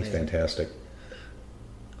 Yeah, Paul's he's amazing. fantastic.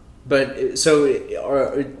 But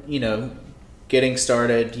so, getting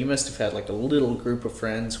started, you must have had like a little group of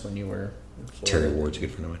friends when you were in Florida. Terry Ward's a good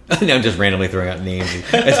friend of mine. Now I'm just randomly throwing out names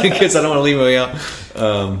because I don't want to leave him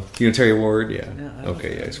out. Terry Ward? Yeah.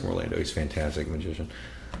 Okay, he's from Orlando. He's a fantastic magician.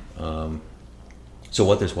 So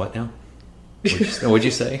there's what now? What'd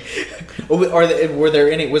you say?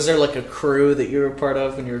 Was there like a crew that you were part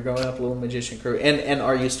of when you were growing up, a little magician crew? And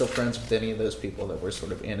are you still friends with any of those people that were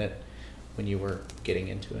sort of in it when you were getting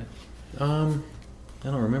into it? I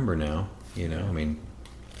don't remember now. I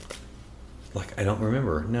don't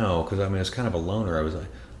remember. No, because it's kind of a loner. I was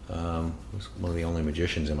was one of the only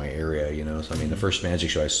magicians in my area. So the first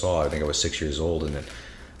magic show I saw, I think I was 6 years old, and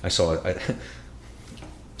I saw it. I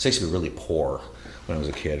used to be really poor when I was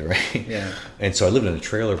a kid, right? Yeah. And so I lived in a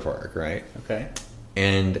trailer park, right? Okay.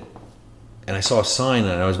 And I saw a sign,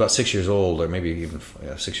 and I was about 6 years old, or maybe even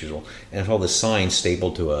 6 years old, and I saw this sign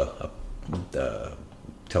stapled to a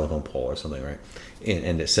telephone pole or something, right?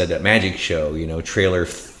 And it said that magic show, trailer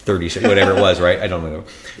 30, whatever it was, right? I don't know.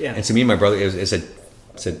 Yeah. And so me and my brother, it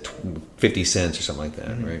said 50 cents or something like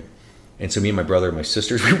that, right? And so me and my brother and my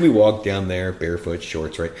sisters, we walked down there barefoot,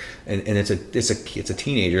 shorts, right? And it's a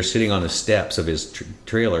teenager sitting on the steps of his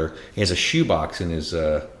trailer. He has a shoebox in his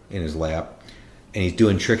lap, and he's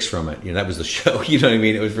doing tricks from it. That was the show. You know what I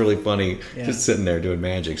mean? It was really funny, just sitting there doing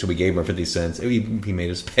magic. So we gave him 50 cents. He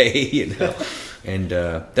made us pay. And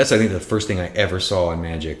that's I think the first thing I ever saw in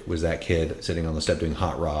magic was that kid sitting on the step doing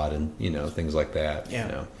hot rod and things like that.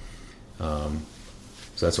 Yeah.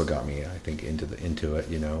 So that's what got me, I think, into it,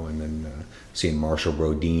 and then seeing Marshall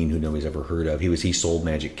Brodeen, who nobody's ever heard of. He sold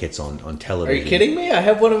magic kits on television. Are you kidding me? I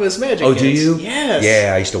have one of his magic kits. Oh, do you? Yes.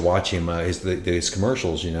 Yeah, I used to watch him his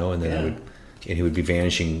commercials, and then he would be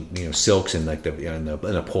vanishing, silks in like in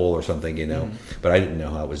a pole or something, But I didn't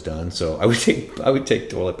know how it was done, so I would take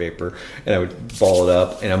toilet paper and I would ball it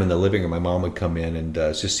up, and I'm in the living room. My mom would come in and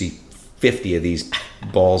just see 50 of these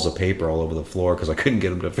balls of paper all over the floor because I couldn't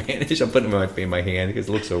get them to vanish. I'm putting them in my hand because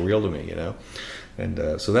it looks so real to me,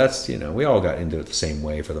 And so that's, we all got into it the same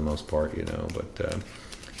way for the most part, But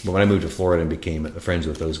when I moved to Florida and became friends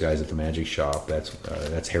with those guys at the magic shop,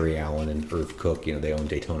 that's Harry Allen and Irv Cook. They own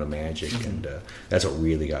Daytona Magic, and that's what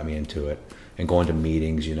really got me into it. And going to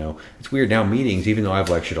meetings, it's weird now. Meetings, even though I've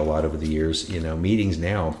lectured a lot over the years, meetings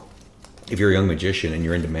now. If you're a young magician and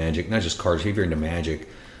you're into magic, not just cards, if you're into magic.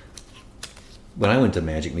 When I went to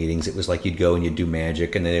magic meetings, it was like you'd go and you'd do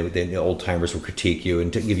magic, and then the old timers would critique you and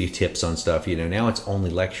give you tips on stuff. Now it's only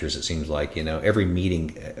lectures. It seems like every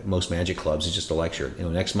meeting, most magic clubs is just a lecture.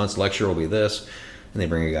 Next month's lecture will be this, and they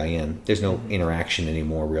bring a guy in. There's no interaction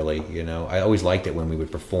anymore, really. I always liked it when we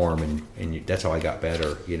would perform, and that's how I got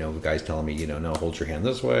better. The guys telling me, no, hold your hand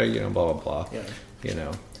this way, blah blah blah.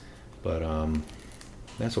 Yeah. But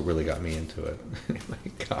That's what really got me into it. Anyway,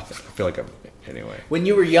 God, I feel like anyway. When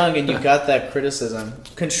you were young and you got that criticism,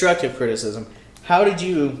 constructive criticism, how did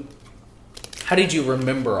you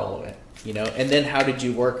remember all of it? You know, and then how did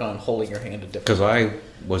you work on holding your hand to different? Because I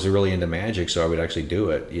was really into magic, so I would actually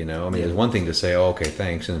do it. You know, I mean, There's one thing to say, "Oh, okay,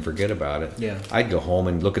 thanks," and then forget about it. Yeah. I'd go home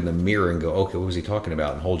and look in the mirror and go, "Okay, what was he talking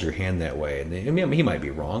about?" And hold your hand that way. And I mean, he might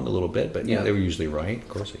be wrong a little bit, but they were usually right. Of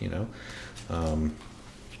course, you know.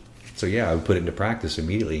 So yeah, I would put it into practice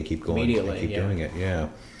immediately and keep going, doing it. Yeah.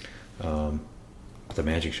 The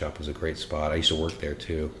magic shop was a great spot. I used to work there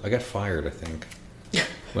too. I got fired, I think,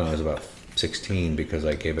 when I was about 16 because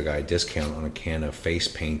I gave a guy a discount on a can of face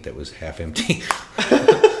paint that was half empty,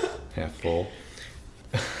 half full.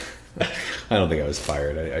 I don't think I was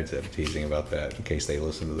fired. I'm teasing about that in case they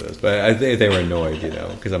listen to this, but I think they were annoyed, you know,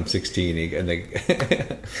 because I'm 16 and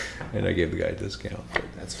and I gave the guy a discount. But,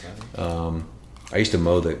 that's funny. I used to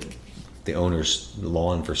mow the owner's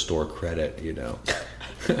lawn for store credit, you know.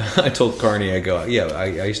 I told Carney, I go, yeah,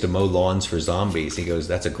 I used to mow lawns for zombies. He goes,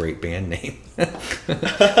 that's a great band name.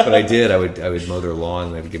 But I did. I would mow their lawn,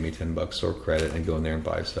 and they would give me $10 store credit and go in there and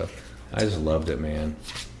buy stuff. I just loved it, man.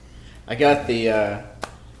 I got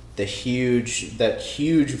that huge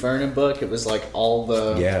Vernon book. It was like all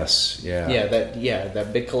the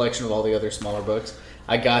that big collection of all the other smaller books.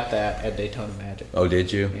 I got that at Daytona Magic. Oh,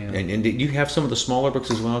 did you? Yeah. And did you have some of the smaller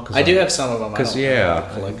books as well? I do have some of them. Because a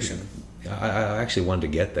collection. I actually wanted to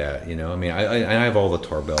get that, you know. I mean, I have all the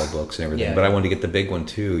Tarbell books and everything, but I wanted to get the big one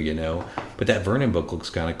too, you know. But that Vernon book looks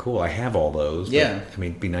kind of cool. I have all those. Yeah. But, I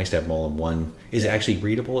mean, it'd be nice to have them all in one. Is it actually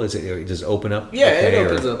readable? Does it open up? Yeah, it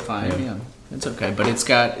opens up fine. Yeah. It's okay, but it's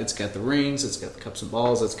got the rings, it's got the cups and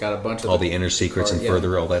balls, it's got a bunch of all the inner secrets and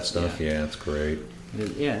further all that stuff. Yeah, it's great.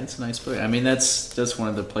 Yeah, it's a nice book. I mean, that's one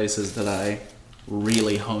of the places that I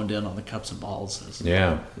really honed in on the cups and balls.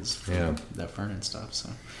 That Vernon stuff. So,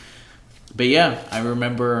 but yeah, I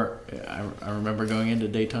remember going into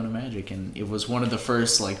Daytona Magic, and it was one of the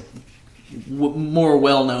first more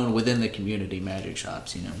well known within the community magic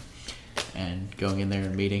shops, you know, and going in there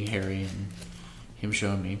and meeting Harry and him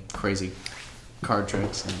showing me crazy card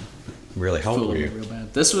tricks and really, how old were you? Real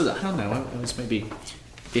bad. This was, I don't know, I was maybe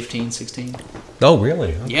 15, 16. Oh,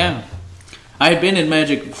 really? Okay. Yeah. I had been in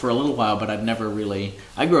magic for a little while, but I'd never really...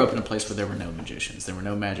 I grew up in a place where there were no magicians. There were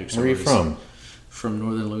no magic stores. Where are you from? From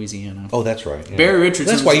northern Louisiana. Oh, that's right. Yeah. Barry Richardson...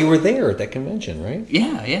 That's why you were there at that convention, right?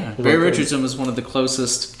 Yeah. Barry Richardson was one of the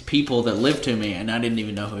closest people that lived to me, and I didn't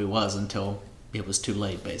even know who he was until it was too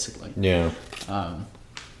late, basically. Yeah.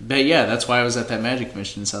 But yeah, that's why I was at that magic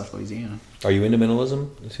convention in South Louisiana. Are you into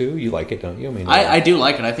minimalism too? You like it, don't you? I mean, I do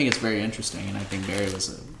like it. I think it's very interesting, and I think Barry was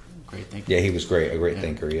a great thinker. Yeah, he was great. A great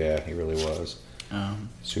thinker. Yeah, he really was.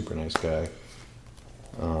 Super nice guy.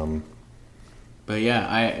 But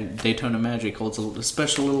yeah, Daytona Magic holds a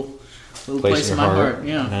special little place in my heart.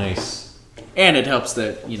 Yeah, nice. And it helps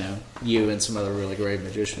that you and some other really great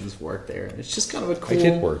magicians work there. It's just kind of a cool... I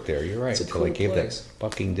did work there. You're right. It's a cool gave that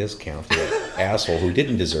fucking discount to that asshole who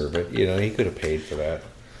didn't deserve it. You know, he could have paid for that.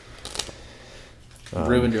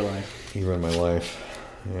 Ruined your life. He ruined my life.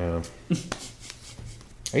 Yeah.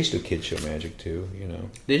 I used to do kid show magic too. You know.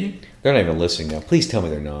 Did you? They're not even listening now. Please tell me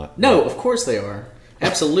they're not. No, of course they are.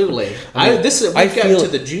 Absolutely. We've got to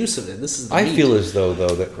the juice of it. This is. I feel as though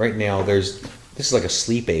that right now this is like a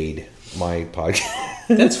sleep aid. My podcast.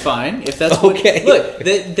 That's fine. If that's okay. Look,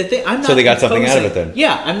 the thing. I'm not. So they got something out of it then.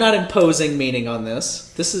 Yeah, I'm not imposing meaning on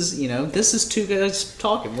this. This is two guys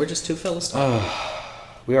talking. We're just two fellas talking.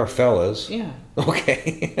 We are fellas. Yeah.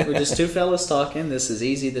 Okay. We're just two fellas talking. This is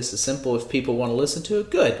easy. This is simple. If people want to listen to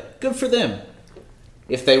it, good for them.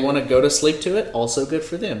 If they want to go to sleep to it, also good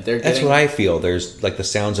for them. That's what I feel. There's like the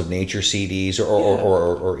Sounds of Nature CDs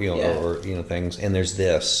or things, and there's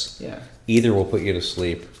this. Yeah. Either will put you to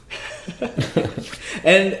sleep. But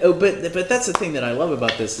that's the thing that I love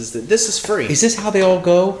about this is that this is free. Is this how they all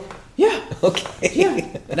go? Yeah. Okay.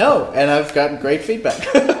 Yeah. No, and I've gotten great feedback.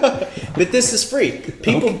 But this is free.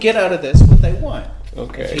 People get out of this what they want.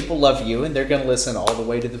 Okay. And people love you, and they're going to listen all the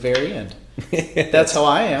way to the very end. That's how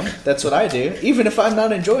I am. That's what I do. Even if I'm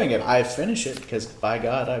not enjoying it, I finish it because, by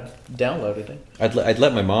God, I've downloaded it. I'd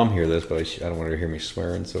let my mom hear this, but I don't want her to hear me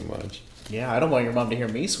swearing so much. Yeah, I don't want your mom to hear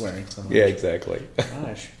me swearing so much. Yeah, exactly.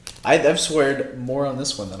 Gosh. I've sweared more on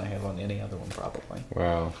this one than I have on any other one, probably.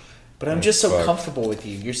 Wow. But I'm just so comfortable with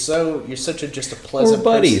you. You're such a pleasant. We're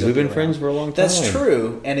buddies. Person We've been friends for a long time. That's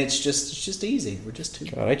true, and it's just easy. We're just two.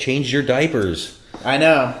 God, I changed your diapers. I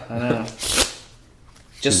know.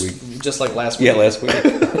 Just like last week. Yeah, last week.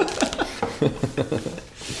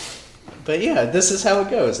 But yeah, this is how it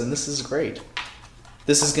goes, and this is great.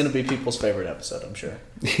 This is going to be people's favorite episode, I'm sure.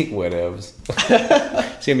 Whatevs.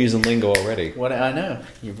 See, I'm using lingo already. What I know.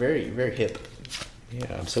 You're very, very hip.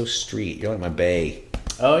 Yeah, I'm so street. You're like my bae.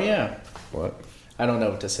 Oh, yeah. What? I don't know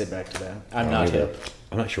what to say back to that. I'm I don't not either. hip.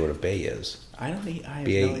 I'm not sure what a bae is. I have no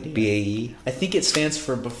idea. BAE? I think it stands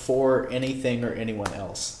for before anything or anyone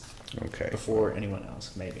else. Okay. Before anyone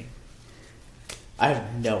else, maybe. I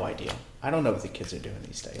have no idea. I don't know what the kids are doing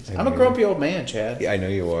these days. I'm a grumpy old man, Chad. Yeah, I know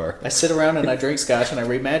you are. I sit around and I drink scotch and I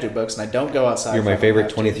read magic books and I don't go outside. You're if my I don't favorite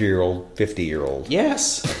have to. 23-year-old, 50-year-old.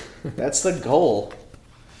 Yes, that's the goal.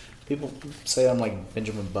 People say I'm like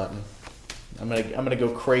Benjamin Button. I'm gonna go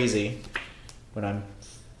crazy when I'm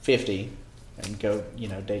 50 and go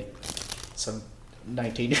date some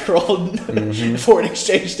 19-year-old foreign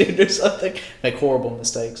exchange student or something. Make horrible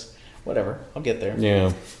mistakes. Whatever, I'll get there.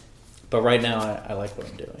 Yeah. But right now, I like what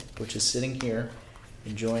I'm doing, which is sitting here,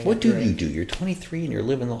 enjoying. What a do drink. you do? You're 23 and you're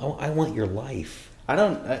living. I want your life.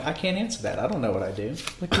 I can't answer that. I don't know what I do.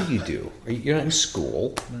 What do you do? You're not in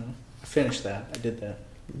school. No, I finished that. I did that.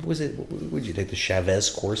 Would you take the Chavez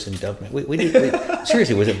course in Dublin? Wait,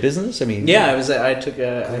 seriously, was it business? I mean, Yeah, I took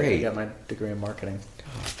I Great. got my degree in marketing.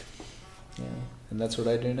 God, Yeah, and that's what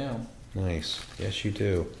I do now. nice. Yes, you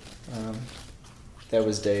do. That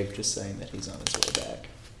was Dave just saying that he's on his way back.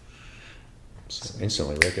 So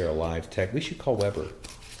instantly, right there, a live tech. We should call Weber.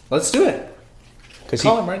 Let's do it. Because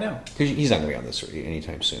Call him right now. he's not going to be on this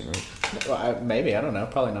anytime soon, right? Well, maybe, I don't know.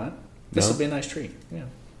 Probably not. This No? will be a nice treat. Yeah.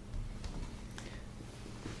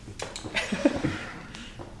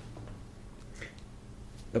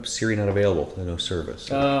 Oh, Siri not available. No service.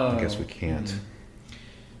 Oh. I guess we can't.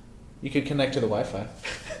 You could connect to the Wi-Fi.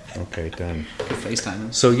 Okay, done. You could FaceTime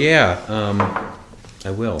him. So yeah,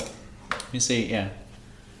 I will. Let me see. Yeah.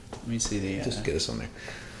 Let me see the. Just get us on there.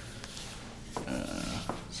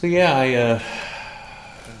 So yeah,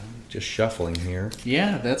 I'm just shuffling here.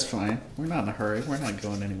 Yeah, that's fine. We're not in a hurry. We're not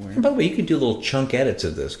going anywhere. And by the way, you can do little chunk edits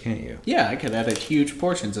of this, can't you? Yeah, I could edit huge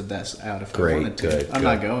portions of this out if Great, I wanted to. good, I'm good.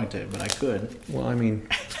 not going to, but I could. Well, I mean,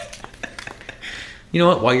 you know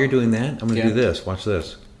what? While you're doing that, I'm going to Yeah. do this. Watch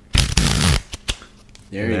this.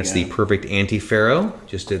 There And you that's go. the perfect anti-pharaoh.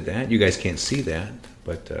 Just did that. You guys can't see that,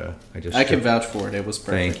 but I can vouch for it. It was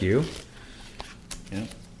perfect. Thank you. Yeah.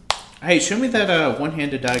 Hey, show me that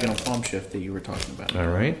one-handed diagonal palm shift that you were talking about. All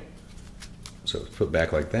right. So put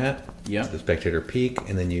back like that. Yeah. The spectator peak,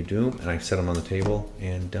 and then you do, and I set them on the table,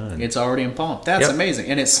 and done. It's already in palm. That's Yep. amazing,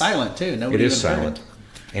 and it's silent too. It Nobody is even heard silent it.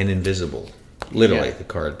 and invisible. Literally, Yeah. the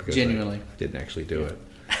card, because Genuinely. I didn't actually do it.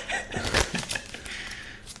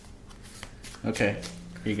 Okay,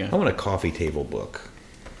 here you I go. want a coffee table book.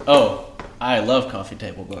 Oh, I love coffee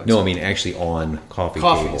table books. No, I mean actually on coffee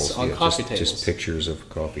Coffees, tables. on coffee just, tables. Just pictures of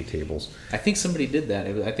coffee tables. I think somebody did that.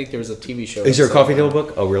 I think there was a TV show. Is there a that coffee said table that.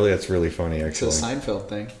 book? Oh, really? That's really funny, It's a actually. Seinfeld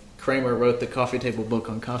thing. Kramer wrote the coffee table book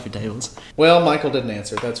on coffee tables. Well, Michael didn't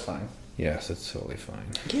answer. That's fine. Yes, it's totally fine.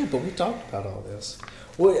 Yeah, but we talked about all this.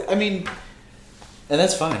 Well, I mean, and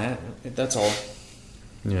that's fine. That's all.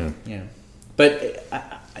 Yeah. Yeah, but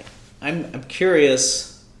I'm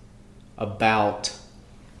curious about.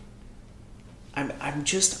 I'm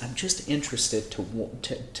just interested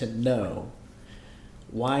to know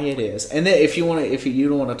why it is, and then if you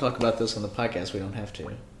don't want to talk about this on the podcast, we don't have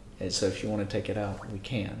to. And so if you want to take it out, we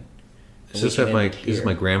can. Is We this can have my end it is here.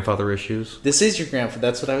 my grandfather issues? This is your grandfather.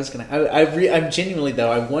 That's what I was gonna. I'm genuinely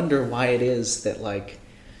though. I wonder why it is that like.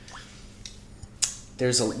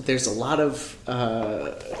 There's a lot of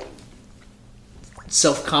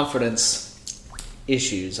self-confidence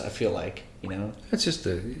issues. I feel like That's just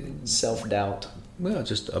a self-doubt. well,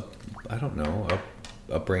 just I don't know,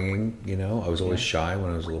 upbringing. I was always shy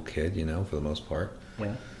when I was a little kid. For the most part.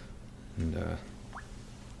 Yeah. And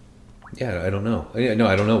yeah, I don't know. No,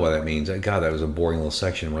 I don't know what that means. God, that was a boring little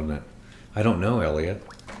section, wasn't it? I don't know, Elliot.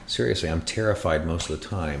 Seriously, I'm terrified most of the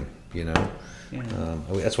time. Yeah.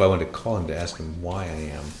 That's why I wanted to call him to ask him why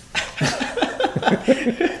I am.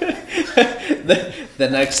 The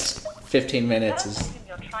next 15 minutes is person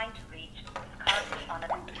you're trying to reach is currently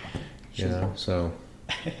unavailable. So.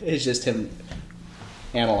 it's just him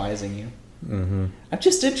analyzing you. Mm-hmm. I'm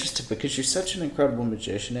just interested because you're such an incredible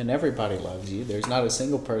magician and everybody loves you. There's not a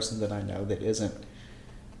single person that I know that isn't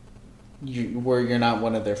where you're not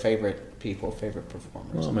one of their favorite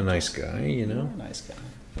performers. Well, I'm a nice guy, You're a nice guy.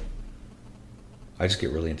 I just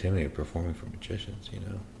get really intimidated performing for magicians,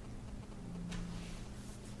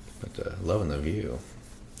 But loving the view.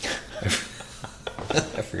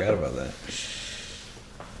 I forgot about that.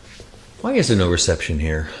 Why is there no reception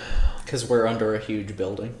here? Because we're under a huge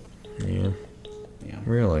building. Yeah, Yeah.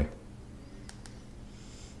 really.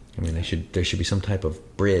 I mean, there should be some type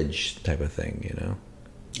of bridge type of thing,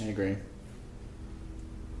 I agree.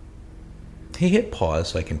 Hey, hit pause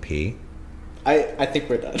so I can pee. I think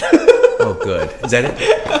we're done. Oh, good. Is that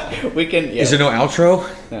it? We can. Yeah. Is there no outro?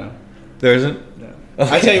 No. There isn't? No.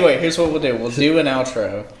 Okay. I tell you what. Here's what we'll do. We'll do an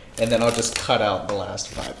outro, and then I'll just cut out the last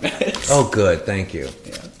 5 minutes. Oh, good. Thank you.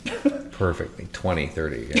 Yeah. Perfectly. 20,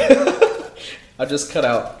 30. Yeah. I'll just cut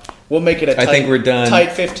out. We'll make it a tight, I think we're done.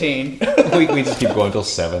 Tight 15. we just keep going until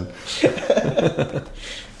 7.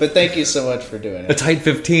 But thank you so much for doing A it. tight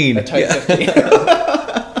 15. A tight 15.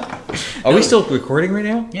 Are we still recording right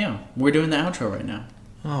now? Yeah, we're doing the outro right now.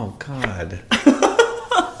 Oh, God.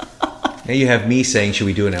 Now you have me saying, should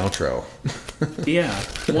we do an outro? Yeah.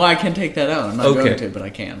 Well, I can take that out. I'm not Okay. going to, but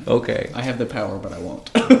I can. Okay. I have the power, but I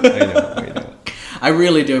won't. I know. I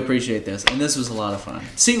really do appreciate this, and this was a lot of fun.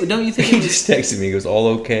 See, don't you think He it was... just texted me. He goes,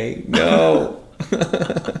 all okay? No.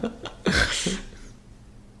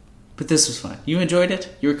 But this was fun. You enjoyed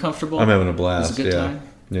it? You were comfortable? I'm having a blast. It was a good yeah. time?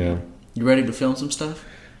 Yeah. You ready to film some stuff?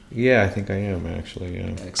 Yeah, I think I am, actually.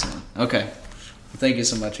 Yeah. Excellent. Okay. Well, thank you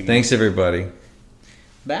so much again. Thanks, everybody.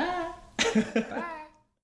 Bye. Bye.